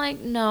 I'm like,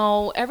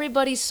 no,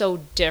 everybody's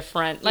so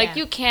different. Like, Yeah.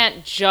 you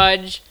can't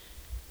judge.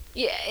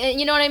 Yeah,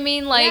 you know what I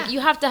mean? Like, Yeah. you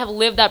have to have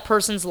lived that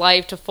person's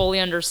life to fully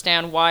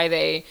understand why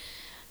they.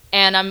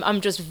 And I'm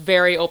just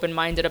very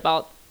open-minded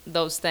about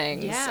those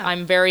things. Yeah.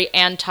 I'm very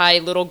anti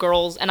little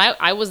girls, and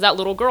I was that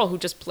little girl who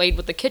just played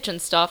with the kitchen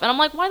stuff. And I'm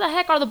like, why the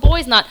heck are the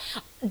boys not?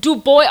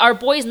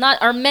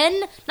 Are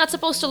men not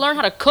supposed to learn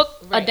how to cook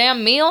a Right.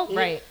 damn meal?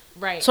 Right.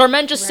 Right. So are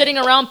men just Right. sitting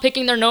around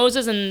picking their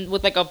noses and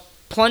with like a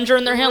plunger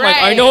in their hand, like,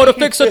 I Right. know how to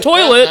fix a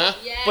toilet,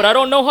 Yeah. but I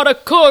don't know how to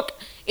cook.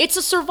 It's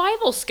a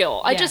survival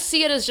skill. I Yeah. just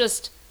see it as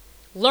just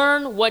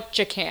learn what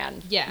you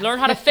can. Yeah. Learn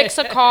how to fix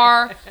a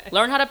car,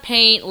 learn how to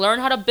paint, learn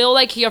how to build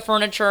IKEA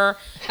furniture.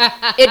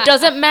 It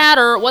doesn't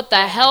matter what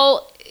the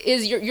hell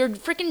is your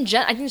freaking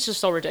I think it's just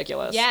so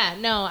ridiculous. Yeah,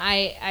 no,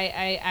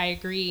 I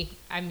agree.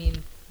 I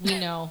mean, we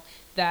know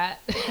that.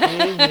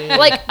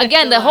 Like,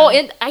 again, the whole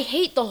I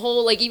hate the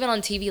whole, like, even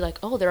on TV, like,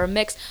 oh, they're a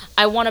mix.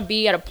 I want to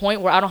be at a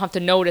point where I don't have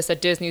to notice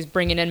that Disney's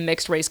bringing in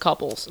mixed race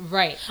couples.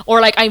 Right. Or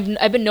like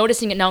I've been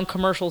noticing it now in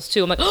commercials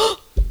too. I'm like, oh,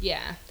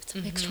 Yeah. it's a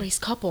mixed race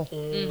couple.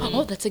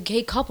 Oh, that's a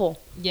gay couple.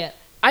 Yeah.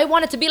 I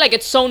want it to be like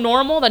it's so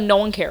normal that no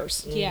one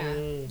cares. Yeah.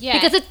 Yeah.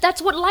 Because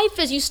that's what life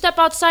is. You step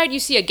outside, you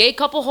see a gay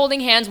couple holding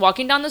hands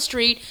walking down the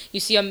street. You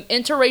see an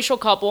interracial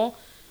couple.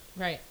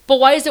 right. But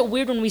why is it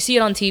weird when we see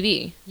it on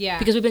TV? Yeah.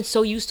 Because we've been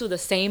so used to the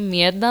same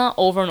mierda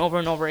over and over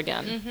and over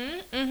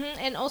again.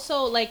 And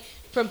also, like,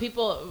 from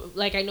people,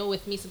 like, I know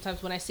with me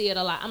sometimes when I see it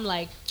a lot, I'm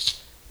like,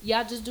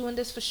 y'all just doing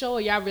this for show,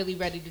 or y'all really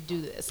ready to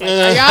do this? Like, are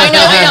y'all I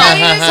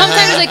know.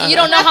 Sometimes, like, you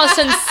don't know how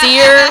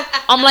sincere.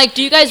 I'm like,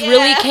 do you guys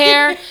really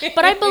care?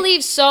 But I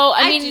believe so.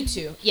 I mean, do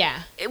too.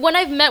 Yeah. when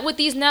I've met with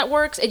these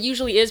networks, it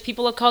usually is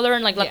people of color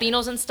and, like, Yeah.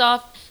 Latinos and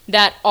stuff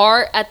that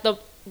are at the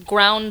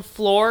ground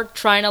floor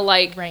trying to,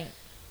 like, Right.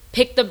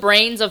 pick the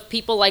brains of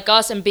people like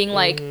us and being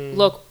like,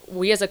 look,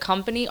 we as a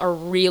company are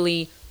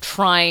really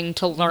trying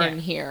to learn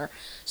Yeah. here.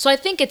 So I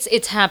think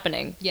it's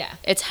happening. Yeah.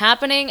 It's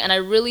happening, and I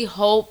really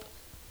hope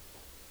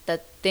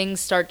that things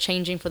start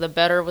changing for the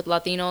better with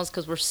Latinos,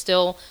 because we're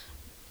still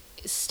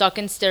stuck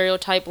in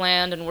stereotype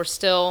land, and we're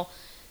still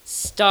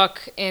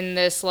stuck in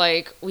this,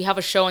 like, we have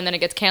a show and then it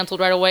gets canceled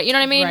right away. You know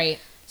what I mean? Right.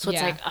 So it's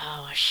Yeah. like,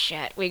 oh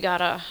shit, we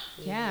gotta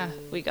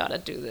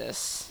do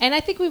this. And I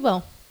think we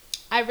will.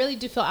 I really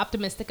do feel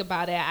optimistic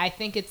about it. I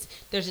think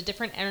there's a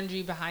different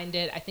energy behind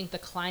it. I think the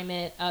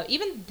climate,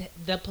 even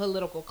the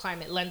political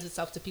climate, lends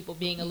itself to people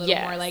being a little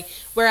Yes. more like,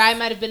 where I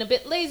might have been a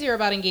bit lazier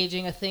about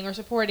engaging a thing or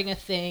supporting a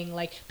thing.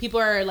 Like, people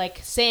are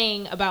like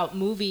saying about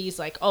movies,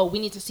 like, oh, we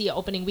need to see it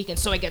opening weekend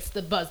so it gets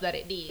the buzz that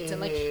it needs,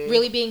 and like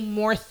really being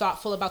more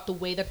thoughtful about the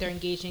way that they're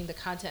engaging the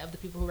content of the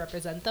people who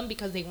represent them,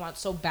 because they want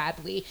so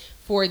badly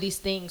for these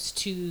things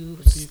to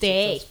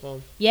stay.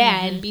 Successful.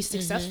 Yeah, and be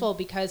successful,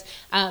 because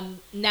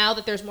now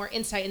that there's more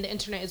insight and the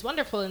internet is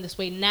wonderful in this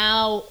way,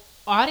 now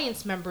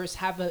audience members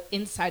have an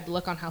inside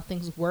look on how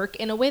things work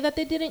in a way that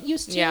they didn't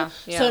used to. Yeah.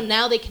 So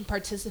now they can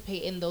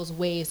participate in those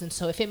ways. And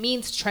so if it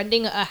means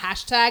trending a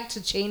hashtag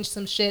to change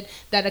some shit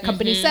that a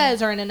company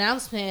says or an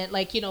announcement,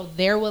 like, you know,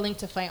 they're willing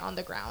to fight on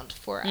the ground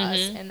for us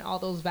and all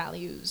those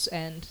values.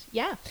 And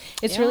yeah,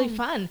 it's really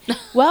fun.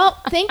 Well,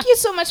 thank you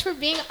so much for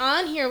being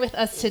on here with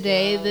us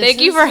today. This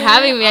Thank you is for so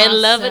having me. I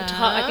love it.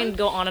 I awesome. can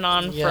go on and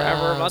on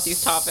forever about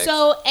these topics.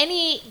 So,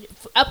 any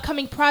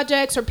upcoming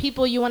projects or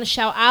people you want to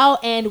shout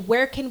out, and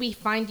where can we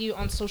find you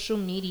on social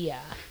media?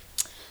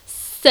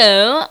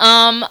 So,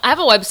 I have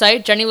a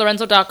website,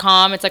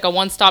 jennylorenzo.com. It's like a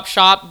one-stop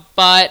shop,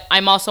 but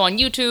I'm also on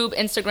YouTube,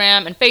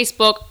 Instagram, and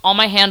Facebook. All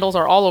my handles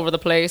are all over the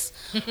place.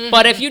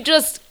 But if you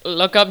just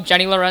look up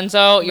Jenny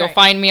Lorenzo, you'll Right.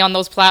 find me on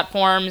those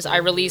platforms. I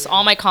release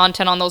all my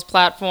content on those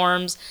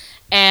platforms.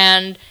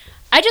 And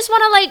I just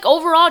want to, like,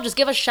 overall just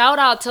give a shout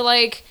out to,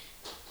 like,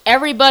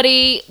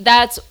 everybody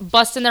that's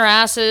busting their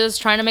asses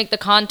trying to make the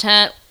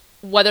content,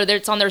 whether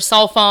it's on their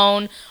cell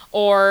phone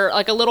or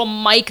like a little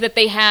mic that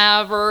they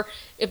have, or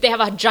if they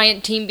have a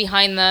giant team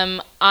behind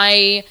them.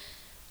 I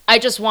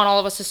just want all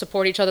of us to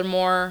support each other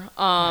more,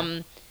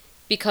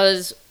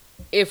 because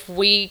if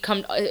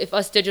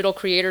us digital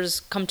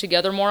creators come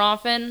together more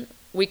often,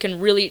 we can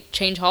really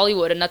change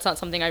Hollywood. And that's not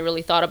something I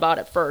really thought about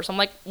at first. I'm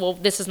like, well,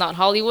 this is not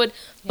Hollywood,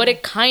 but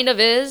it kind of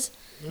is.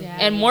 Yeah.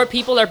 And more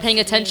people are paying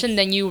attention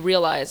than you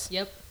realize.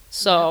 Yep.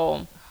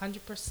 So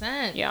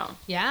 100%. yeah.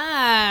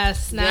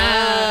 Yes. Nah.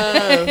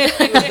 Yes.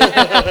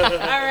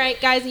 All right,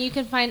 guys, and you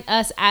can find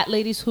us at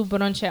Ladies Who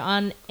Bronche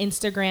on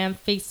Instagram,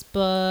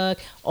 Facebook,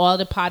 all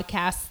the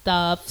podcast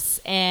stuffs.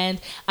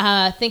 And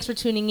thanks for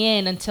tuning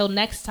in. Until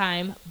next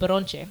time,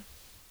 Bronche.